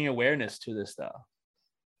bringing awareness to this though.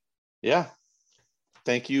 Yeah.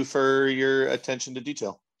 Thank you for your attention to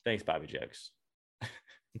detail. Thanks, Bobby Jokes.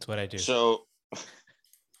 That's what I do. So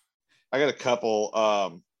I got a couple.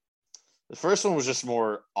 The first one was just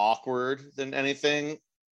more awkward than anything.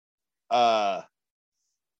 One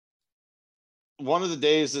of the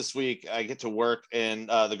days this week I get to work and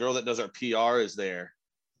the girl that does our PR is there.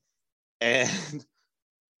 And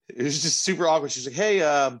it was just super awkward. She's like, hey,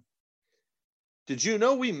 did you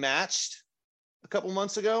know we matched a couple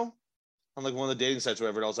months ago on like one of the dating sites or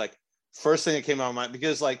whatever? And I was like, first thing that came out of my mind,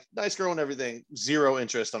 because like nice girl and everything, zero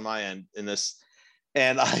interest on my end in this.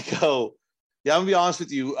 And I go, yeah, I'm gonna be honest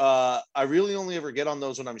with you. I really only ever get on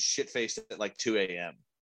those when I'm shit-faced at like 2 a.m.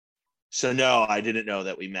 So no, I didn't know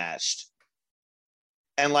that we matched.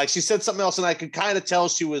 And like she said something else, and I could kind of tell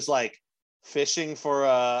she was like fishing for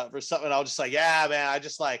something. And I was just like, yeah, man, I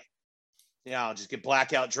just like, you know, just get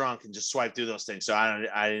blackout drunk and just swipe through those things. So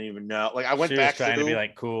I didn't even know. Like I went back trying to be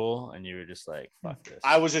like cool, and you were just like, fuck this.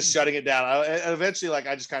 I was just shutting it down. And eventually, like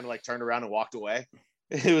I just kind of like turned around and walked away.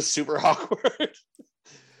 It was super awkward.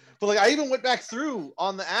 But like I even went back through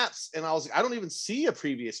on the apps, and I was like, I don't even see a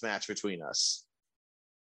previous match between us.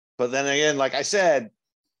 But then again, like I said,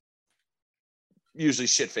 usually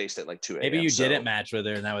shit-faced at like 2 a.m. Maybe you didn't match with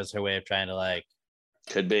her, and that was her way of trying to like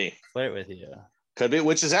could be flirt with you. Could be,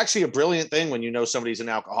 which is actually a brilliant thing when you know somebody's an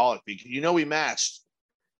alcoholic, because you know we matched.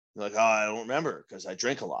 You're like, oh, I don't remember because I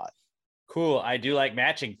drink a lot. Cool. I do like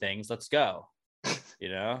matching things. Let's go. You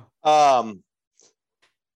know?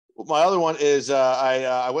 My other one is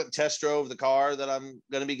I went and test drove the car that I'm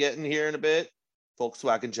going to be getting here in a bit.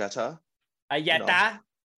 Volkswagen Jetta. A Jetta? You know,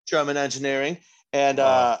 German engineering. And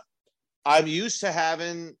I'm used to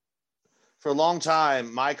having, for a long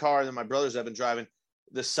time, my car and my brothers have been driving,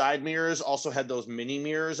 the side mirrors also had those mini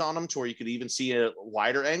mirrors on them to where you could even see a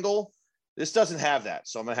wider angle. This doesn't have that,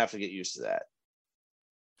 so I'm going to have to get used to that.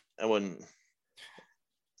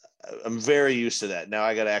 I'm very used to that. Now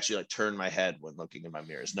I got to actually like turn my head when looking in my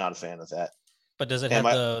mirrors. Not a fan of that. But does it have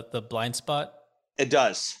the blind spot? It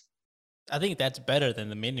does. I think that's better than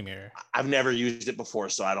the mini mirror. I've never used it before,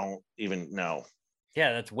 so I don't even know.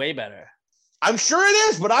 Yeah, that's way better. I'm sure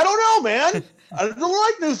it is, but I don't know, man. I don't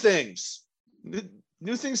like new things.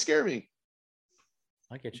 New things scare me.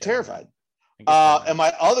 I get you. I'm terrified. And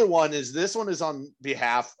my other one is, this one is on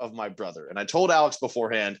behalf of my brother. And I told Alex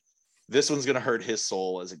beforehand, this one's going to hurt his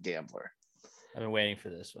soul as a gambler. I've been waiting for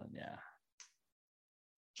this one. Yeah.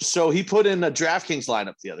 So he put in a DraftKings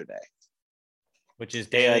lineup the other day, which is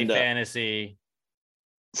daily fantasy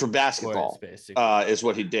for basketball, is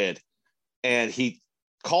what he did. And he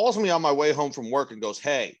calls me on my way home from work and goes,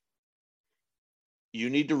 hey, you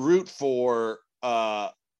need to root for,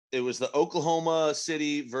 it was the Oklahoma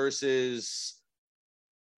City versus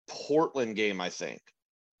Portland game, I think.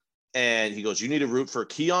 And he goes, you need to root for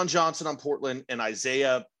Keon Johnson on Portland and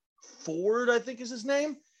Isaiah Ford, I think is his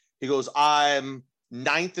name. He goes, I'm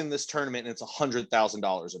 9th in this tournament and it's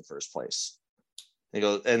 $100,000 in first place. And he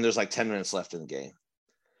goes, and there's like 10 minutes left in the game.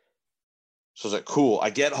 So I was like, cool. I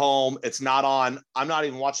get home. It's not on. I'm not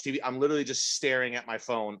even watching TV. I'm literally just staring at my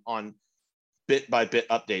phone on bit by bit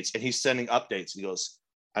updates. And he's sending updates. He goes,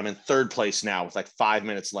 I'm in 3rd place now with like 5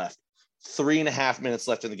 minutes left. 3.5 minutes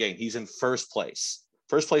left in the game. He's in first place.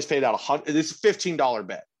 First place paid out it's a $15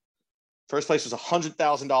 bet. First place was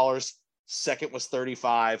 $100,000. Second was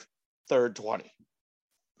 35. Third, 20.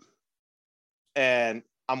 And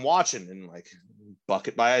I'm watching and like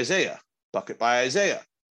bucket by Isaiah.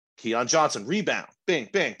 Keon Johnson, rebound, bing,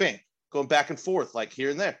 bing, bing, going back and forth like here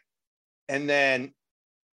and there. And then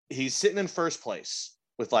he's sitting in first place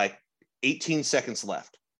with like 18 seconds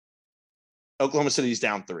left. Oklahoma City's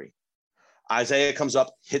down 3. Isaiah comes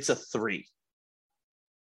up, hits a 3.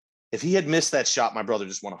 If he had missed that shot, my brother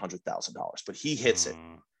just won $100,000, but he hits it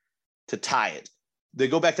to tie it. They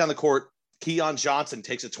go back down the court. Keon Johnson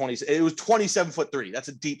takes a 27-foot 3. That's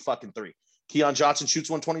a deep fucking 3. Keon Johnson shoots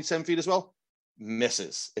 127 feet as well.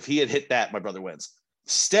 misses. If he had hit that, my brother wins.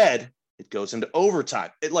 Instead, it goes into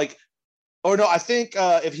overtime. I think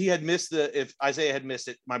if Isaiah had missed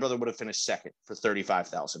it, my brother would have finished second for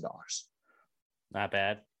 $35,000. Not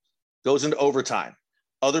bad. Goes into overtime.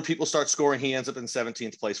 Other people start scoring. He ends up in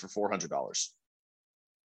 17th place for $400.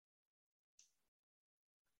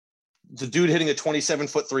 The dude hitting a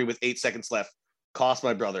 27-foot three with 8 seconds left cost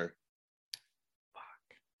my brother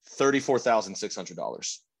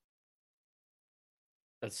 $34,600.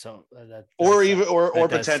 That's so or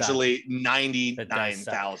potentially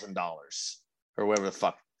 $99,000 or whatever the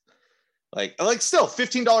fuck. Like still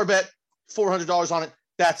 $15 bet, $400 on it.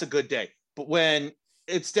 That's a good day. But when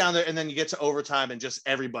it's down there and then you get to overtime and just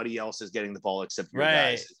everybody else is getting the ball except you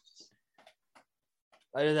guys.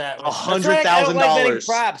 I do that. $100,000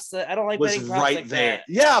 props. I don't like betting props right like there. That.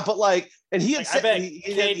 Yeah, but and he had I bet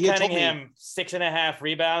Cade Cunningham 6.5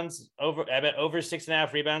 rebounds over. I bet over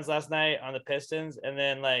 6.5 rebounds last night on the Pistons, and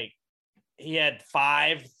then he had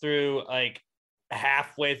 5 through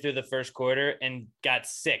halfway through the first quarter and got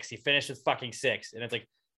 6. He finished with fucking 6, and it's like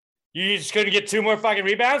you just couldn't get 2 more fucking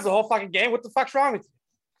rebounds the whole fucking game. What the fuck's wrong with you?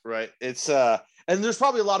 Right. It's and there's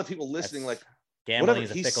probably a lot of people listening gambling is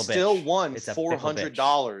a fickle bitch. Still won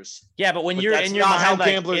 $400. Yeah, but when you're in your mind,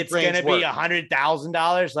 it's going to be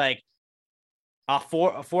 $100,000.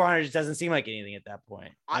 $400 doesn't seem like anything at that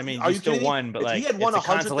point. I mean, you still won, but if he had won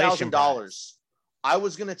 $100,000, I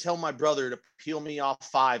was going to tell my brother to peel me off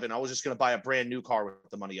 5, and I was just going to buy a brand new car with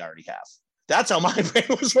the money I already have. That's how my brain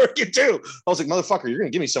was working too. I was like, motherfucker, you're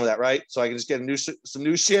going to give me some of that, right? So I can just get some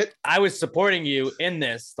new shit. I was supporting you in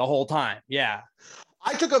this the whole time. Yeah.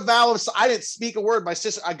 I took a vow of, I didn't speak a word. I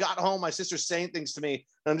got home, my sister's saying things to me,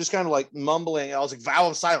 and I'm just kind of mumbling. I was like, vow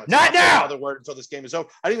of silence. Not now. Another word until this game is over.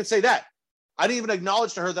 I didn't even say that. I didn't even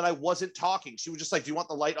acknowledge to her that I wasn't talking. She was just like, do you want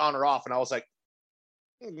the light on or off? And I was like,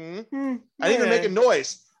 I didn't even make a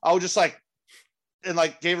noise. I was just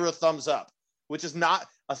gave her a thumbs up, which is not,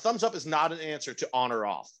 a thumbs up is not an answer to on or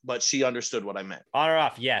off, but she understood what I meant. On or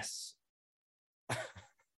off, yes.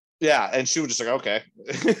 Yeah, and she was just like, okay.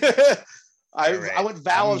 I went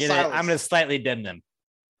vow of silence. I'm going to slightly dim them.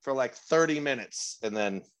 For 30 minutes. And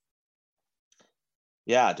then,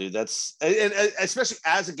 yeah, dude, that's, and especially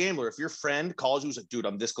as a gambler, if your friend calls you, who's like, dude,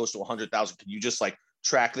 I'm this close to 100,000. Can you just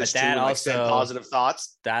track this too and send positive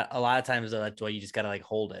thoughts? That a lot of times, though, that's why you just got to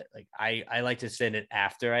hold it. I like to send it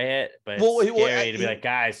after I hit, but it's scary to be like,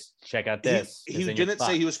 guys, check out this. He didn't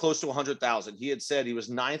say he was close to 100,000. He had said he was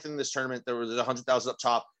 9th in this tournament. There was 100,000 up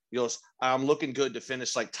top. He goes, I'm looking good to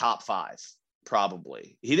finish top 5.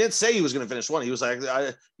 Probably. He didn't say he was going to finish 1. He was like, he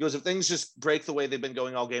goes, if things just break the way they've been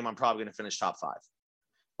going all game, I'm probably going to finish top 5. I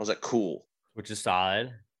was like, cool. Which is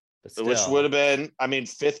solid. But which would have been,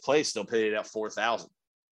 5th place still paid out $4,000.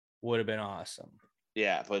 Would have been awesome.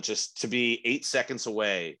 Yeah, but just to be 8 seconds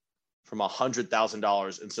away from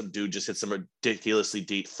 $100,000 and some dude just hit some ridiculously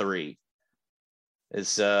deep 3.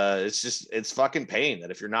 It's fucking pain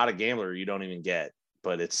that if you're not a gambler, you don't even get.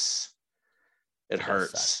 But it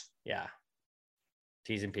hurts. Yeah.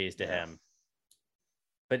 T's and P's to him.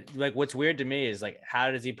 But what's weird to me is how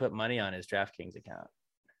does he put money on his DraftKings account?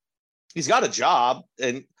 He's got a job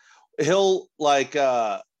and he'll right.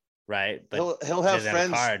 But he'll have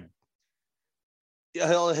friends. Yeah,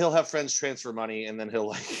 he'll have friends transfer money and then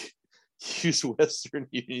he'll use Western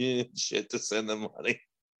Union and shit to send them money.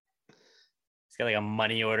 He's got a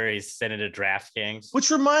money order. He's sending to DraftKings. Which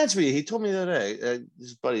reminds me, he told me the other day,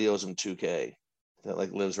 his buddy owes him $2,000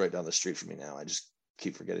 that lives right down the street from me now. I just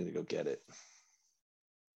keep forgetting to go get it.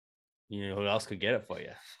 You know who else could get it for you?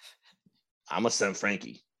 I'm gonna send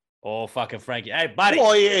Frankie. Oh, fucking Frankie. Hey, buddy.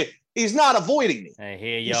 Well, yeah, he's not avoiding me. I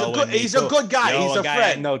hear you. He's a good guy. He's a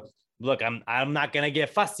friend. No, look, I'm not gonna get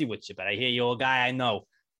fussy with you, but I hear you, old guy. I know.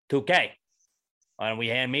 $2,000. Why don't we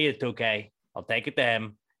hand me the $2,000? I'll take it to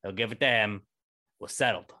him. He'll give it to him. We're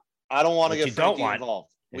settled. I don't want to get Frankie involved.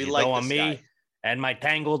 We like don't want this me guy. And my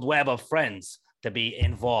tangled web of friends to be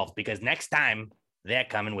involved because next time they're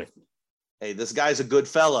coming with me. Hey, this guy's a good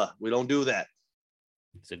fella. We don't do that.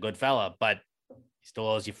 He's a good fella, but he still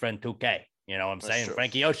owes your friend $2,000. You know what I'm saying? True.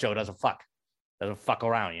 Frankie Ocho doesn't fuck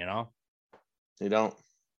around, you know? You don't.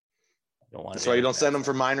 Want That's why you don't send him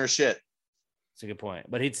for minor shit. That's a good point.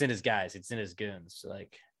 But he'd send his guys. He'd send his goons to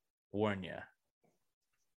warn you.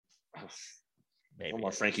 Maybe. I don't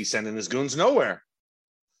want Frankie sending his goons nowhere.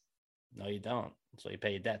 No, you don't. So you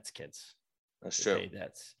pay your debts, kids. That's true. Pay your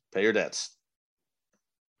debts. Pay your debts.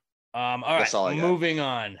 All right. Moving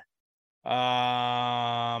on.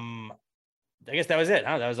 I guess that was it.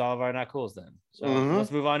 Huh? That was all of our not cools then. So let's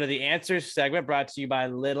move on to the answers segment brought to you by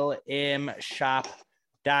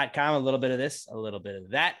LittleMShop.com. A little bit of this, a little bit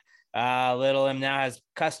of that. Little M now has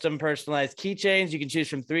custom personalized keychains. You can choose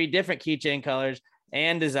from 3 different keychain colors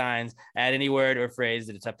and designs. Add any word or phrase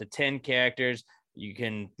that it's up to 10 characters. You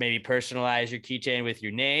can maybe personalize your keychain with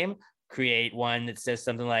your name. Create one that says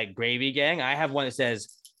something like Gravy Gang. I have one that says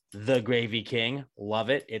The Gravy King. Love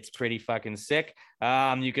it. It's pretty fucking sick.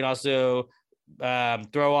 You can also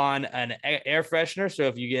throw on an air freshener. So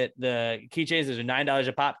if you get the keychains, those are $9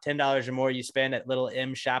 a pop, $10 or more you spend at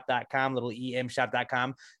littlemshop.com,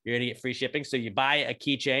 littlemshop.com, you're going to get free shipping. So you buy a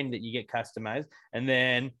keychain that you get customized and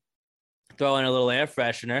then throw in a little air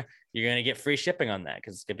freshener, you're going to get free shipping on that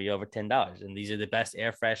because it's going to be over $10. And these are the best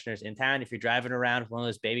air fresheners in town. If you're driving around with one of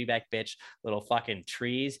those baby back bitch little fucking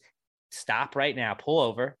trees, stop right now, pull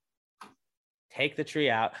over, take the tree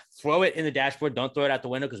out, throw it in the dashboard. Don't throw it out the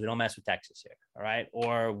window because we don't mess with Texas here. All right.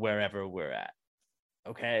 Or wherever we're at.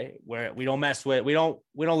 Okay. Where we don't mess with, we don't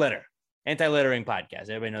litter. Anti-littering podcast.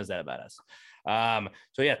 Everybody knows that about us.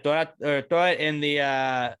 So yeah, throw it in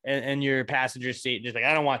the, in your passenger seat. Just like,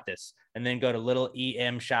 I don't want this. And then go to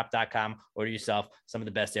littlemshop.com, order yourself some of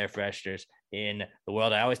the best air fresheners in the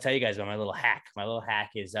world. I always tell you guys about my little hack. My little hack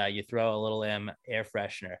is you throw a little M air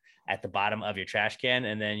freshener at the bottom of your trash can.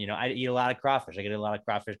 And then, I eat a lot of crawfish. I get a lot of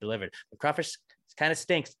crawfish delivered. The crawfish kind of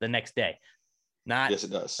stinks the next day. Yes,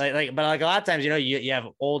 it does. But a lot of times, you have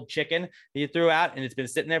old chicken that you threw out and it's been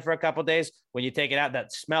sitting there for a couple of days. When you take it out,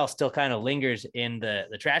 that smell still kind of lingers in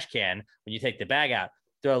the trash can. When you take the bag out,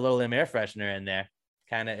 throw a little M air freshener in there.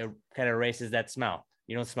 Kind of erases that smell.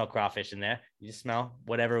 You don't smell crawfish in there. You just smell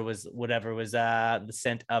whatever was the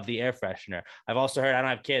scent of the air freshener. I've also heard, I don't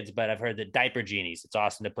have kids, but I've heard the diaper genies. It's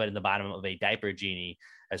awesome to put in the bottom of a diaper genie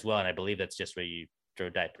as well. And I believe that's just where you throw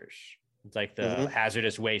diapers. It's like the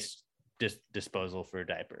hazardous waste disposal for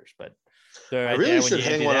diapers. But I really should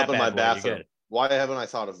hang one up in my bathroom. Why haven't I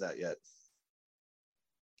thought of that yet?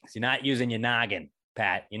 So you're not using your noggin,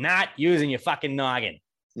 Pat. You're not using your fucking noggin.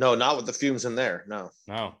 No, not with the fumes in there. No,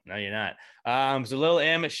 you're not. So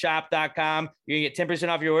littlemshop.com. You're going to get 10%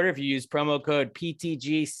 off your order if you use promo code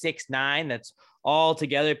PTG69. That's all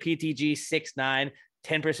together, PTG69.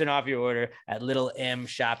 10% off your order at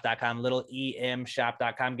littlemshop.com,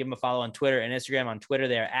 littlemshop.com. Give them a follow on Twitter and Instagram. On Twitter,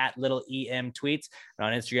 they're at littlemtweets. And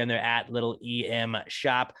on Instagram, they're at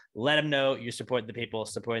littlemshop. Let them know you're supporting the people,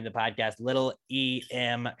 supporting the podcast.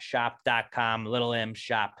 littlemshop.com,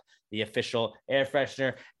 littlemshop, the official air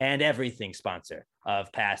freshener and everything sponsor of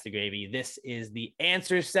Pass the Gravy. This is the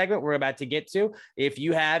answers segment we're about to get to. If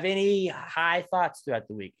you have any high thoughts throughout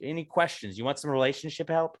the week, any questions, you want some relationship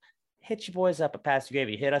help, hit your boys up at Pass the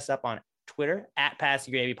Gravy. Hit us up on Twitter at Pass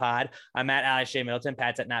the Gravy Pod. I'm at Alex Shea Middleton.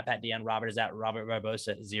 Pat's at not Pat Dion. Robert is at Robert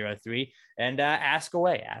Barbosa 03. And ask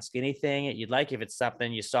away. Ask anything that you'd like. If it's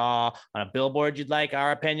something you saw on a billboard you'd like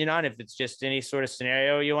our opinion on. If it's just any sort of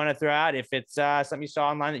scenario you want to throw out. If it's something you saw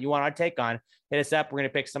online that you want our take on, hit us up. We're going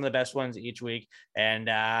to pick some of the best ones each week. And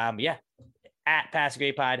at Pass the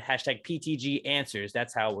Gravy Pod, hashtag PTG Answers.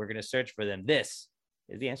 That's how we're going to search for them. This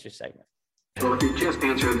is the answer segment. Well, if you just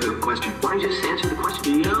answered the question, why don't you just answer the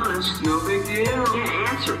question? Be honest, no big deal. Yeah,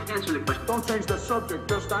 answer the question. Don't change the subject,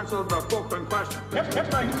 just answer the fucking question. It's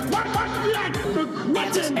like, what question did I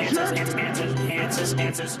answers.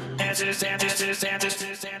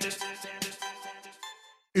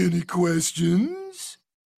 Any questions?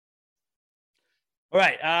 All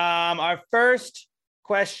right. Our first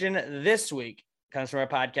question this week comes from our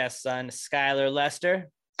podcast son, Skylar Lester.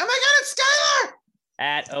 Oh my God, it's Skylar!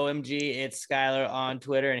 At OMG, it's Skylar on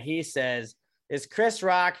Twitter. And he says, is Chris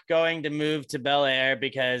Rock going to move to Bel Air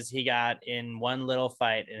because he got in one little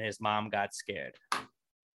fight and his mom got scared?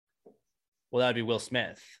 Well, that would be Will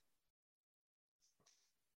Smith.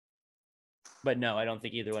 But no, I don't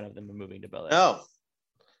think either one of them are moving to Bel Air. No.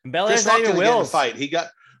 Bel Air's not even Will's fight.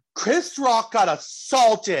 Chris Rock got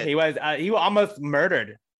assaulted. He almost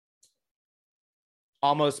murdered.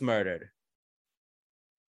 Almost murdered.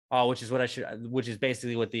 Oh, which is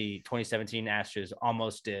basically what the 2017 Astros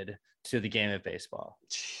almost did to the game of baseball.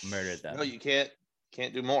 Murdered them. No, you can't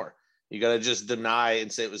do more. You got to just deny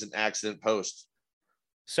and say it was an accident post.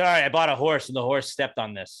 Sorry, I bought a horse and the horse stepped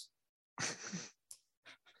on this.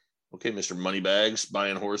 Okay, Mr. Moneybags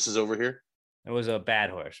buying horses over here. It was a bad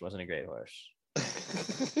horse. It wasn't a great horse.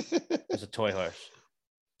 It was a toy horse.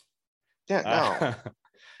 Yeah, no.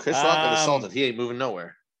 Chris Rock got assaulted. He ain't moving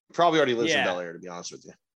nowhere. Probably already lives in Bel Air, to be honest with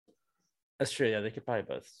you. That's true. Yeah, they could probably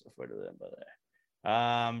both afford to live in Bel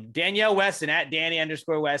Air. Danielle Weston at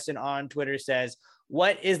Danny_Weston on Twitter says,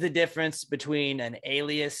 what is the difference between an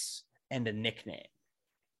alias and a nickname?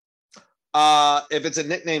 If it's a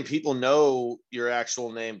nickname, people know your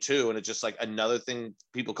actual name too, and it's just like another thing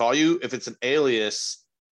people call you. If it's an alias,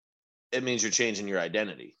 it means you're changing your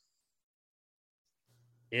identity.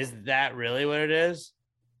 Is that really what it is?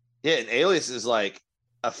 Yeah, an alias is like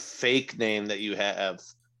a fake name that you have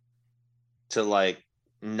to like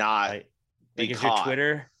not be caught.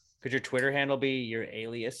 Could your Twitter handle be your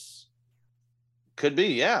alias? Could be,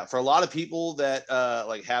 yeah. For a lot of people that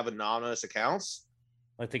like have anonymous accounts.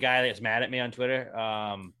 Like the guy that's mad at me on Twitter,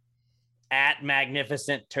 at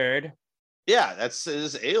Magnificent Turd. Yeah, that's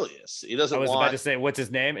his alias. He doesn't. I was about to say, what's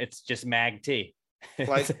his name? It's just Mag T.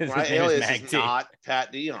 Like my alias is not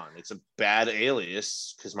Pat Dion. It's a bad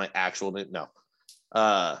alias because my actual name. No.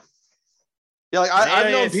 Yeah, like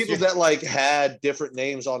I've known people that like had different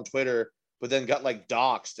names on Twitter, but then got like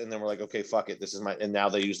doxxed, and then we're like, okay, fuck it, this is my. And now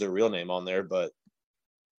they use their real name on there, but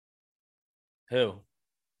who?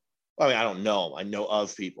 I mean, I don't know. I know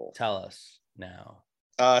of people. Tell us now.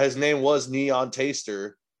 His name was Neon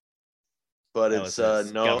Taster, but it's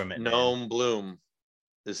Gnome Bloom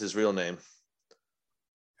is his real name.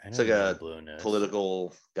 It's like a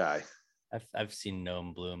political guy. I've seen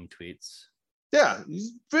Gnome Bloom tweets. Yeah,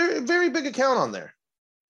 he's very, very big account on there.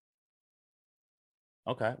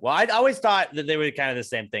 Okay. Well, I always thought that they were kind of the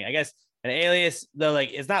same thing. I guess an alias, though,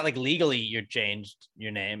 like it's not like legally you're changed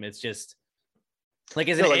your name. It's just like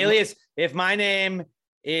is an alias. If my name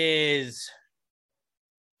is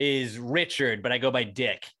Richard, but I go by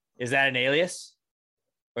Dick, is that an alias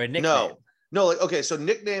or a nickname? No. Like okay, so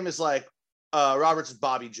nickname is like Robert's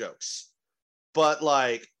Bobby Jokes, but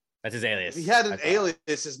like that's his alias. If he had an alias,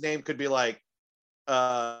 his name could be like.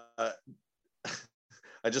 I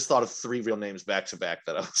just thought of 3 real names back to back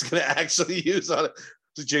that I was going to actually use on it.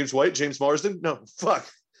 Was it James White, James Marsden? No, fuck.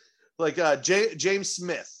 Like James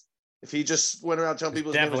Smith. If he just went around telling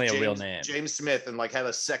people his definitely name was a real name, James Smith, and like had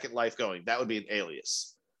a second life going, that would be an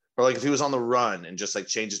alias. Or like if he was on the run and just like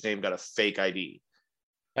changed his name, got a fake ID.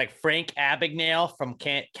 Like Frank Abagnale from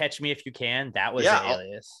Can't Catch Me If You Can. That was an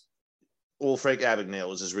alias. Well, Frank Abagnale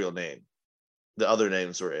was his real name. The other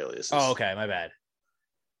names were aliases. Oh, okay. My bad.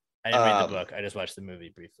 I didn't read the book. I just watched the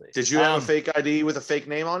movie briefly. Did you have a fake ID with a fake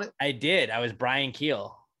name on it? I did. I was Brian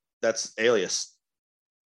Keel. That's alias.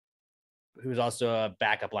 Who was also a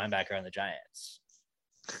backup linebacker on the Giants.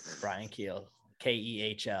 Brian Keel.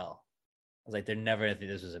 Kehl. I was like, they're never going to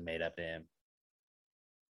think this was a made-up name.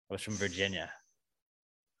 I was from Virginia.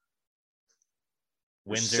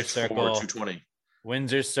 Windsor 6'4", Circle. 220.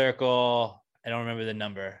 Windsor Circle. I don't remember the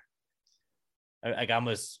number. Like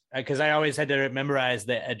almost because I always had to memorize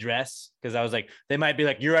the address because I was like, they might be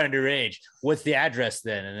like, you're underage. What's the address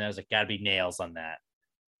then? And I was like, gotta be nails on that.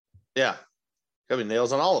 Yeah. Gotta be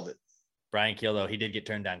nails on all of it. Brian Keel, though, he did get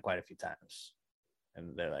turned down quite a few times.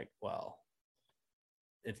 And they're like, well,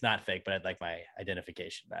 it's not fake, but I'd like my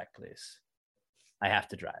identification back, please. I have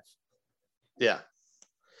to drive. Yeah.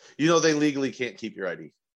 You know, they legally can't keep your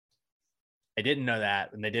ID. I didn't know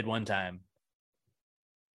that. And they did one time.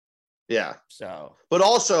 Yeah. So, but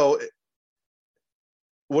also,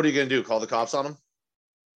 what are you going to do? Call the cops on them?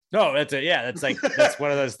 No, that's it. Yeah. That's like, that's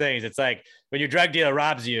one of those things. It's like when your drug dealer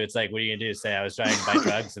robs you, it's like, what are you going to do? Say, I was trying to buy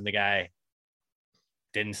drugs and the guy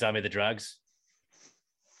didn't sell me the drugs.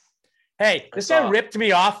 Hey, this guy ripped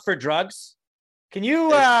me off for drugs. Can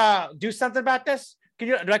you do something about this?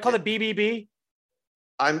 Do I call it BBB?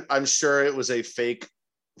 I'm sure it was a fake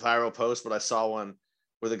viral post, but I saw one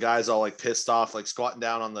where the guy's all like pissed off, like squatting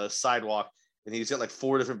down on the sidewalk, and he's got like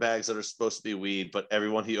 4 different bags that are supposed to be weed, but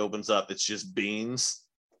every one he opens up, it's just beans.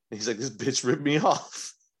 And he's like, this bitch ripped me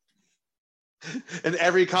off. And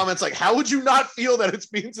every comment's like, how would you not feel that it's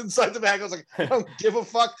beans inside the bag? I was like, I don't give a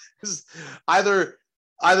fuck. Either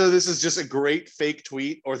this is just a great fake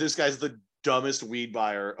tweet, or this guy's the dumbest weed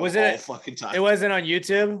buyer of all fucking time. It wasn't on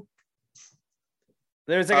YouTube?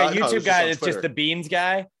 There's like a YouTube guy that's just the beans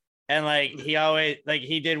guy. And like he always like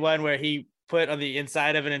he did one where he put on the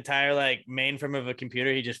inside of an entire like mainframe of a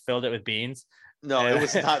computer, he just filled it with beans. No, it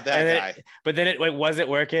was not that guy. But then it like wasn't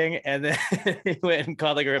working, and then he went and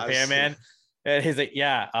called like a repairman. And he's like,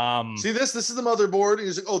 yeah. See this is the motherboard. And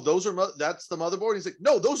he's like, oh, that's the motherboard. He's like,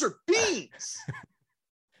 no, those are beans.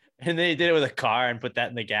 And then he did it with a car and put that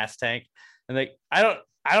in the gas tank. And like, I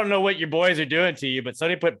don't know what your boys are doing to you, but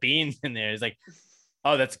somebody put beans in there. He's like,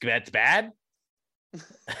 oh, that's bad.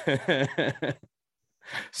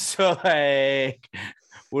 So like,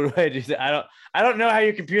 what do I do? I don't know how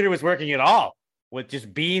your computer was working at all with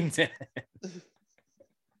just beans in it.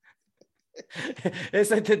 It's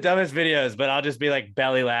like the dumbest videos, but I'll just be like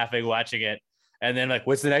belly laughing watching it, and then like,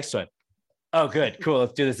 what's the next one? Oh, good, cool,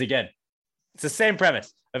 let's do this again. It's the same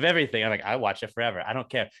premise of everything. I'm like, I watch it forever. I don't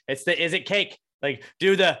care. It's is it cake? Like,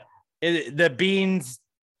 do the beans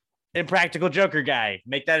Impractical Joker guy.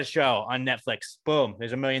 Make that a show on Netflix. Boom.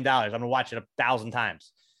 There's $1 million. I'm gonna watch it 1,000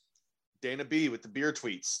 times. Dana B with the beer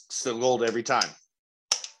tweets. Still gold every time.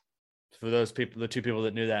 For those people, the two people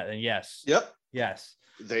that knew that, then yes. Yep. Yes.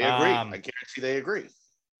 They agree. I guarantee they agree.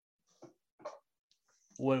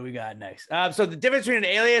 What do we got next? So the difference between an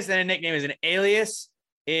alias and a nickname is an alias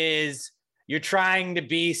is you're trying to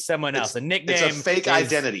be someone else. A nickname it's a fake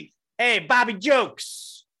identity. Hey, Bobby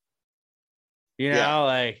Jokes. You know,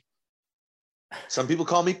 like some people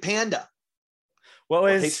call me Panda. What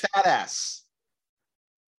was hey, fat ass?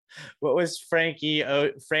 What was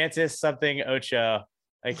Francis something Ocho?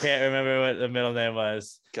 I can't remember what the middle name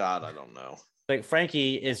was. God, I don't know. Like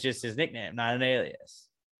Frankie is just his nickname, not an alias.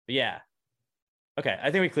 But yeah. Okay,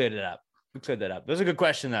 I think we cleared it up. That was a good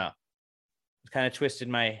question, though. It kind of twisted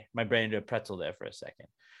my brain into a pretzel there for a second.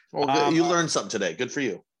 Well, you learned something today. Good for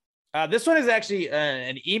you. This one is actually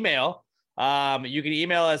an email. You can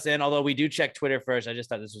email us in, although we do check Twitter first. I just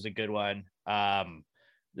thought this was a good one.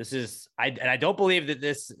 This is I don't believe that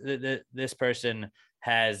this person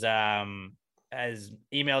has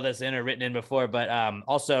emailed us in or written in before, but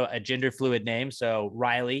also a gender fluid name. So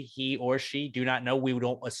Riley, he or she, do not know. We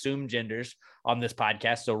don't assume genders on this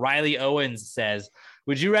podcast. So Riley Owens says,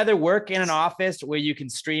 would you rather work in an office where you can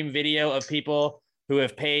stream video of people who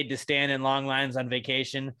have paid to stand in long lines on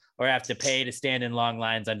vacation, or have to pay to stand in long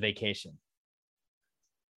lines on vacation?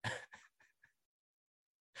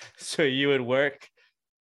 So you would work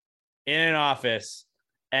in an office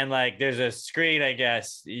and like there's a screen, I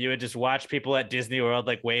guess you would just watch people at Disney World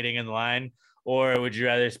like waiting in line, or would you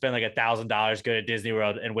rather spend like $1,000 go to Disney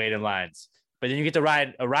World and wait in lines? But then you get to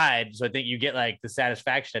ride a ride, so I think you get like the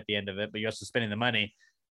satisfaction at the end of it, but you're also spending the money.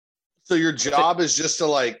 So your job is just to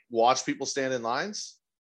like watch people stand in lines?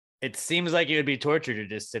 It seems like it would be torture to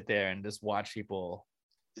just sit there and just watch people.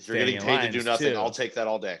 If you're getting paid to do nothing, I'll take that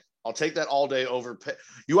all day. I'll take that all day over.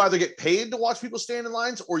 You either get paid to watch people stand in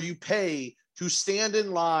lines, or you pay to stand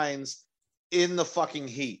in lines in the fucking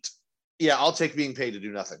heat. Yeah, I'll take being paid to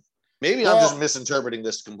do nothing. Maybe I'm just misinterpreting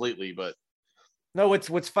this completely, but no,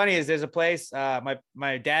 what's funny is there's a place,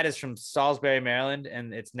 my dad is from Salisbury, Maryland,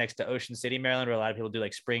 and it's next to Ocean City, Maryland, where a lot of people do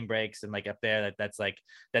like spring breaks, and like up there,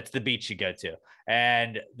 that's the beach you go to.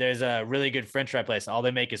 And there's a really good French fry place. All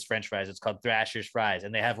they make is French fries. It's called Thrasher's Fries.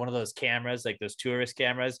 And they have one of those cameras, like those tourist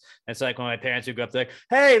cameras. And so like when my parents would go up, they're like,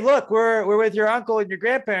 hey, look, we're with your uncle and your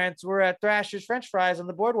grandparents. We're at Thrasher's French Fries on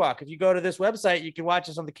the boardwalk. If you go to this website, you can watch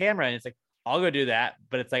us on the camera. And it's like, I'll go do that.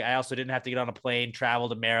 But it's like, I also didn't have to get on a plane, travel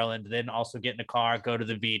to Maryland, then also get in a car, go to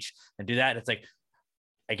the beach and do that. And it's like,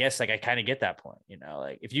 I guess like I kind of get that point, you know,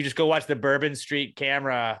 like if you just go watch the Bourbon Street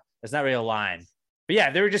camera, it's not really a line. But yeah,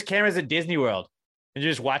 there were just cameras at Disney World and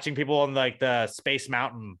you're just watching people on like the Space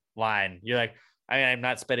Mountain line. You're like, I'm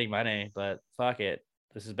not spending money, but fuck it.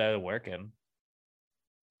 This is better than working.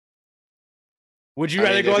 Would you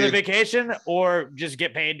rather go on a vacation or just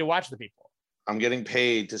get paid to watch the people? I'm getting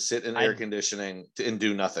paid to sit in air conditioning and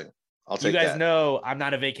do nothing. I'll take that. You guys know I'm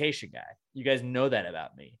not a vacation guy. You guys know that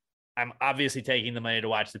about me. I'm obviously taking the money to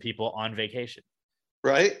watch the people on vacation.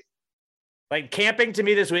 Right? Like camping to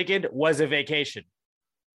me this weekend was a vacation.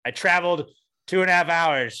 I traveled 2.5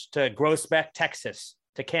 hours to Groesbeck, Texas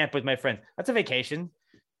to camp with my friends. That's a vacation.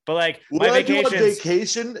 But like what I do on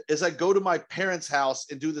vacation is I go to my parents' house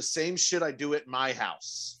and do the same shit I do at my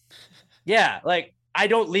house. Yeah, like I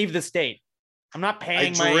don't leave the state. I'm not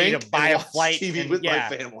paying money to buy a flight TV with my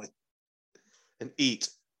family and eat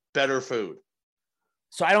better food.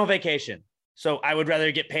 So I don't vacation. So I would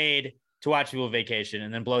rather get paid to watch people vacation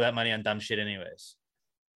and then blow that money on dumb shit anyways.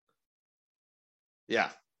 Yeah.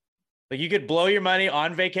 Like you could blow your money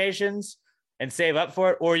on vacations and save up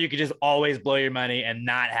for it, or you could just always blow your money and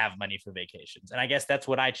not have money for vacations. And I guess that's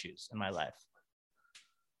what I choose in my life.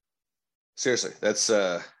 Seriously, that's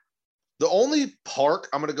the only park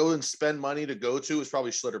I'm going to go and spend money to go to is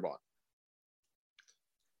probably Schlitterbahn.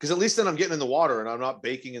 Because at least then I'm getting in the water and I'm not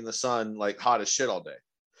baking in the sun like hot as shit all day.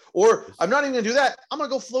 Or I'm not even going to do that. I'm going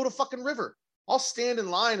to go float a fucking river. I'll stand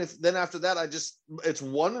in line. Then after that, it's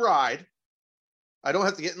one ride. I don't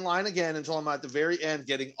have to get in line again until I'm at the very end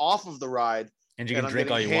getting off of the ride. And you can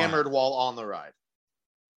drink all you hammered want. While on the ride.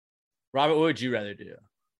 Robert, what would you rather do?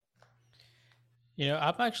 You know,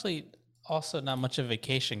 I'm actually also not much of a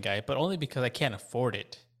vacation guy, but only because I can't afford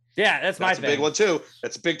it. Yeah, that's my thing. That's a big one too.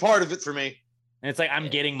 That's a big part of it for me. And it's like, I'm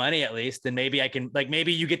getting money at least. And maybe I can, like,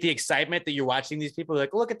 maybe you get the excitement that you're watching these people.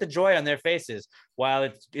 Like, look at the joy on their faces while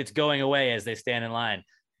it's going away as they stand in line.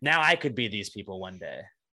 Now I could be these people one day.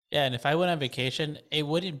 Yeah, and if I went on vacation, it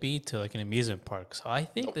wouldn't be to like an amusement park. So I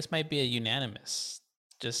think this might be a unanimous.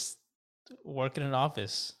 Just work in an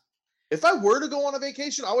office. If I were to go on a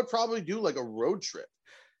vacation, I would probably do like a road trip.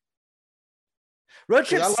 Road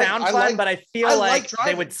trips sound fun, but I feel like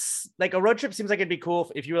they would like a road trip seems like it'd be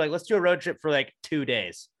cool if you were like, let's do a road trip for like 2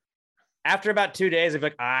 days. After about 2 days, I'd be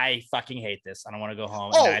like, I fucking hate this. I don't want to go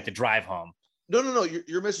home. And I have to drive home. No.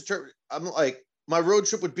 You're misinterpreting. I'm like, my road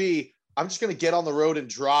trip would be, I'm just going to get on the road and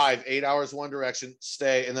drive 8 hours one direction,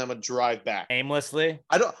 stay, and then I'm going to drive back aimlessly.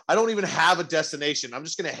 I don't even have a destination. I'm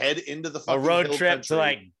just going to head into the fucking a road trip country. to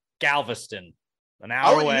like Galveston, an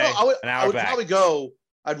hour away, an hour I would back. Probably go.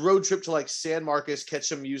 I'd road trip to like San Marcos, catch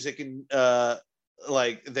some music and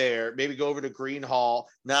like there, maybe go over to Green Hall.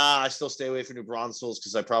 Nah, I still stay away from New Braunfels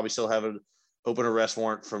because I probably still have an open arrest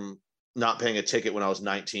warrant from not paying a ticket when I was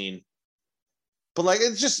 19. But like,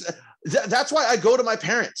 it's just, that's why I go to my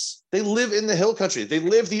parents. They live in the hill country. They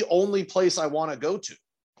live the only place I want to go to.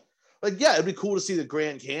 Like, yeah, it'd be cool to see the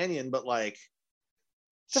Grand Canyon, but like,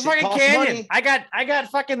 it's a fucking canyon. Money. I got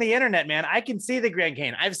fucking the internet, man. I can see the Grand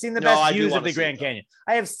Canyon. I've seen the best views of the Grand Canyon.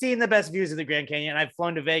 I have seen the best views of the Grand Canyon. I've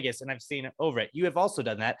flown to Vegas and I've seen it over it. You have also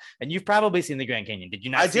done that, and you've probably seen the Grand Canyon. Did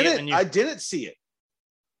you not? I didn't see it.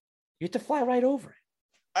 You have to fly right over it.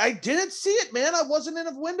 I didn't see it, man. I wasn't in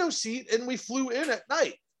a window seat, and we flew in at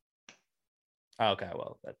night. Okay,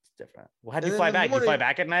 well, that's different. Well, how'd you fly back? You fly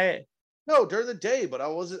back at night? No, during the day, but I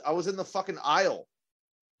was in the fucking aisle.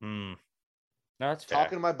 No, that's fair.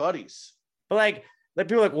 Talking to my buddies. But like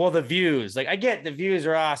people are like, well, the views. Like, I get the views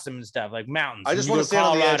are awesome and stuff, like mountains. I just want to stand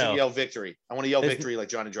on the edge and yell victory. I want to yell victory like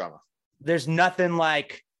Johnny Drama. There's nothing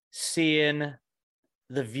like seeing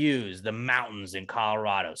the views, the mountains in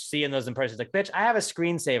Colorado, seeing those in person. It's like, bitch, I have a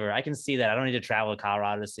screensaver. I can see that. I don't need to travel to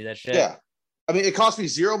Colorado to see that shit. Yeah. I mean, it cost me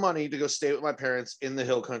zero money to go stay with my parents in the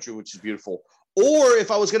hill country, which is beautiful. Or if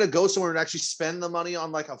I was going to go somewhere and actually spend the money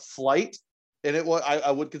on like a flight, and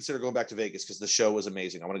I would consider going back to Vegas because the show was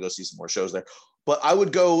amazing. I want to go see some more shows there. But I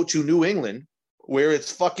would go to New England where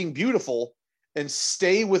it's fucking beautiful and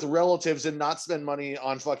stay with relatives and not spend money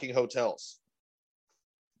on fucking hotels.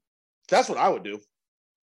 That's what I would do.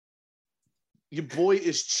 Your boy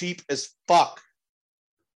is cheap as fuck.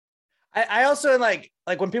 I also like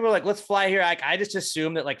when people are like, let's fly here. I just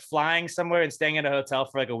assume that like flying somewhere and staying at a hotel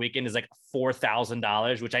for like a weekend is like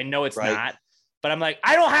 $4,000, which I know it's not. But I'm like,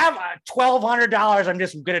 I don't have $1,200. I'm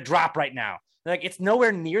just going to drop right now. They're like, it's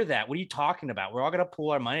nowhere near that. What are you talking about? We're all going to pool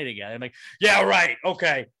our money together. I'm like, yeah, right.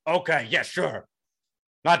 Okay. Yeah, sure.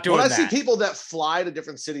 Not doing that. When I see people that fly to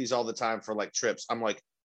different cities all the time for like trips, I'm like,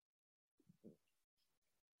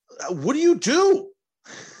 what do you do?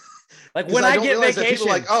 Like when I get vacation, people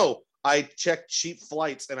are like, oh, I check cheap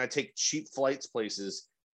flights and I take cheap flights places.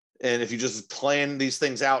 And if you just plan these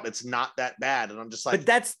things out, it's not that bad. And I'm just like,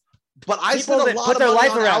 but I spend a lot of money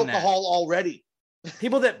on alcohol already.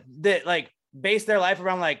 People that like base their life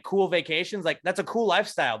around like cool vacations, like that's a cool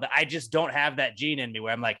lifestyle that I just don't have that gene in me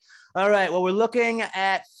where I'm like, all right, well, we're looking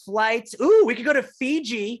at flights. Ooh, we could go to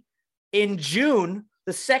Fiji in June.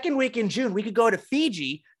 The second week in June, we could go to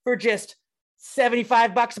Fiji for just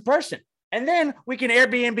 $75 a person. And then we can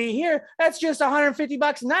Airbnb here. That's just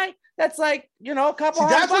 $150 a night. That's like, a couple $100.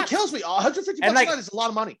 That's what kills me. $150 a night is a lot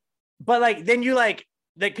of money. But like, then you like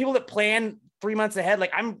people that plan 3 months ahead,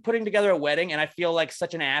 like I'm putting together a wedding and I feel like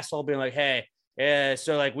such an asshole being like, hey,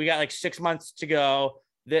 so like we got like 6 months to go.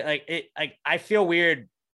 That I feel weird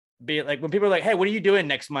being like when people are like, hey, what are you doing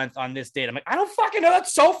next month on this date? I'm like, I don't fucking know.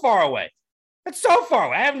 That's so far away.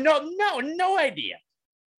 I have no idea.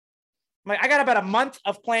 I'm like, I got about a month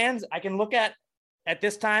of plans I can look at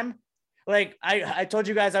this time. Like I told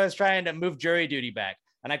you guys I was trying to move jury duty back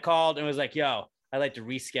and I called and was like, yo, I'd like to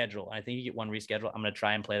reschedule. I think you get one reschedule. I'm going to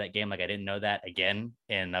try and play that game. Like I didn't know that again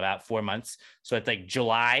in about 4 months. So it's like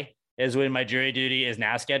July is when my jury duty is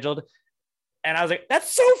now scheduled. And I was like,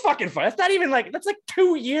 that's so fucking fun. That's not even like, that's like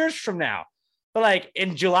 2 years from now. But like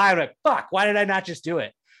in July, I'm like, fuck, why did I not just do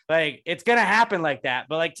it? Like, it's going to happen like that.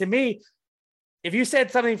 But like, to me, if you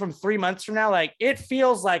said something from 3 months from now, like it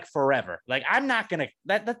feels like forever. Like I'm not going to,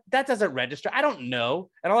 that doesn't register. I don't know.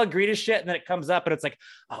 And I'll agree to shit. And then it comes up and it's like,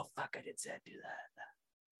 oh, fuck, I did say I'd do that.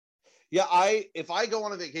 Yeah, if I go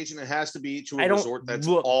on a vacation, it has to be to a resort that's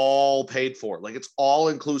all paid for. Like it's all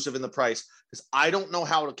inclusive in the price because I don't know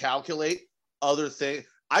how to calculate other things.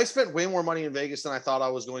 I spent way more money in Vegas than I thought I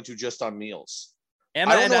was going to just on meals. I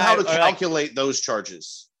don't know how to calculate those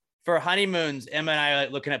charges. For honeymoons, Emma and I are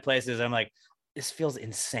like looking at places. I'm like, this feels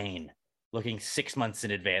insane looking 6 months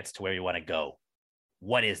in advance to where you want to go.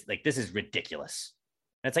 This is ridiculous.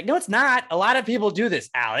 And it's like, no, it's not. A lot of people do this,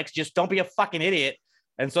 Alex. Just don't be a fucking idiot.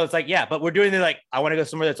 And so it's like, yeah, but we're doing I want to go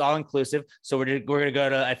somewhere that's all inclusive. So we're going to go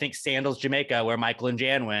to, I think, Sandals, Jamaica, where Michael and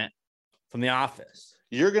Jan went from The Office.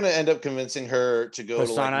 You're going to end up convincing her to go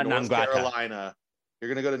to North Carolina. You're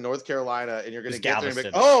going to go to North Carolina and you're going to get there and be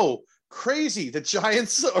like, oh, Crazy. The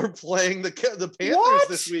Giants are playing the Panthers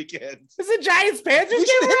this weekend. Is it Giants Panthers? We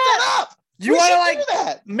should hit that up. You want to like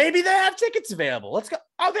that? Maybe they have tickets available. Let's go.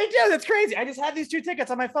 Oh, they do. That's crazy. I just had these 2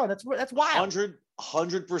 tickets on my phone. That's wild.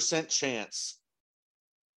 100% chance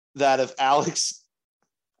that if Alex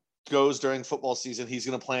goes during football season, he's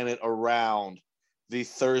going to plan it around the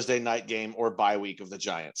Thursday night game or bye week of the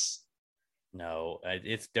Giants. No,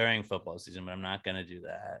 it's during football season, but I'm not going to do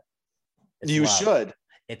that. You should.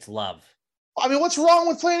 It's love. I mean, what's wrong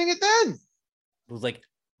with planning it then? It was like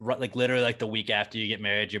literally like the week after you get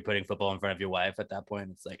married, you're putting football in front of your wife. At that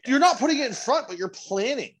point, it's like you're not putting it in front, but you're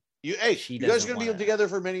planning. You guys are going to be together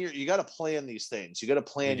for many years. You got to plan these things. You got to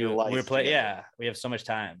plan your life. We have so much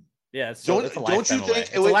time. Yeah. Don't you think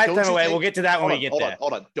it's a lifetime away? We'll get to that when we get there.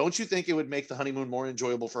 Hold on. Don't you think it would make the honeymoon more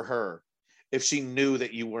enjoyable for her if she knew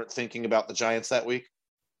that you weren't thinking about the Giants that week?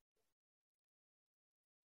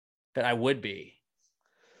 That I would be.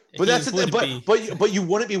 But but you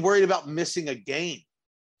wouldn't be worried about missing a game.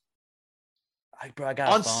 I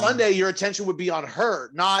got on Sunday, your attention would be on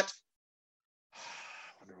her, not. I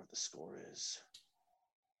wonder what the score is.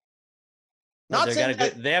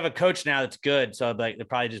 They have a coach now that's good, so like they're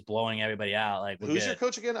probably just blowing everybody out. Like, who's your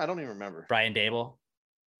coach again? I don't even remember. Brian Dable.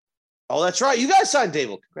 Oh, that's right. You guys signed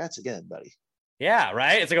Dable. Congrats again, buddy. Yeah,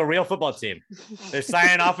 right. It's like a real football team. They're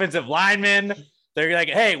signing offensive linemen. They're like,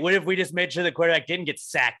 hey, what if we just made sure the quarterback didn't get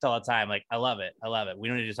sacked all the time? Like, I love it. We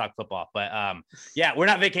don't need to talk football, but yeah, we're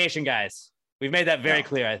not vacation guys. We've made that very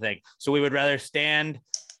clear, I think. So we would rather sit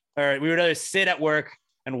at work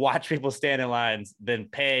and watch people stand in lines than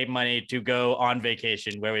pay money to go on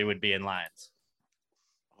vacation where we would be in lines.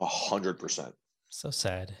 100%. So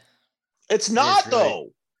sad. It's not though.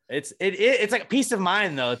 It's like peace of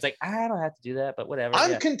mind though. It's like, I don't have to do that, but whatever.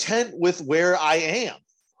 I'm content with where I am.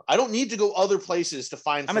 I don't need to go other places to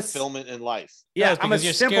find fulfillment in life. Yeah, I'm a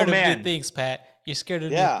simple man. Of new things, Pat. You're scared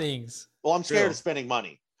of new things. Well, I'm scared of spending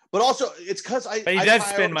money. But also, it's because I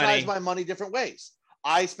prioritize my money different ways.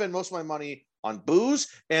 I spend most of my money on booze,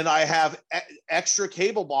 and I have extra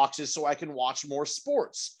cable boxes so I can watch more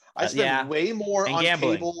sports. I spend way more on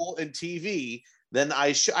gambling. Cable and TV than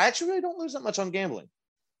I should. I actually really don't lose that much on gambling.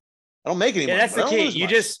 I don't make any money. That's the key.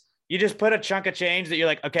 You just put a chunk of change that you're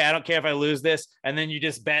like, okay, I don't care if I lose this, and then you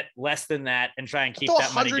just bet less than that and try and keep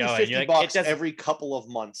that money going. You're like, $150 every couple of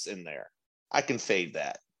months in there. I can fade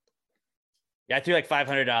that. Yeah, I threw like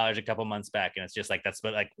 $500 a couple months back, and it's just like that's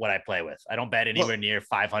what I play with. I don't bet anywhere near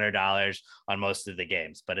 $500 on most of the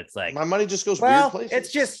games, but it's like my money just goes weird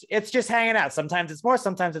places. It's just hanging out. Sometimes it's more,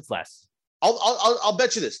 sometimes it's less. I'll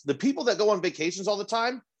bet you this: the people that go on vacations all the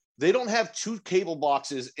time, they don't have 2 cable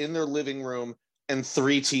boxes in their living room and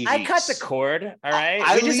 3 TVs. I cut the cord. All right,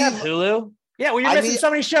 we just have Hulu. Yeah, well, you're missing so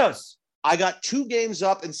many shows. I got 2 games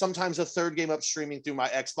up and sometimes a 3rd game up streaming through my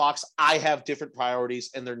Xbox. I have different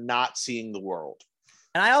priorities and they're not seeing the world.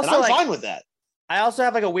 And I'm fine with that. I also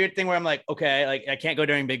have like a weird thing where I'm like, okay, like I can't go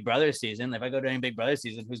during Big Brother season. If I go during Big Brother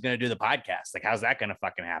season, who's going to do the podcast? Like, how's that going to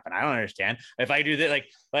fucking happen? I don't understand. If I do that,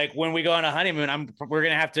 like when we go on a honeymoon, we're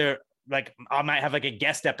going to have to, like, I might have like a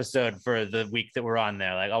guest episode for the week that we're on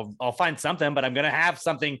there. Like I'll find something, but I'm going to have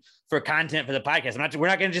something for content for the podcast. We're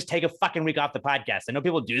not going to just take a fucking week off the podcast. I know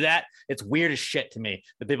people do that. It's weird as shit to me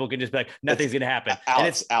that people can just be like, nothing's going to happen.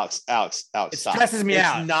 Alex. It stresses me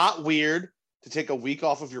out. It's not weird to take a week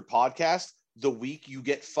off of your podcast the week you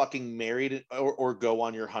get fucking married or go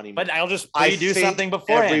on your honeymoon. But I'll just do something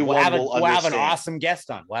beforehand. We'll have an awesome guest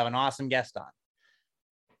on.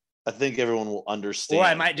 I think everyone will understand. Or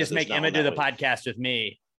I might just make Emma do the podcast with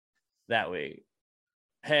me that week.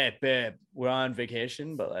 Hey, babe, we're on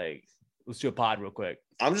vacation, but like, let's do a pod real quick.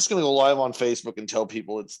 I'm just going to go live on Facebook and tell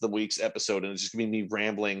people it's the week's episode, and it's just going to be me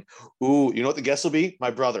rambling. Ooh, you know what the guest will be?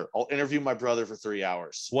 My brother. I'll interview my brother for 3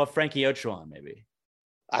 hours. What Frankie Ocho on, maybe?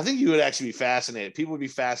 I think you would actually be fascinated. People would be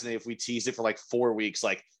fascinated if we teased it for like 4 weeks.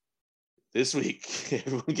 Like, this week,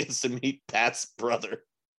 everyone gets to meet Pat's brother.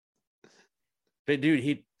 But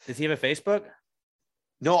dude, does he have a Facebook?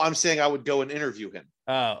 No, I'm saying I would go and interview him.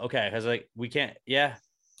 Oh, okay. Because like we can't, yeah.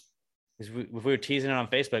 If we were teasing it on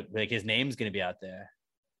Facebook, like his name's gonna be out there.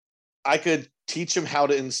 I could teach him how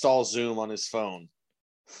to install Zoom on his phone.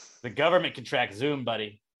 The government can track Zoom,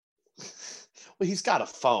 buddy. Well, he's got a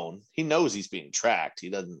phone. He knows he's being tracked. He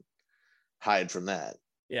doesn't hide from that.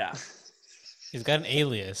 Yeah. He's got an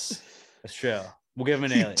alias. That's true. We'll give him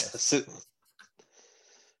an alias.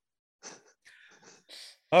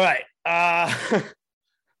 All right.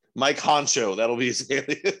 Mike Honcho, that'll be his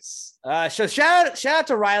alias. So shout out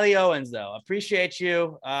to Riley Owens, though. Appreciate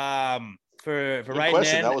you. for Good writing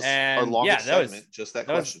question. in. That was our longest segment. Just that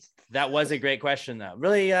question. That was a great question, though.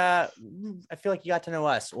 Really, I feel like you got to know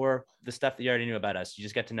us, or the stuff that you already knew about us. You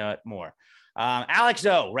just got to know it more. Alex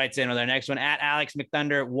O writes in with our next one at Alex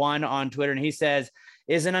McThunder1 on Twitter, and he says,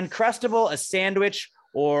 "Is an Uncrustable a sandwich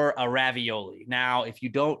or a ravioli?" Now, if you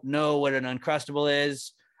don't know what an Uncrustable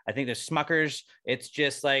is, I think there's Smuckers. It's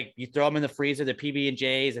just like you throw them in the freezer. The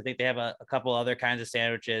PB&Js. I think they have a couple other kinds of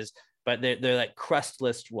sandwiches, but they're like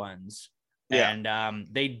crustless ones. Yeah. And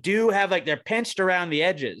they do have like they're pinched around the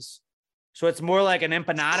edges. So it's more like an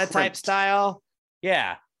empanada type style.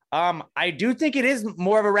 Yeah. I do think it is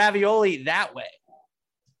more of a ravioli that way.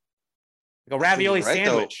 Like a ravioli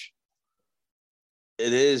sandwich. Though.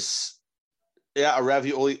 It is. Yeah, a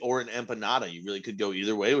ravioli or an empanada. You really could go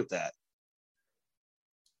either way with that.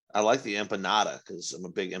 I like the empanada because I'm a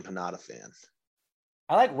big empanada fan.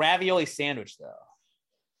 I like ravioli sandwich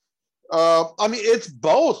though. I mean, it's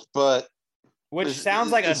both, but which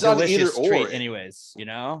sounds like a delicious treat, anyways. You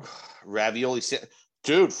know, ravioli,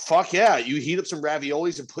 dude. Fuck yeah! You heat up some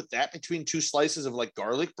raviolis and put that between two slices of like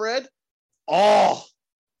garlic bread. Oh,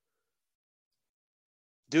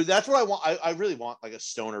 dude, that's what I want. I really want like a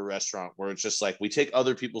stoner restaurant where it's just like we take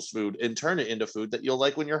other people's food and turn it into food that you'll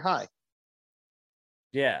like when you're high.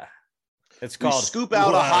 Yeah, it's called scoop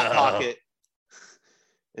out a hot pocket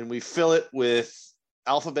and we fill it with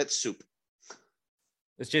alphabet soup.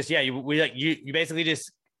 It's just you basically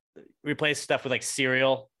just replace stuff with like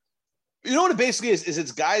cereal. You know what it basically is? Is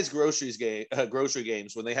it's guys' grocery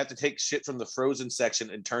games when they have to take shit from the frozen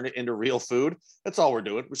section and turn it into real food. That's all we're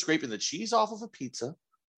doing. We're scraping the cheese off of a pizza.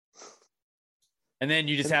 And then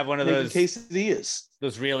you just have one of those quesadillas,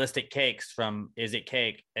 those realistic cakes from Is It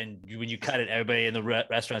Cake. And when you cut it, everybody in the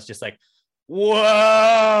restaurant's just like, whoa,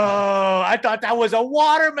 I thought that was a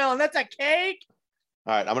watermelon. That's a cake.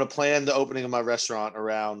 All right. I'm going to plan the opening of my restaurant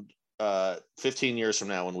around 15 years from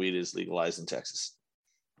now when weed is legalized in Texas.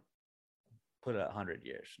 Put it 100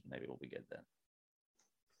 years. Maybe we'll be good then.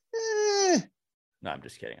 No, I'm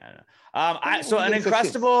just kidding. I don't know. So an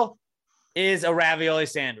Uncrustable is a ravioli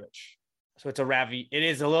sandwich. So it's it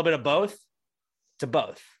is a little bit of both to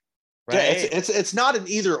both. Right? Yeah, it's not an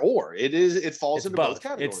either or. It falls into both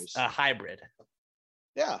categories. It's a hybrid.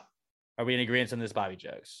 Yeah. Are we in agreement on this, Bobby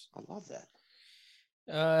Jokes? I love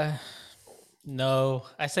that. No,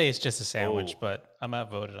 I say it's just a sandwich, but I'm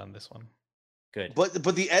outvoted on this one. Good.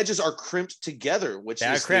 But the edges are crimped together, which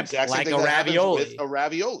is crimped the exact like same thing a ravioli. with a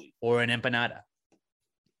ravioli or an empanada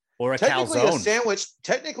or a technically calzone. A sandwich.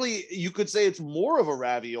 Technically, you could say it's more of a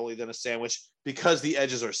ravioli than a sandwich because the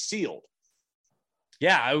edges are sealed.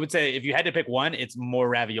 Yeah, I would say if you had to pick one, it's more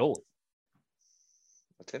ravioli.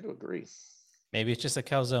 I tend to agree. Maybe it's just a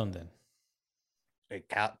calzone then. A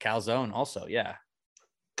calzone also, yeah.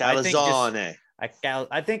 Calzone.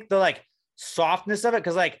 I think the like softness of it,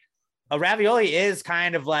 because like a ravioli is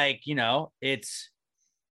kind of like, it's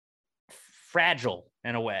fragile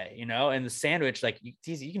in a way, and the sandwich, like you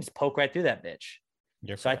can just poke right through that bitch.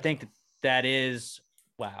 I think that is,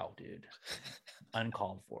 wow, dude,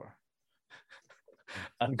 uncalled for.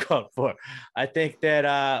 Uncalled for. I think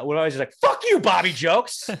that we're always just like, fuck you, Bobby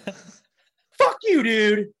Jokes. Fuck you,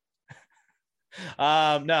 dude.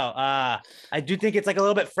 I do think it's like a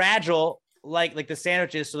little bit fragile, like the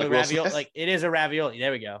sandwiches. So the ravioli, like it is a ravioli.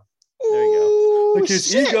 There we go. There we go. Look at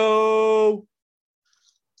his ego.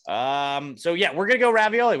 So yeah, we're gonna go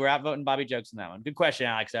ravioli. We're outvoting Bobby Jokes on that one. Good question,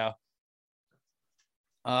 Alex.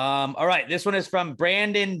 All right, this one is from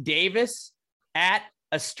Brandon Davis at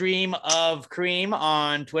A Stream of Cream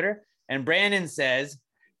on Twitter, and Brandon says,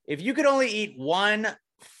 if you could only eat one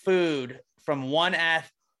food from one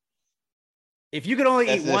if you could only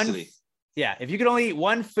eat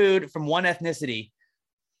one food from one ethnicity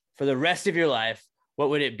for the rest of your life, what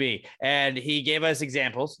would it be? And he gave us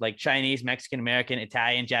examples like Chinese, Mexican, American,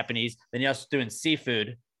 Italian, Japanese. Then he also threw in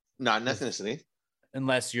seafood. Not an ethnicity.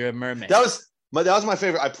 Unless you're a mermaid. That was my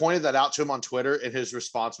favorite. I pointed that out to him on Twitter, and his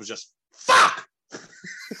response was just, fuck!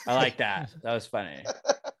 I like that. That was funny.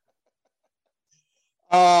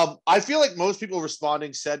 I feel like most people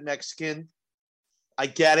responding said Mexican. I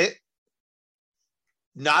get it.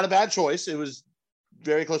 Not a bad choice. It was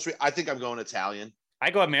very close to me. I think I'm going Italian. I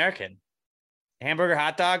go American. Hamburger,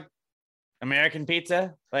 hot dog, American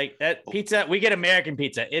pizza. Like that pizza, we get American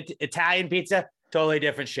pizza. Italian pizza, totally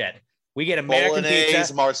different shit. We get American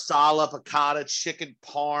pizza. Marsala, piccata, chicken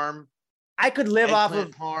parm. I could live off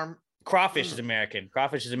of parm. Crawfish is American.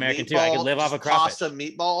 Crawfish is American too. I could live off of crawfish. Pasta,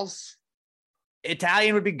 meatballs.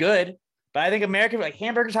 Italian would be good, but I think American, like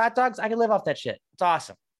hamburgers, hot dogs, I could live off that shit. It's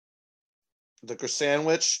awesome. The croissant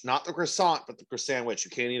sandwich, not the croissant, but the croissant sandwich.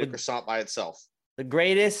 You can't eat a croissant by itself. The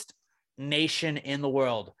greatest nation in the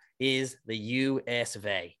world is the US of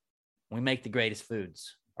A. We make the greatest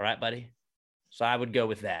foods. All right, buddy? So I would go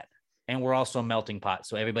with that. And we're also a melting pot,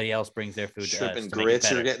 so everybody else brings their food to Shrimp us. and to make it grits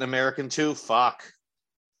are better. getting American too. Fuck.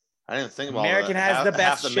 I didn't think about American that. has the best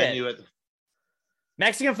Half the shit. menu at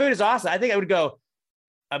Mexican food is awesome. I think I would go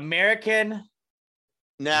American,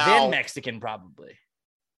 now. then Mexican probably.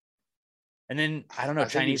 And then, I don't know,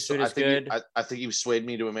 Chinese food is good. I think you swayed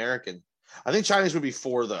me to American. I think Chinese would be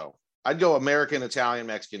 4, though. I'd go American, Italian,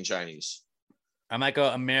 Mexican, Chinese. I might go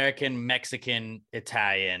American, Mexican,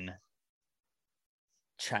 Italian,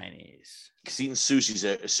 Chinese. Because eating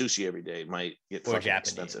sushi every day might get Or fucking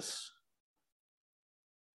Japanese. expensive.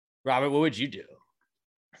 Robert, what would you do?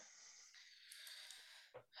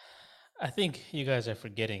 I think you guys are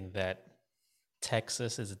forgetting that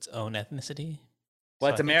Texas is its own ethnicity. Well,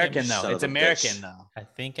 So it's I think American, though. Son It's of a American, bitch. though. I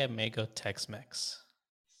think I may go Tex-Mex.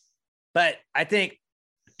 But I think,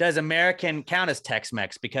 does American count as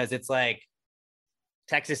Tex-Mex? Because it's like,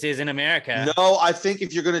 Texas is in America. No, I think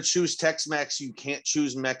if you're going to choose Tex-Mex, you can't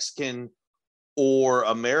choose Mexican or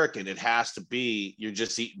American. It has to be you're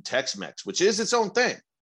just eating Tex-Mex, which is its own thing.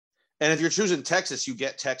 And if you're choosing Texas, you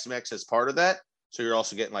get Tex-Mex as part of that. So you're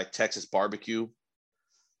also getting like Texas barbecue.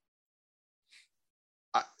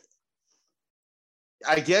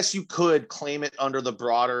 I guess you could claim it under the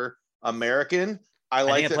broader American. I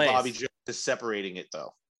like that Bobby Jones is separating it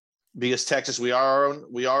though, because Texas, we are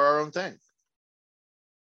our own thing.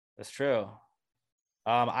 That's true.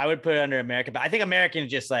 I would put it under American, but I think American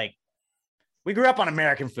is just like, we grew up on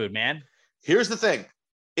American food, man. Here's the thing.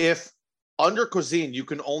 If under cuisine, you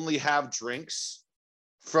can only have drinks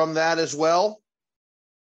from that as well,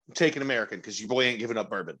 I'm taking American because your boy ain't giving up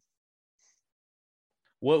bourbon.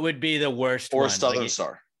 What would be the worst Or one? Southern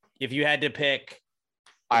Star. If you had to pick,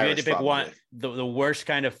 Irish, one, the worst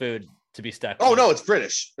kind of food to be stuck. Oh, with. no, it's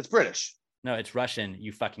British. It's British. No, it's Russian,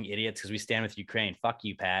 you fucking idiots, because we stand with Ukraine. Fuck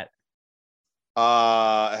you, Pat.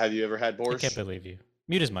 Have you ever had borscht? I can't believe you.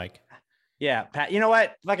 Mute his mic. Yeah, Pat. You know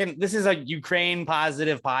what? Fucking, this is a Ukraine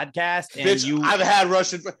positive podcast, and Bitch, I've had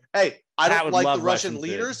Russian. Hey, I Pat don't would like love the Russian Russian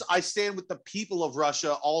leaders. food. I stand with the people of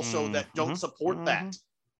Russia also that don't support that.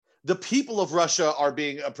 The people of Russia are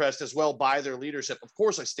being oppressed as well by their leadership. Of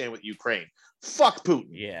course, I stand with Ukraine. Fuck Putin.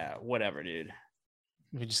 Yeah, whatever, dude.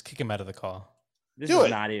 We just kick him out of the call. This Do is it.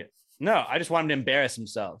 not even. No, I just want him to embarrass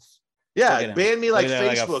himself. Look Yeah, at him. ban me like Look at him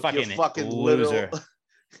like a Facebook, you fucking loser. little,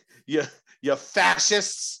 you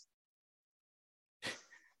fascists.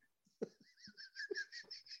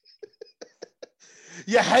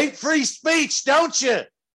 You hate free speech, don't you?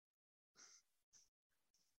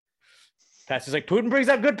 Pat's just like, Putin brings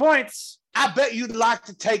up good points. I bet you'd like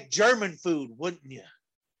to take German food, wouldn't you?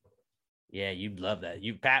 Yeah, you'd love that.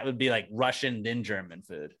 Pat would be like Russian, then German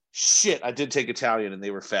food. Shit, I did take Italian and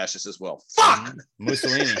they were fascist as well. Fuck!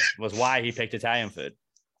 Mussolini was why he picked Italian food.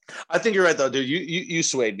 I think you're right, though, dude. You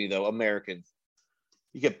swayed me, though. American.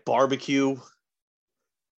 You get barbecue.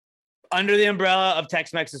 Under the umbrella of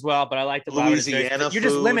Tex-Mex as well, but I like the Louisiana You're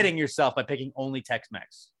just food. limiting yourself by picking only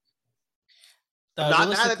Tex-Mex. I'm not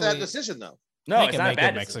mad at that realistically, decision, though. No, it's not a mango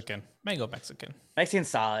bad Mexican. Mango Mexican. Mexican's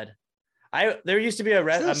solid. There used to be a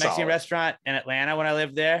Mexican solid. restaurant in Atlanta when I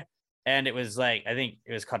lived there, and it was like, I think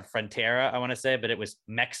it was called Frontera, I want to say, but it was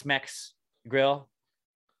Mex Grill.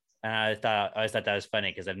 And I always thought that was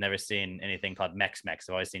funny because I've never seen anything called Mex-Mex.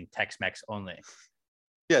 I've always seen Tex-Mex only.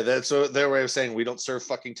 Yeah, that's their way of saying we don't serve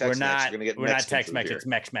fucking Tex-Mex. You're gonna get We're not Mexican Tex-Mex. food here. It's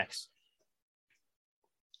Mex-Mex.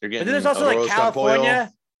 You're But getting then there's also arroz like con California. pollo.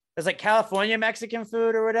 There's like California Mexican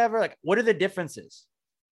food or whatever. Like, what are the differences?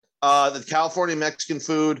 The California Mexican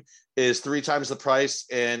food is 3 times the price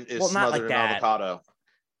and is Well, not smothered like in that. avocado.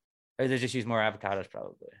 Or they just use more avocados,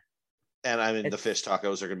 probably. And I mean, the It's- fish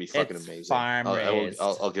tacos are gonna be fucking it's amazing. farm raised.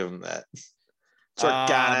 I'll give them that. It's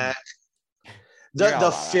organic. You're all The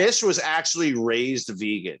about fish was actually raised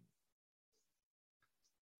vegan.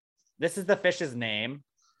 This is the fish's name.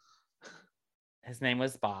 His name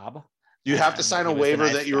was Bob. You have to sign a he was the waiver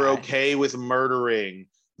nice that you're guy. okay with murdering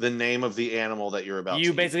the name of the animal that you're about to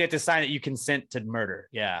You eat. basically have to sign that you consent to murder.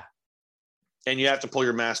 Yeah. And you have to pull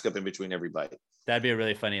your mask up in between every bite. That'd be a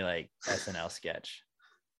really funny like SNL sketch.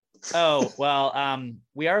 Oh, well,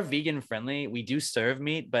 we are vegan friendly. We do serve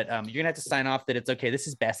meat, but you're gonna have to sign off that it's okay. This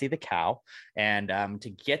is Bessie the cow. And to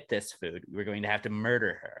get this food, we're going to have to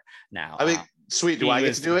murder her. Now, I mean, sweet. Do I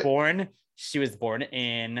get to do it? She was born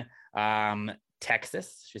in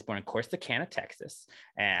Texas. She was born in Corsicana, Texas.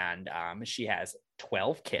 And she has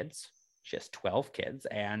 12 kids. She has 12 kids.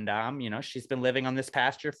 And, she's been living on this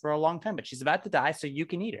pasture for a long time, but she's about to die. So you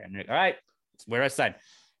can eat her. And all right, where I sign.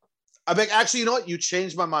 I mean, actually, you know what? You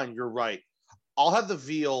changed my mind. You're right. I'll have the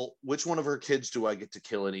veal. Which one of her kids do I get to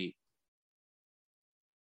kill and eat?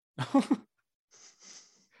 I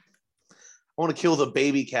want to kill the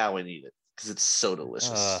baby cow and eat it because it's so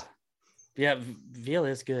delicious. Yeah, veal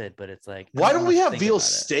is good, but it's like, why don't we have veal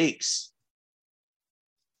steaks?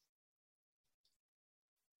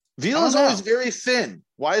 Veal is always very thin.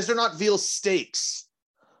 Why is there not veal steaks?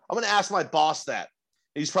 I'm going to ask my boss that.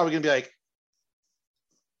 He's probably going to be like,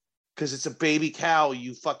 because it's a baby cow,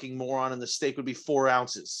 you fucking moron, and the steak would be 4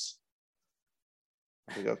 ounces.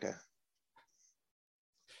 Like, okay.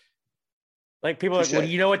 Like people are like, well,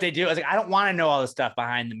 you know what they do? I was like, I don't want to know all the stuff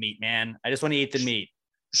behind the meat, man. I just want to eat the meat.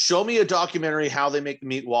 Show me a documentary how they make the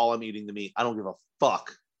meat while I'm eating the meat. I don't give a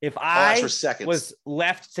fuck. If I was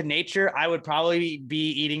left to nature, I would probably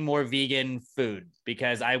be eating more vegan food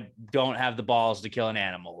because I don't have the balls to kill an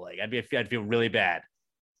animal. Like I'd feel really bad.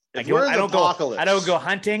 Like, I don't go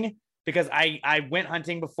hunting because I went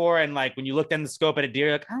hunting before, and like when you look down the scope at a deer,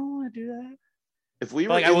 you're like, I don't want to do that. If we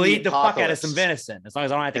were like, I will eat the fuck out of some venison as long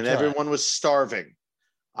as I don't have to kill it. And everyone was starving,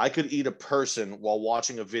 I could eat a person while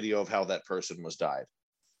watching a video of how that person was died.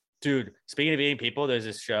 Dude, speaking of eating people, there's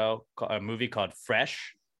this a movie called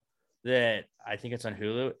Fresh that I think it's on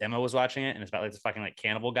Hulu. Emma was watching it, and it's about like this fucking like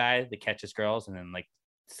cannibal guy that catches girls and then like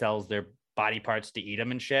sells their body parts to eat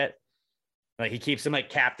them and shit. Like he keeps them like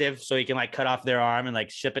captive so he can like cut off their arm and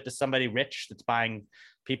like ship it to somebody rich that's buying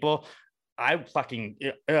people. It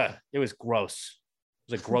was gross.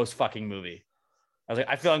 It was a gross fucking movie. I was like,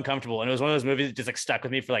 I feel uncomfortable. And it was one of those movies that just like stuck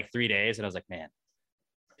with me for like 3 days. And I was like, man,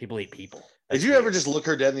 people eat people. Did you ever just look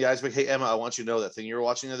her dead in the eyes and be like, hey, Emma, I want you to know that thing you were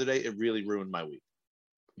watching the other day, it really ruined my week.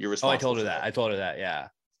 You're responsible. I told her that. I told her that. Yeah.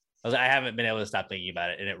 I was like, I haven't been able to stop thinking about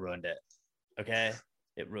it, and it ruined it. Okay.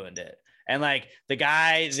 It ruined it. And like the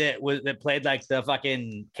guy that played like the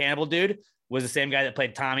fucking cannibal dude was the same guy that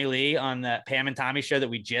played Tommy Lee on the Pam and Tommy show that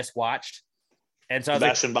we just watched. And so I was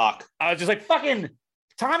Sebastian Bach. I was just like, fucking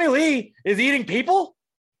Tommy Lee is eating people?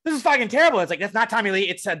 This is fucking terrible. It's like, that's not Tommy Lee.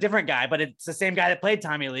 It's a different guy, but it's the same guy that played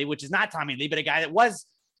Tommy Lee, which is not Tommy Lee, but a guy that was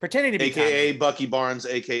pretending to be AKA Bucky Barnes,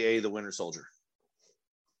 AKA the Winter Soldier.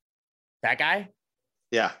 That guy?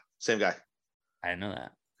 Yeah, same guy. I didn't know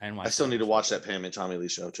that. I still need to watch that Pam and Tommy Lee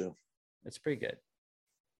show too. It's pretty good.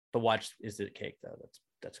 But watch Is It Cake though?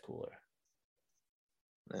 That's cooler.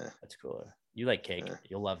 That's cooler. You like cake?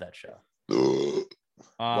 You'll love that show.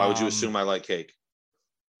 Why would you assume I like cake?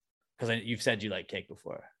 Because you've said you like cake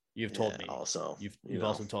before. You've told me. Also, you've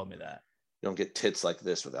also told me that. You don't get tits like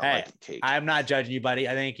this without liking cake. I'm not judging you, buddy.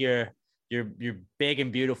 I think you're big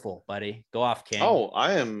and beautiful, buddy. Go off, King. Oh,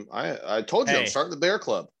 I am. I told you I'm starting the Bear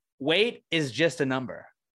Club. Weight is just a number.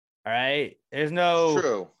 All right. There's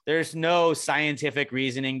no scientific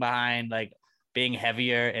reasoning behind like being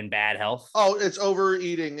heavier and bad health. Oh, it's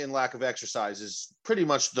overeating and lack of exercise is pretty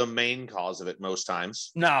much the main cause of it most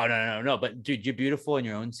times. No. But dude, you're beautiful in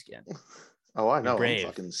your own skin. Oh, I know. You're brave.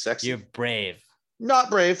 I'm fucking sexy. You're brave.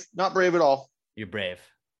 Not brave at all. You're brave.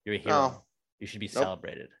 You're a hero. No. You should be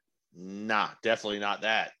celebrated. Nah, definitely not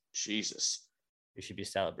that. Jesus. You should be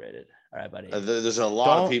celebrated. All right, buddy. There's a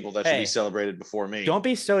lot of people that should be celebrated before me. Don't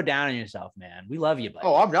be so down on yourself, man. We love you, buddy.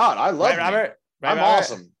 Oh, I'm not. I love you. Robert. I'm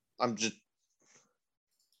awesome. I'm just.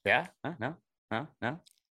 Yeah. No.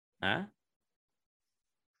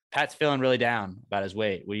 Pat's feeling really down about his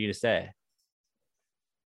weight. What are you to say?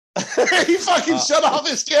 He fucking shut off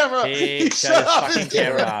his camera. He shut his fucking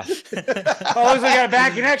camera off. Oh, looks like I got a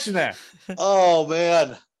bad connection there. Oh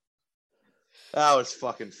man, that was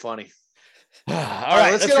fucking funny. All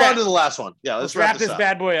right, let's get on to the last one. Yeah, let's wrap this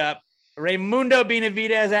bad boy up. Raymundo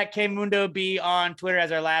Benavidez at KMundo B on Twitter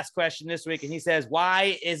has our last question this week, and he says,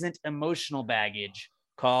 "Why isn't emotional baggage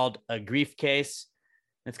called a grief case?"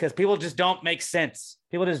 It's because people just don't make sense.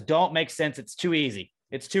 People just don't make sense. It's too easy.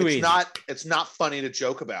 It's easy. It's not funny to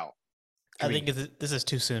joke about. I think this is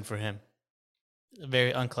too soon for him.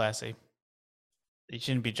 Very unclassy. You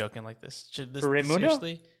shouldn't be joking like this. For Raymundo?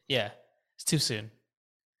 Seriously? Yeah, it's too soon.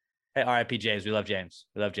 Hey, R.I.P. James. We love James.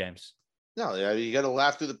 No, you got to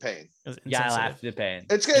laugh through the pain. You got to laugh through the pain.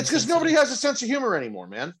 It's because nobody has a sense of humor anymore,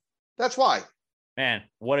 man. That's why. Man,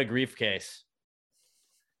 what a grief case.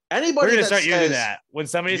 Anybody We're gonna start using that when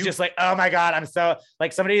somebody's just like, "Oh my god, I'm so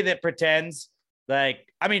like," somebody that pretends like,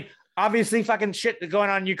 I mean, obviously, fucking shit going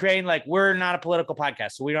on in Ukraine. Like, we're not a political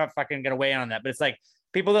podcast, so we don't fucking gonna weigh in on that. But it's like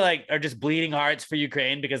people that like are just bleeding hearts for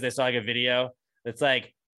Ukraine because they saw like a video. It's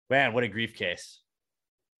like, man, what a grief case.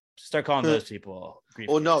 Start calling those people grief.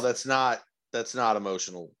 Well, no, that's not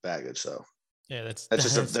emotional baggage, though. Yeah, that's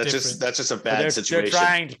just a bad situation. They're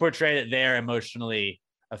trying to portray that they're emotionally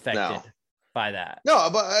affected by that. No,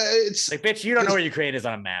 but it's like, bitch, you don't know where Ukraine is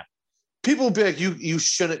on a map. People will be like, you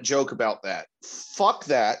shouldn't joke about that. Fuck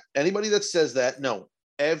that. Anybody that says that, no.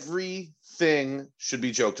 Everything should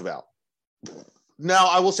be joked about. Now,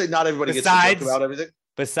 I will say not everybody gets to joke about everything.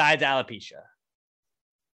 Besides alopecia.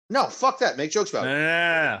 No, fuck that. Make jokes about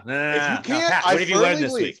it. No. If you can't, Pat, what have you learned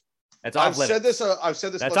this week? That's off limits. I've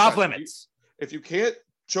said this. That's off limits. If you can't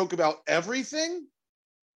joke about everything,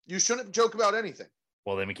 you shouldn't joke about anything.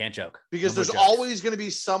 Well, then we can't joke. Because there's always going to be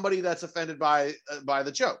somebody that's offended by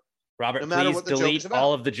the joke. Robert, please delete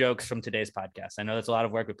all of the jokes from today's podcast. I know that's a lot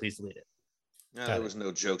of work, but please delete it. No, there was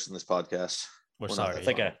no jokes in this podcast. We're sorry. It's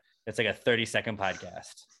like a 30-second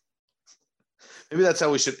podcast. Maybe that's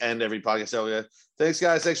how we should end every podcast. Oh, yeah. Thanks,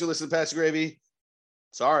 guys. Thanks for listening to Pass the Gravy.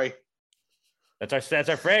 Sorry. That's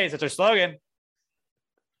our phrase. That's our slogan.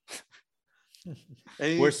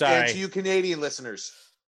 We're sorry. And to you Canadian listeners,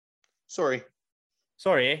 sorry.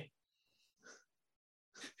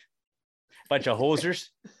 Bunch of hosers.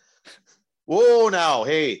 Whoa, now,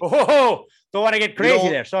 hey. Oh, don't want to get crazy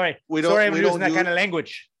there. Sorry. Sorry, I'm using that kind of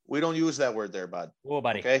language. We don't use that word there, bud. Whoa,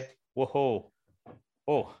 buddy. Okay. Whoa.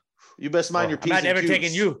 Oh. You best mind your P's I'm never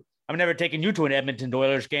taking you to an Edmonton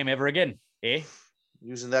Oilers game ever again. Eh?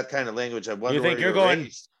 Using that kind of language, I wonder. You think you're going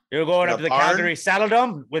up to the Calgary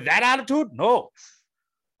Saddledome with that attitude? No.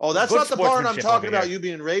 Oh, that's not the barn I'm talking about. You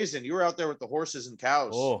being raised in. You were out there with the horses and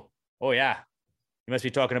cows. Oh yeah. You must be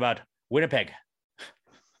talking about Winnipeg,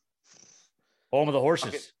 home of the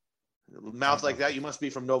horses. Okay. Mouth like that, you must be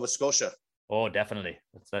from Nova Scotia. Oh, definitely.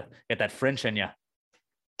 Get that French in you.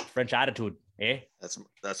 French attitude, eh?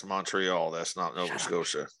 That's Montreal. That's not Nova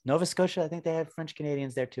Scotia. Nova Scotia, I think they have French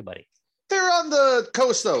Canadians there too, buddy. They're on the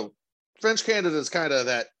coast, though. French Canada is kind of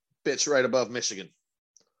that bitch right above Michigan.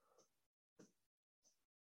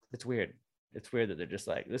 It's weird. It's weird that they're just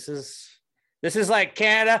like, this is like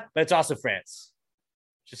Canada, but it's also France.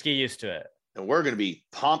 Just get used to it. And we're going to be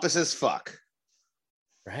pompous as fuck.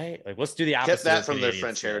 Right? Like, let's do the opposite. Get that from their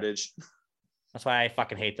French heritage. That's why I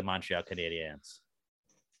fucking hate the Montreal Canadiens.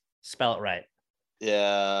 Spell it right.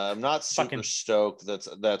 Yeah, I'm not super stoked.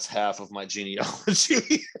 That's half of my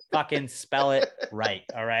genealogy. Fucking spell it right.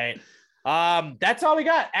 All right. That's all we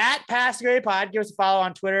got. At Pass the Gravy Pod. Give us a follow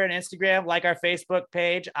on Twitter and Instagram. Like our Facebook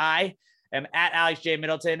page. I am at Alex J.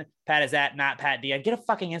 Middleton. Pat is at not Pat Dion. Get a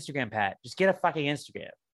fucking Instagram, Pat. Just get a fucking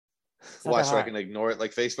Instagram. Why, so I can ignore it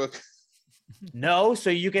like Facebook? No,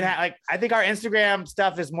 so you can have I think our Instagram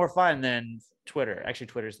stuff is more fun than Twitter. Actually,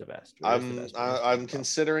 Twitter's the best. I'm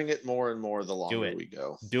considering it more and more the longer we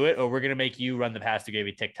go. Do it, or we're gonna make you run the Pass the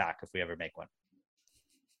Gravy TikTok if we ever make one.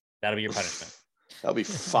 That'll be your punishment. That'll be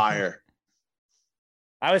fire.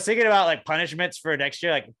 I was thinking about like punishments for next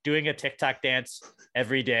year, like doing a TikTok dance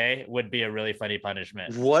every day would be a really funny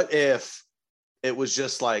punishment. What if it was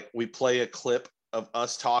just like we play a clip of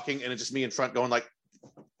us talking and it's just me in front going like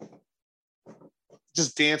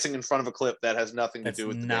just dancing in front of a clip that has nothing to do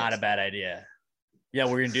with the not dance. A bad idea. Yeah,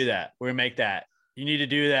 we're gonna do that. We're gonna make that. You need to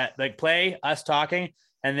do that. Like play us talking,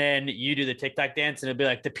 and then you do the TikTok dance, and it'll be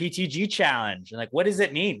like the PTG challenge. And like, what does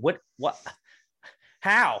it mean? What?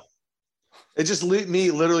 How? It just me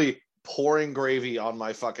literally pouring gravy on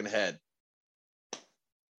my fucking head.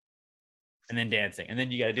 And then dancing. And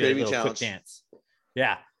then you got to do a little quick dance.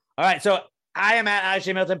 Yeah. All right. So I am at Alex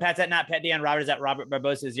J. Milton. Pat's at not Pat Dion. Robert is at Robert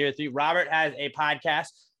Barbosa03. Robert has a podcast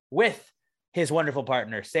with his wonderful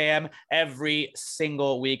partner, Sam, every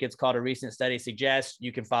single week. It's called A Recent Study Suggests.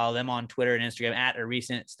 You can follow them on Twitter and Instagram at A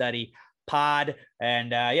Recent Study Pod. And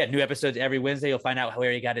new episodes every Wednesday. You'll find out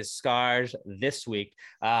where he got his scars this week.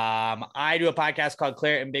 I do a podcast called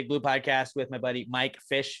Claret and Big Blue Podcast with my buddy Mike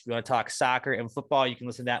Fish. If you want to talk soccer and football, you can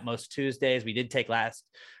listen to that most Tuesdays. We did take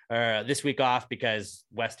this week off because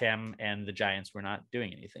West Ham and the Giants were not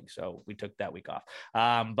doing anything. So we took that week off.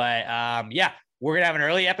 We're going to have an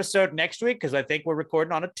early episode next week because I think we're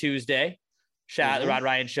recording on a Tuesday. Shout out the Rod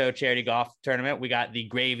Ryan Show charity golf tournament. We got the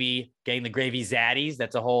Gravy, getting the Gravy Zaddies.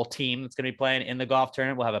 That's a whole team that's going to be playing in the golf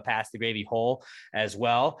tournament. We'll have a Pass the Gravy hole as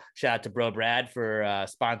well. Shout out to Bro Brad for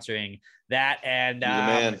sponsoring that. And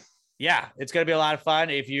it's going to be a lot of fun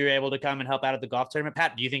if you're able to come and help out at the golf tournament.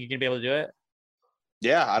 Pat, do you think you're going to be able to do it?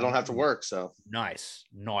 Yeah, I don't have to work, so. Nice.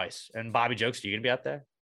 And Bobby Jokes, are you going to be out there?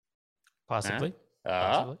 Possibly.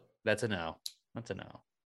 Possibly. That's a no.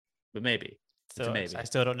 But maybe. So maybe. I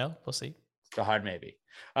still don't know. We'll see. It's a hard maybe.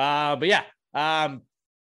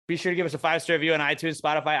 Be sure to give us a 5-star review on iTunes,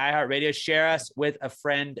 Spotify, iHeartRadio. Share us with a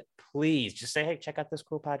friend, please. Just say, hey, check out this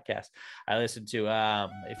cool podcast I listen to.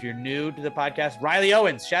 If you're new to the podcast, Riley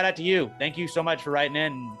Owens, shout out to you. Thank you so much for writing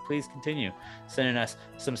in. Please continue sending us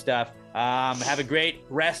some stuff. Have a great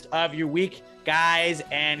rest of your week, guys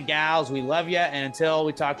and gals. We love you. And until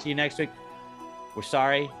we talk to you next week, we're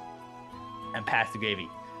sorry. and pass the gravy.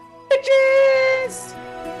 Bitches!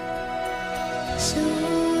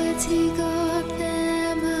 Shorty got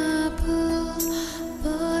them apple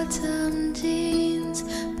bottom jeans,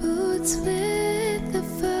 boots with the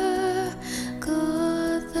fur,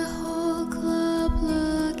 got the whole club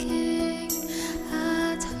looking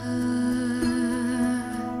at her.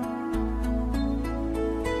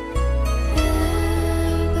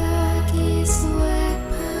 Them baggy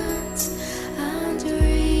sweatpants and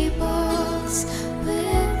Reeboks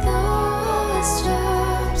with those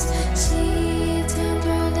straps. She turned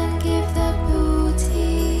around and gave that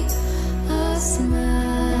booty a smile.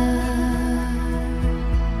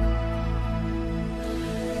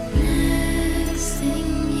 Next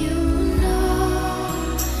thing you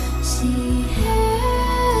know, she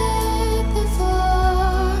hit the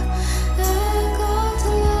floor and got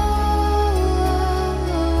low,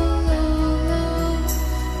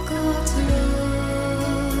 got low.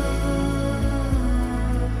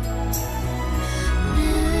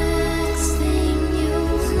 Next thing you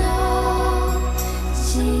know,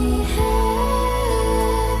 she hit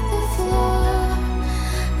the floor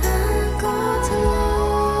and got low.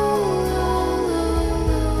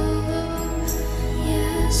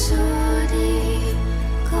 Yeah, shorty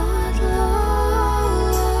got low.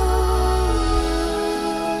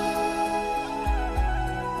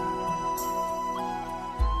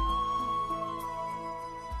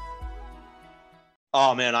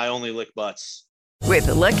 Oh man, I only lick butts. With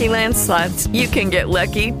the Lucky Land Slots, you can get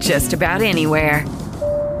lucky just about anywhere.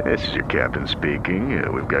 This is your captain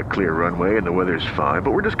speaking. We've got clear runway and the weather's fine,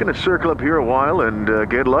 but we're just going to circle up here a while and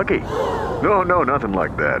get lucky. No, nothing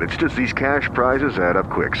like that. It's just these cash prizes add up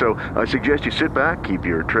quick. So I suggest you sit back, keep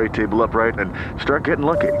your tray table upright, and start getting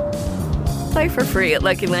lucky. Play for free at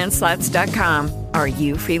LuckyLandSlots.com. Are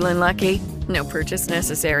you feeling lucky? No purchase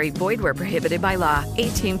necessary. Void where prohibited by law.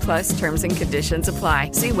 18+ terms and conditions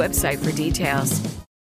apply. See website for details.